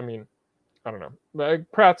don't know. Like,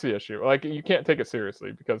 Pratt's the issue. Like, you can't take it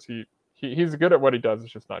seriously because he's good at what he does.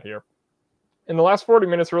 It's just not here. And the last 40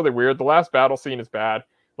 minutes are really weird. The last battle scene is bad.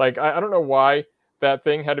 Like, I don't know why that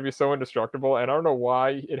thing had to be so indestructible, and I don't know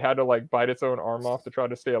why it had to like bite its own arm off to try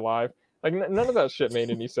to stay alive. Like, none of that shit made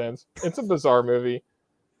any sense. It's a bizarre movie.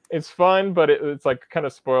 It's fun, but it's like kind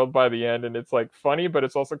of spoiled by the end, and it's like funny, but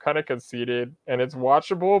it's also kind of conceited, and it's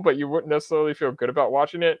watchable, but you wouldn't necessarily feel good about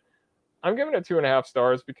watching it. I'm giving it 2.5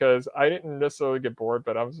 stars because I didn't necessarily get bored,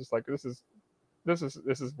 but I was just like, this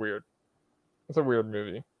is weird. It's a weird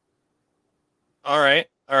movie. All right,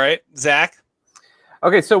 Zach.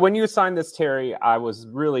 Okay, so when you assigned this, Terry, I was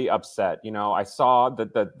really upset. You know, I saw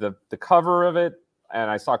the cover of it, and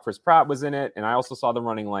I saw Chris Pratt was in it, and I also saw the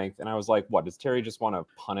running length, and I was like, what, does Terry just want to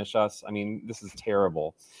punish us? I mean, this is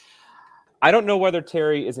terrible. I don't know whether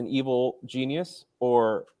Terry is an evil genius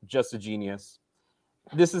or just a genius.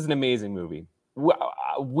 This is an amazing movie.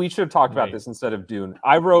 We should have talked about this instead of Dune.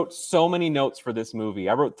 I wrote so many notes for this movie.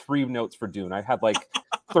 I wrote 3 notes for Dune. I had like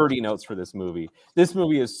 30 notes for this movie. This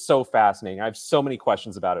movie is so fascinating. I have so many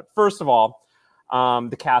questions about it. First of all,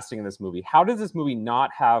 the casting in this movie. How does this movie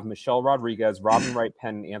not have Michelle Rodriguez, Robin Wright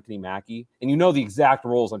Penn, and Anthony Mackie? And you know the exact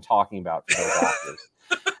roles I'm talking about for those actors.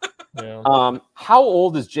 Yeah. How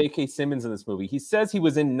old is J.K. Simmons in this movie? He says he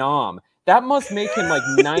was in Nam. That must make him like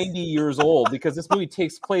 90 years old because this movie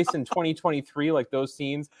takes place in 2023, like those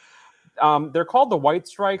scenes. They're called the White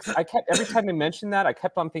Stripes. Every time I mentioned that, I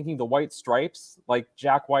kept on thinking the White Stripes, like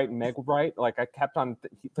Jack White and Meg White. Like I kept on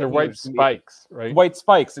They're White Spikes, right? White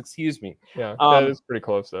Spikes, excuse me. Yeah, that is pretty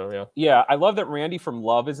close though. Yeah. Yeah, I love that Randy from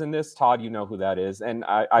Love is in this. Todd, you know who that is, and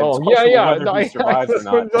I survives or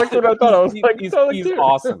not. Exactly what I thought. I was like, he's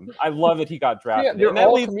awesome. I love that he got drafted. Yeah, they're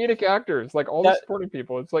all comedic actors, like all the supporting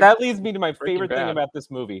people. It's like that leads me to my favorite thing about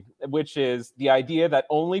this movie, which is the idea that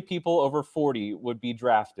only people over 40 would be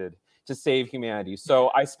drafted to save humanity. So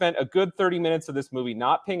I spent a good 30 minutes of this movie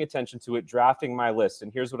not paying attention to it, drafting my list,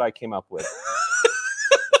 and here's what I came up with.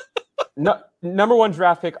 Number one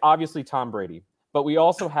draft pick, obviously Tom Brady. But we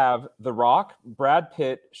also have The Rock, Brad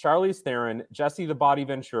Pitt, Charlize Theron, Jesse the Body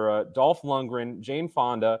Ventura, Dolph Lundgren, Jane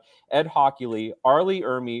Fonda, Ed Hockley, Arlie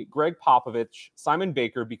Ermy, Greg Popovich, Simon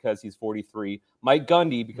Baker because he's 43, Mike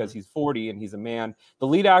Gundy because he's 40 and he's a man, the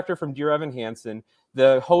lead actor from Dear Evan Hansen,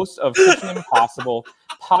 the host of Kitchen Impossible,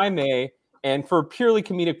 Pai Mei, and for purely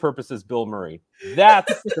comedic purposes, Bill Murray.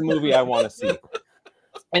 That's the movie I want to see.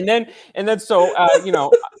 And then, so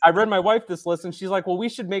I read my wife this list, and she's like, "Well, we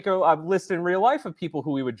should make a list in real life of people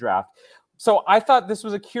who we would draft." So I thought this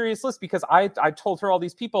was a curious list because I told her all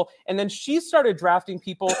these people, and then she started drafting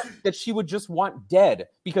people that she would just want dead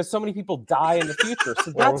because so many people die in the future.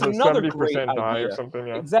 So that's another great idea. Or something,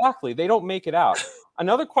 yeah. Exactly, they don't make it out.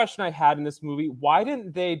 Another question I had in this movie: why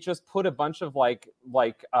didn't they just put a bunch of like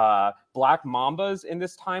black mambas in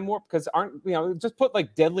this time warp? Because just put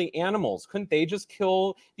like deadly animals. Couldn't they just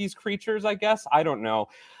kill these creatures? I guess I don't know.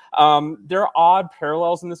 There are odd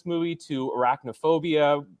parallels in this movie to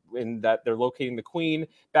Arachnophobia, in that they're locating the Queen,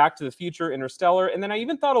 Back to the Future, Interstellar, and then I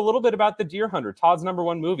even thought a little bit about The Deer Hunter, Todd's number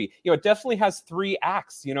one movie. It definitely has 3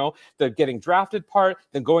 acts. The getting drafted part,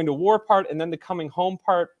 then going to war part, and then the coming home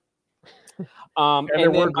part. And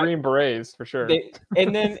there were Green Berets for sure.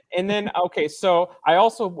 Okay, so I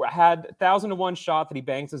also had 1,000 to 1 shot that he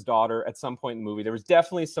bangs his daughter at some point in the movie. There was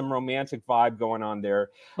definitely some romantic vibe going on there.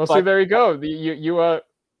 Well, see, there you go.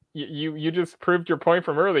 You just proved your point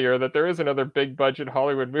from earlier that there is another big budget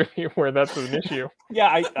Hollywood movie where that's an issue.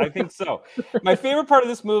 Yeah, I think so. My favorite part of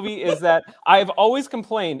this movie is that I've always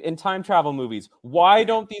complained in time travel movies, why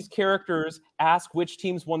don't these characters ask which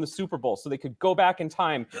teams won the Super Bowl so they could go back in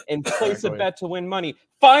time and place a bet to win money?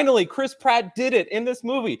 Finally, Chris Pratt did it in this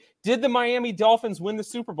movie. Did the Miami Dolphins win the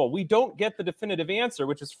Super Bowl? We don't get the definitive answer,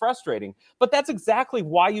 which is frustrating. But that's exactly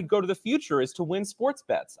why you'd go to the future, is to win sports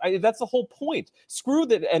bets. That's the whole point. Screw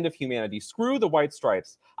the end of humanity. Screw the White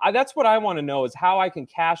Stripes. That's what I want to know, is how I can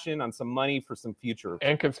cash in on some money for some future.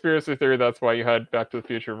 And conspiracy theory, that's why you had Back to the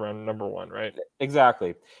Future run number 1, right?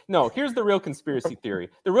 Exactly. No, here's the real conspiracy theory.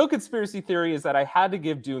 The real conspiracy theory is that I had to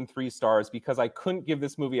give Dune 3 stars because I couldn't give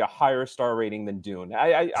this movie a higher star rating than Dune.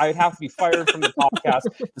 I'd have to be fired from the podcast.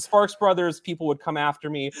 The Sparks Brothers people would come after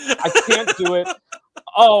me. I can't do it.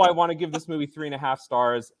 Oh, I want to give this movie 3.5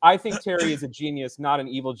 stars. I think Terry is a genius, not an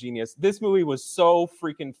evil genius. This movie was so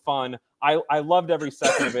freaking fun. I loved every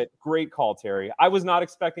second of it. Great call, Terry. I was not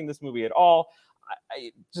expecting this movie at all.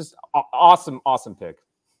 Just awesome pick.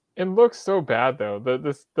 It looks so bad though.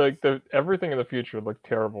 The everything in the future looked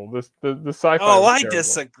terrible. The sci-fi. Oh, I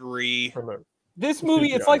disagree. This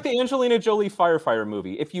movie, it's like the Angelina Jolie firefighter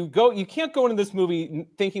movie. You can't go into this movie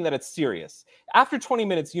thinking that it's serious. After 20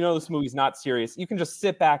 minutes, this movie's not serious. You can just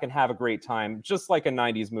sit back and have a great time, just like a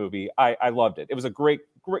 90s movie. I loved it. It was a great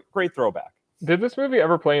throwback. Did this movie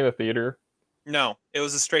ever play in the theater? No, it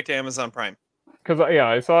was straight to Amazon Prime. Because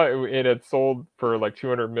I saw it had sold for like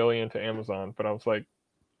 200 million to Amazon, but I was like,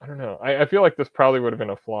 I don't know. I feel like this probably would have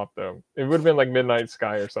been a flop though. It would have been like Midnight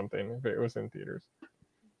Sky or something if it was in theaters.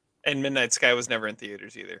 And Midnight Sky was never in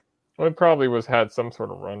theaters either. Well, it probably had some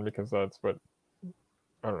sort of run because that's what,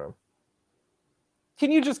 I don't know.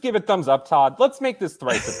 Can you just give it thumbs up, Todd? Let's make this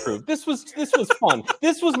thrice approved. This was fun.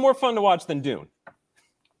 This was more fun to watch than Dune.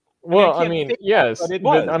 Well, I mean, yes,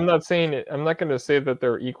 but I'm not saying it. I'm not going to say that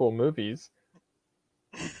they're equal movies.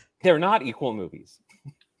 They're not equal movies.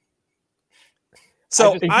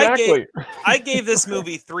 So I gave this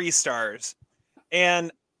movie 3 stars,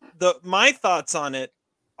 and my thoughts on it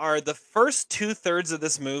are the first 2/3 of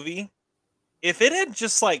this movie. If it had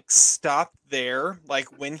just like stopped there,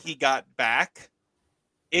 like when he got back,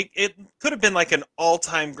 it could have been like an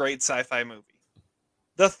all-time great sci-fi movie.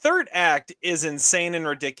 The third act is insane and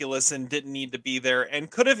ridiculous and didn't need to be there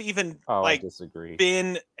and could have even I disagree.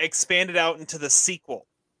 been expanded out into the sequel.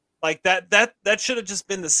 Like that should have just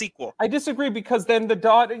been the sequel. I disagree because then the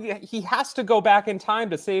daughter, he has to go back in time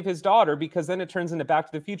to save his daughter because then it turns into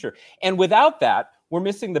Back to the Future. And without that, we're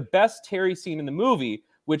missing the best Terry scene in the movie,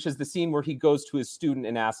 which is the scene where he goes to his student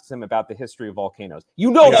and asks him about the history of volcanoes.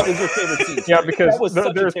 You know that was your favorite scene. Yeah, because that was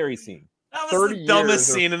such a Terry scene. That was the dumbest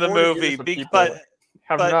scene in the movie. But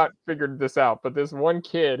not figured this out, but this one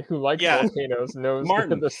kid who likes volcanoes knows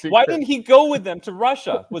Martin, the secret. why didn't he go with them to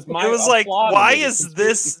Russia? It was like, why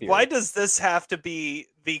does this have to be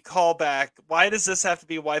the callback? Why does this have to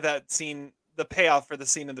be why that scene, the payoff for the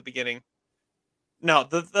scene in the beginning? No,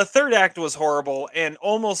 the third act was horrible and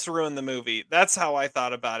almost ruined the movie. That's how I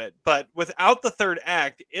thought about it. But without the third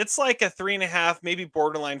act, it's like a 3.5, maybe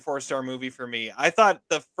borderline 4-star movie for me. I thought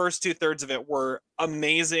the first 2/3 of it were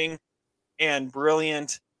amazing and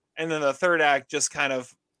brilliant, and then the third act just kind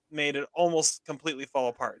of made it almost completely fall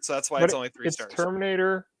apart. So that's why it's only 3 stars.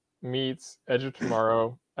 Terminator meets Edge of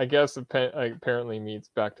Tomorrow. I guess apparently meets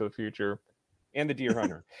Back to the Future. And the Deer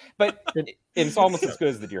Hunter. But it's almost as good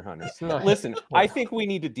as the Deer Hunter. Listen, I think we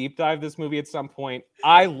need to deep dive this movie at some point.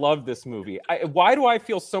 I love this movie. Why do I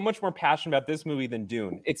feel so much more passionate about this movie than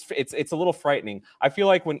Dune? It's a little frightening. I feel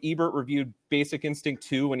like when Ebert reviewed Basic Instinct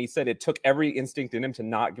 2, when he said it took every instinct in him to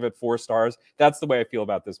not give it 4 stars, that's the way I feel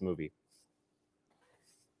about this movie.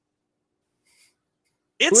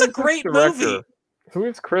 It's a great movie. Who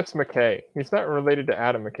is Chris McKay? He's not related to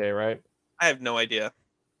Adam McKay, right? I have no idea.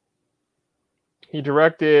 He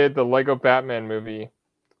directed the Lego Batman movie.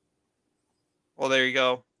 Well, there you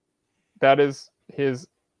go. That is his,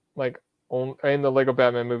 in the Lego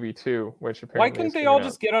Batman movie too, which apparently. Why couldn't they all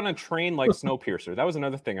just get on a train like Snowpiercer? That was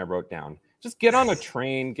another thing I wrote down. Just get on a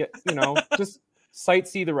train, just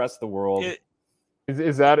sightsee the rest of the world.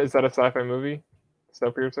 Is that a sci-fi movie,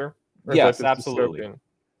 Snowpiercer? Yes, absolutely. Dystopian?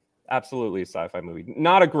 Absolutely a sci-fi movie.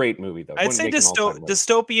 Not a great movie though. I'd say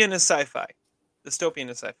dystopian is sci-fi. Dystopian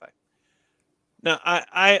is sci-fi. No,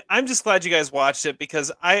 I'm just glad you guys watched it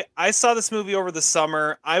because I saw this movie over the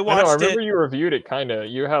summer. I remember you reviewed it kind of.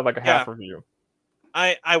 You had like a half review.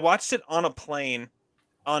 I watched it on a plane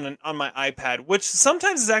on my iPad, which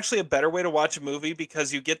sometimes is actually a better way to watch a movie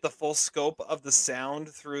because you get the full scope of the sound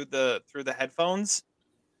through the headphones.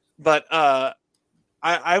 But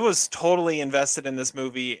I was totally invested in this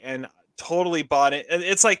movie and totally bought it.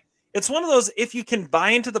 It's one of those, if you can buy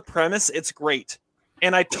into the premise, it's great.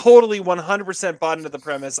 And I totally 100% bought into the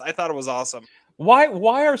premise. I thought it was awesome. Why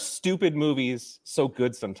are stupid movies so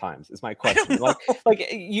good sometimes is my question.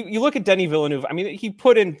 You look at Denis Villeneuve. I mean, he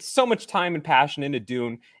put in so much time and passion into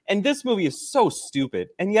Dune, and this movie is so stupid.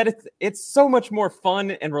 And yet it's so much more fun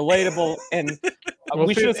and relatable. And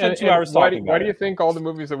we should have spent 2 hours talking about it. Why do you think all the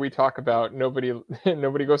movies that we talk about, nobody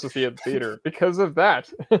goes to see at the theater? Because of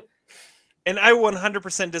that. And I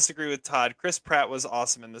 100% disagree with Todd. Chris Pratt was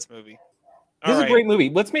awesome in this movie. This is a great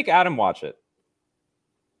movie. Let's make Adam watch it.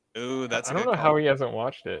 Ooh, that's. I don't know how he hasn't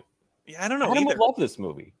watched it. Yeah, I don't know. Adam either. would love this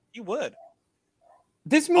movie. He would.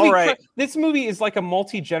 This movie. This movie is like a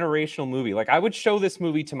multi-generational movie. Like I would show this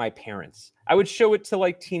movie to my parents. I would show it to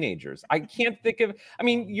like teenagers. I can't think of. I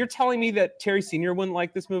mean, you're telling me that Terry Sr. wouldn't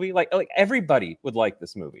like this movie? Like everybody would like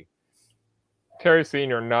this movie. Terry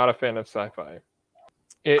Sr. not a fan of sci-fi.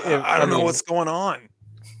 I don't know what's going on.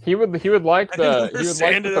 He would like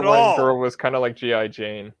the one girl was kind of like G.I.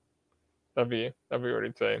 Jane. That'd be what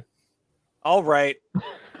he'd say. All right.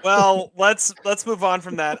 Well, let's move on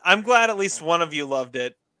from that. I'm glad at least one of you loved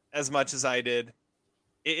it as much as I did.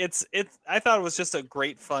 It's I thought it was just a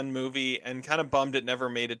great fun movie and kind of bummed it never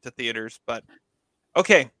made it to theaters, but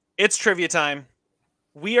okay, it's trivia time.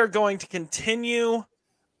 We are going to continue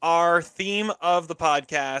our theme of the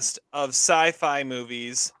podcast of sci-fi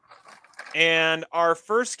movies. And our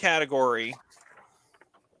first category,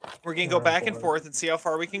 we're going to go back and forth and see how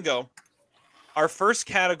far we can go. Our first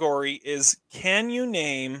category is, can you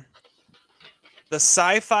name the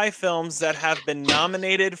sci-fi films that have been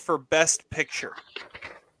nominated for Best Picture?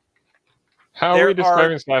 How are we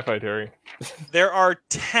describing sci-fi, Terry? There are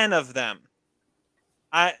 10 of them.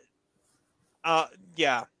 I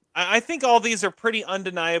think all these are pretty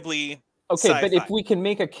undeniably okay, sci-fi. But if we can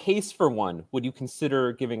make a case for one, would you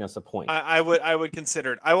consider giving us a point? I would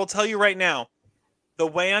consider it. I will tell you right now, the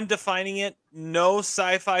way I'm defining it, no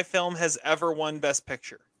sci-fi film has ever won Best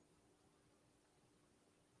Picture.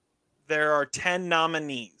 There are 10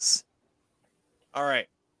 nominees. All right.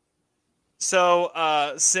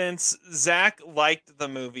 So since Zach liked the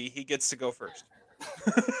movie, he gets to go first.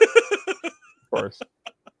 Of course.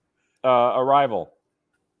 Arrival.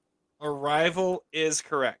 Arrival is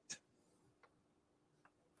correct.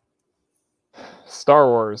 Star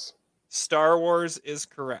Wars. Star Wars is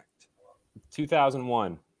correct.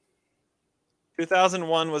 2001.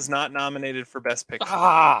 2001 was not nominated for Best Picture.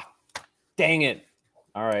 Ah, dang it.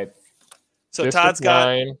 All right. So District Todd's got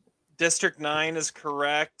 9, District 9 is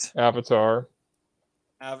correct. Avatar.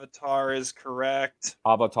 Avatar is correct.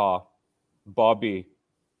 Avatar. Bobby.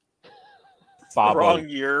 Wrong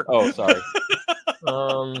year. Oh, sorry.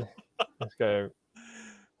 Okay.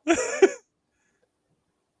 It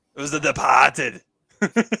was The Departed.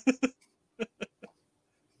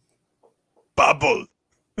 Bubble.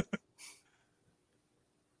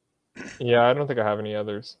 Yeah, I don't think I have any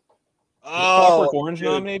others. Oh, Clockwork Orange dude.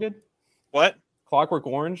 nominated? What? Clockwork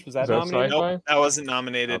Orange, was that Is that nominated? sci-fi? Nope, that wasn't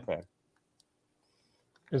nominated. Okay.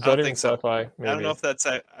 Is I don't that even think so. sci-fi? I don't Maybe. know if that's.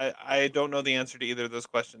 I don't know the answer to either of those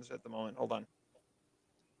questions at the moment. Hold on.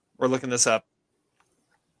 We're looking this up.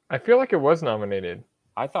 I feel like it was nominated.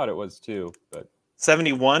 I thought it was too, but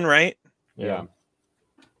 71, right? yeah.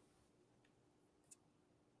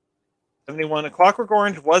 71. A Clockwork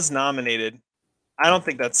Orange was nominated. I don't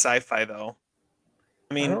think that's sci-fi though.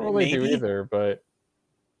 I I mean, don't really maybe. do either, but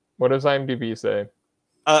what does IMDb say?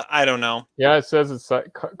 I don't know. Yeah, it says it's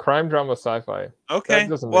crime drama sci-fi. Okay. That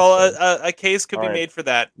doesn't make Well, sense. a case could All be right. made for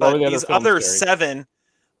that. What But were the other these films, other Gary? 7,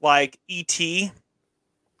 like E.T.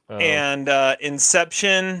 and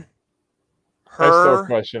Inception, I still Her,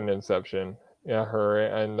 question Inception. Yeah, Her,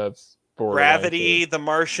 and that's borderline Gravity, too. The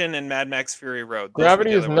Martian, and Mad Max Fury Road. Those were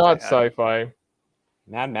Gravity the is other not ones I had. sci-fi.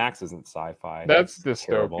 Mad Max isn't sci-fi. That's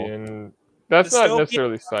terrible. dystopian. That's not Dystopian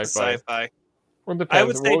necessarily counts sci-fi. as sci-fi. Well, it depends. I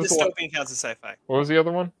would say what, was the, dystopian counts as sci-fi. what was the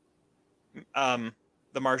other one?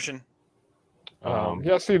 The Martian.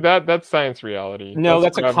 Yeah, see that's science reality. No,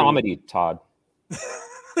 that's a Gravity. comedy, Todd.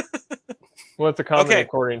 Well, it's a comedy Okay.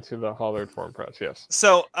 according to the Hollywood Foreign Press. Yes.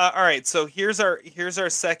 So, all right. So here's our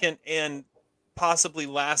second and possibly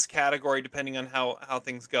last category, depending on how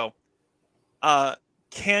things go.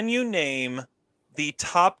 Can you name the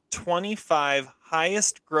top 25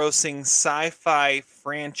 highest-grossing sci-fi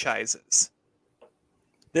franchises?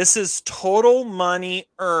 This is total money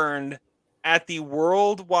earned at the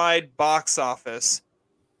worldwide box office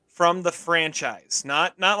from the franchise,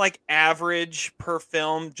 not like average per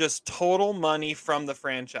film, just total money from the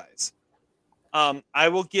franchise. I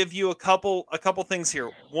will give you a couple things here.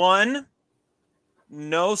 One,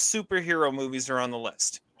 no superhero movies are on the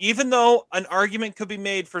list, even though an argument could be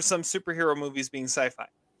made for some superhero movies being sci-fi.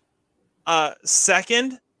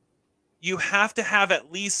 Second, you have to have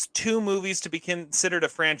at least 2 movies to be considered a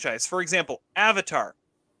franchise. For example, Avatar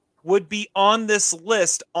would be on this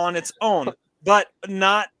list on its own, but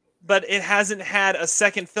it hasn't had a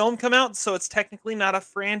second film come out, so it's technically not a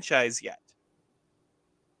franchise yet.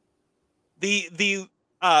 The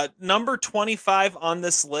number 25 on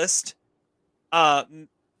this list,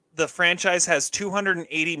 the franchise has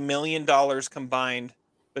 $280 million combined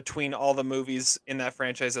between all the movies in that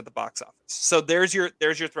franchise at the box office. So there's your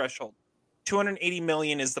threshold. 280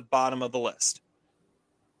 million is the bottom of the list.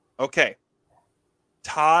 Okay.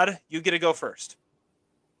 Todd, you get to go first.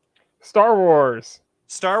 Star Wars.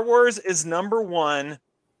 Star Wars is number 1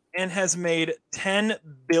 and has made $10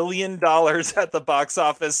 billion at the box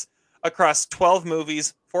office across 12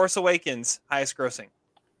 movies. Force Awakens, highest grossing.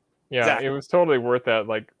 Yeah, Zach. it was totally worth that.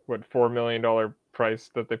 Like what $4 million price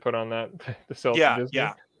that they put on that to sell to Disney.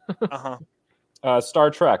 Yeah. Uh-huh. Star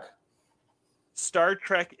Trek. Star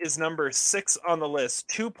Trek is number 6 on the list.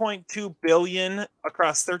 2.2 billion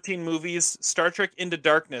across 13 movies. Star Trek Into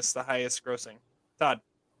Darkness, the highest grossing. Todd.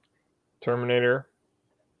 Terminator.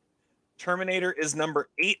 Terminator is number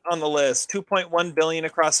 8 on the list. 2.1 billion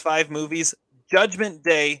across 5 movies. Judgment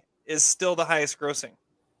Day is still the highest grossing.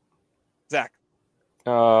 Zach.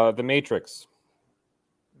 The Matrix.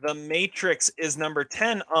 The Matrix is number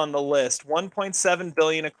 10 on the list. 1.7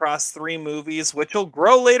 billion across 3 movies, which will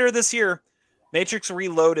grow later this year. Matrix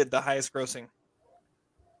Reloaded, the highest grossing.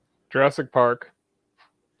 Jurassic Park.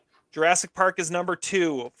 Jurassic Park is number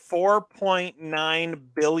 2, $4.9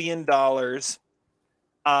 billion across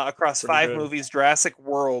Pretty 5 good. movies. Jurassic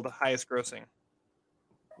World, highest grossing.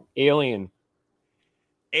 Alien.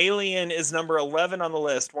 Alien is number 11 on the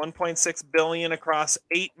list, 1.6 billion across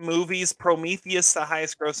 8 movies. Prometheus, the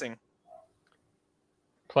highest grossing.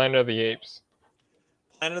 Planet of the Apes.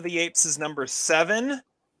 Planet of the Apes is number 7,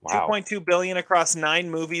 Wow. 2.2 billion across 9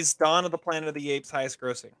 movies. Dawn of the Planet of the Apes, highest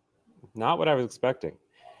grossing. Not what I was expecting.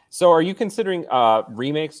 So are you considering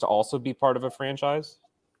remakes to also be part of a franchise?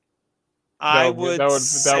 I That would that would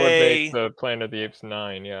say make the Planet of the Apes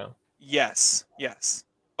 9. Yeah. yes.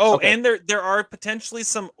 Oh, Okay. and there are potentially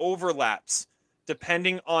some overlaps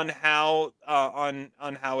depending on how on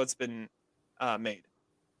how it's been made.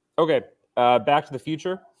 Okay, Back to the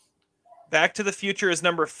Future. Back to the Future is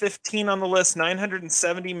number 15 on the list,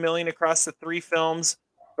 970 million across the 3 films.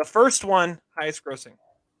 The first one, highest grossing.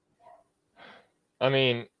 I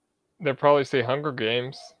mean, they'll probably say Hunger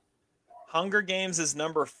Games. Hunger Games is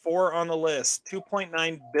number 4 on the list,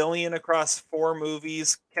 2.9 billion across 4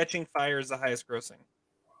 movies. Catching Fire is the highest grossing.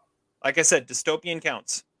 Like I said, dystopian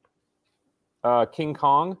counts. King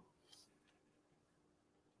Kong.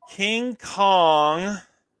 King Kong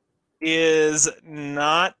is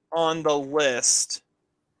not on the list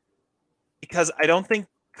because I don't think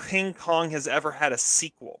King Kong has ever had a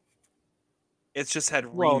sequel. It's just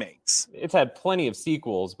had remakes. It's had plenty of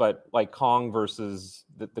sequels, but like Kong versus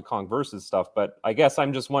the Kong versus stuff. But I guess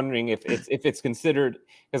I'm just wondering if it's considered,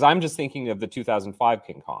 because I'm just thinking of the 2005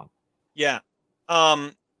 King Kong. Yeah,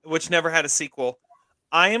 which never had a sequel.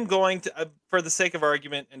 I am going to, for the sake of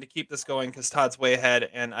argument and to keep this going, because Todd's way ahead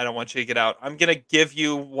and I don't want you to get out, I'm going to give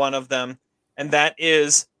you one of them, and that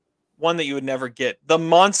is one that you would never get. The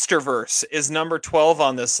Monsterverse is number 12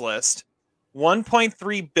 on this list.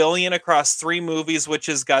 1.3 billion across 3 movies, which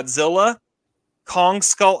is Godzilla, Kong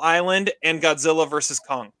Skull Island, and Godzilla vs.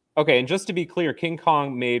 Kong. Okay, and just to be clear, King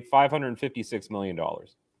Kong made $556 million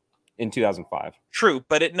in 2005. True,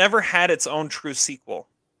 but it never had its own true sequel.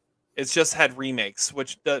 It's just had remakes,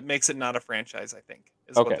 which makes it not a franchise, I think,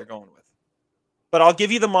 is what they're going with. But I'll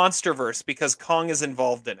give you the Monsterverse because Kong is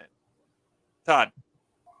involved in it. Todd.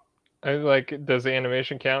 Does the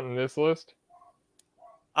animation count in this list?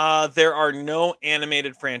 There are no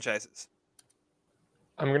animated franchises.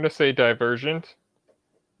 I'm going to say Divergent.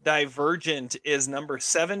 Divergent is number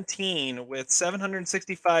 17 with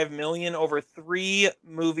 765 million over 3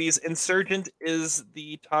 movies. Insurgent is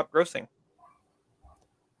the top grossing.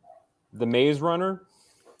 The Maze Runner?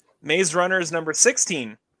 Maze Runner is number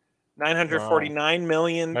 16. 949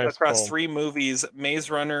 million Nice across pull. 3 movies. Maze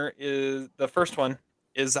Runner is the first one,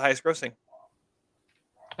 is the highest grossing.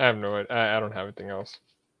 I have no idea. I don't have anything else.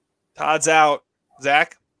 Todd's out.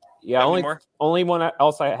 Zach? Yeah, Any more? only one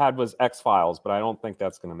else I had was X-Files, but I don't think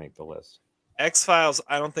that's going to make the list. X-Files,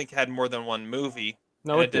 I don't think had more than one movie.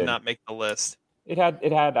 No, and it did did not make the list. It had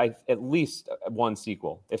at least 1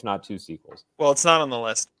 sequel, if not 2 sequels. Well, it's not on the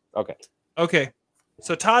list. Okay. Okay.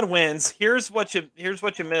 So Todd wins. Here's what you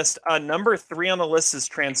missed. Number 3 on the list is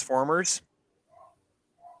Transformers.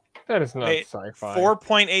 That is not Hey, sci-fi.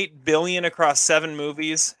 4.8 billion across 7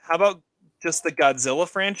 movies. How about just the Godzilla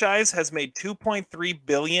franchise has made 2.3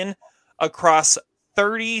 billion across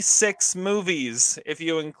 36 movies. If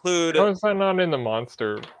you include, How is that not in the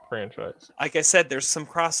Monster franchise? like I said, there's some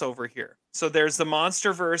crossover here. So there's the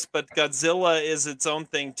Monsterverse, but Godzilla is its own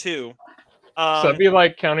thing too. So it'd be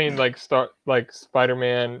like counting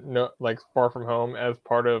Spider-Man, Far From Home as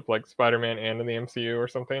part of like Spider-Man and in the MCU or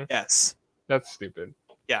something. Yes. That's stupid.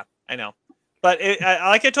 Yeah, I know. But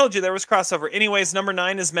like I told you, there was crossover. Anyways, number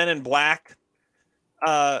 9 is Men in Black.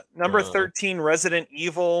 Number 13, Resident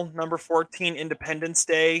Evil. Number 14, Independence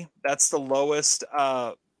Day. That's the lowest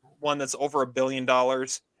one that's over $1 billion.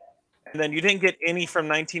 And then you didn't get any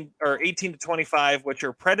from 18 to 25, which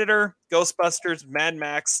are Predator, Ghostbusters, Mad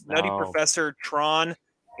Max, Nutty Professor, Tron,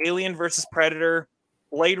 Alien vs. Predator,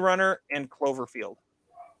 Blade Runner, and Cloverfield.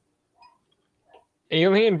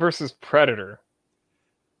 Alien versus Predator.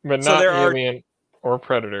 But So not there are- Alien or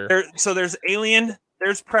Predator. There's Alien,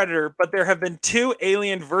 there's Predator, but there have been 2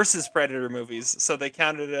 Alien versus Predator movies, so they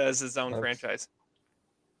counted it as its own franchise.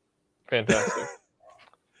 Fantastic.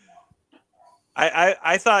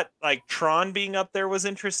 I thought like Tron being up there was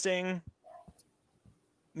interesting.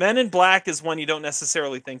 Men in Black is one you don't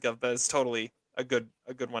necessarily think of, but it's totally a good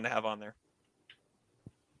one to have on there.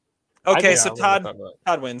 Okay, so Todd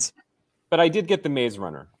wins. But I did get the Maze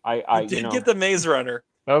Runner. I did get the Maze Runner.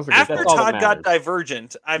 That was a good After That's all that Todd got matters.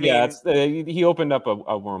 Divergent. I mean, yeah, he opened up a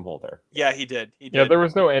wormhole there. yeah, he did. He did. Yeah, there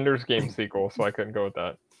was no Ender's Game sequel, so I couldn't go with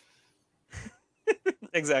that.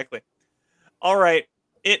 Exactly. All right.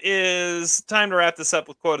 It is time to wrap this up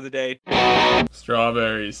with quote of the day.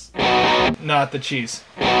 Strawberries. Not the cheese.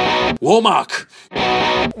 Womack.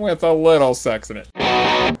 With a little sex in it.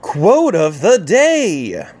 Quote of the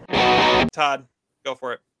day. Todd, go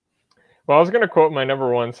for it. Well, I was going to quote my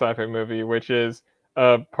number 1 sci-fi movie, which is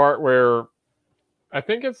a part where I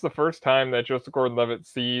think it's the first time that Joseph Gordon-Levitt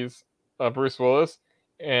sees Bruce Willis,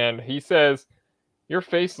 and he says, "Your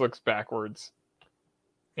face looks backwards."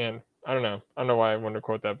 And I don't know why I wanted to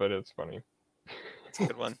quote that, but it's funny. It's a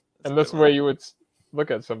good one. And this way you would look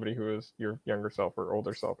at somebody who is your younger self or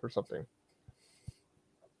older self or something.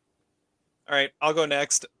 All right, I'll go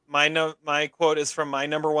next. My quote is from my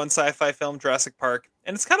number one sci-fi film, Jurassic Park.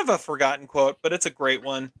 And it's kind of a forgotten quote, but it's a great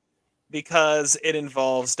one because it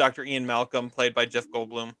involves Dr. Ian Malcolm, played by Jeff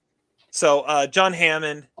Goldblum. So John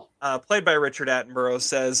Hammond, played by Richard Attenborough,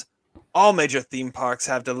 says, "All major theme parks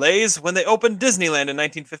have delays. When they opened Disneyland in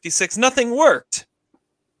 1956, nothing worked."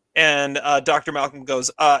 And Dr. Malcolm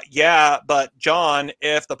goes, "Yeah, but John,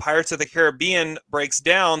 if the Pirates of the Caribbean breaks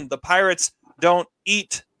down, the pirates don't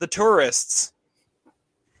eat the tourists."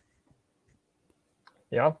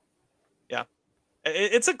 Yeah. Yeah.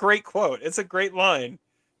 It's a great quote. It's a great line.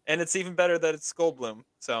 And it's even better that it's Goldblum.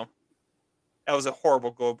 So that was a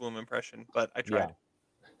horrible Goldblum impression, but I tried.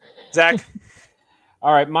 Yeah. Zach?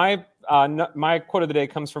 All right. My quote of the day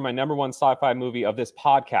comes from my number one sci-fi movie of this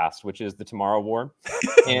podcast, which is The Tomorrow War.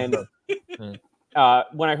 And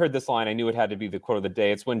when I heard this line, I knew it had to be the quote of the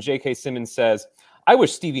day. It's when J.K. Simmons says, "I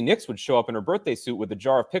wish Stevie Nicks would show up in her birthday suit with a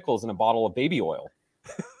jar of pickles and a bottle of baby oil."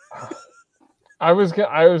 I was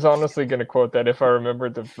honestly going to quote that if I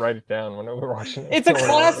remembered to write it down when I was watching it. It's a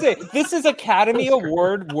classic. This is Academy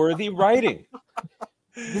Award worthy writing.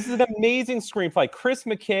 This is an amazing screenplay. Chris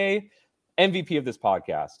McKay, MVP of this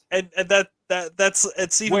podcast. And that's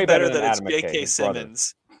it's even way better than that it's Adam McKay, J.K. his brother.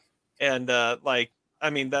 Simmons. And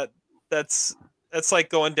that's like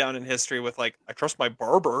going down in history with like, I trust my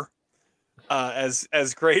barber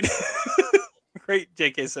as great great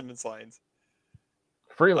J.K. Simmons lines.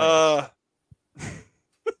 Freelance.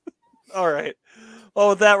 All right. Well,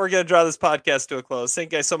 with that, we're going to draw this podcast to a close.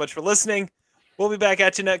 Thank you guys so much for listening. We'll be back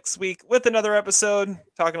at you next week with another episode,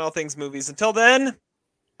 talking all things movies. Until then,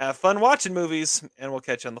 have fun watching movies, and we'll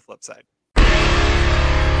catch you on the flip side.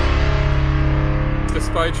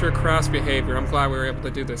 Despite your crass behavior, I'm glad we were able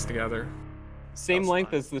to do this together. Same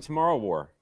length as The Tomorrow War.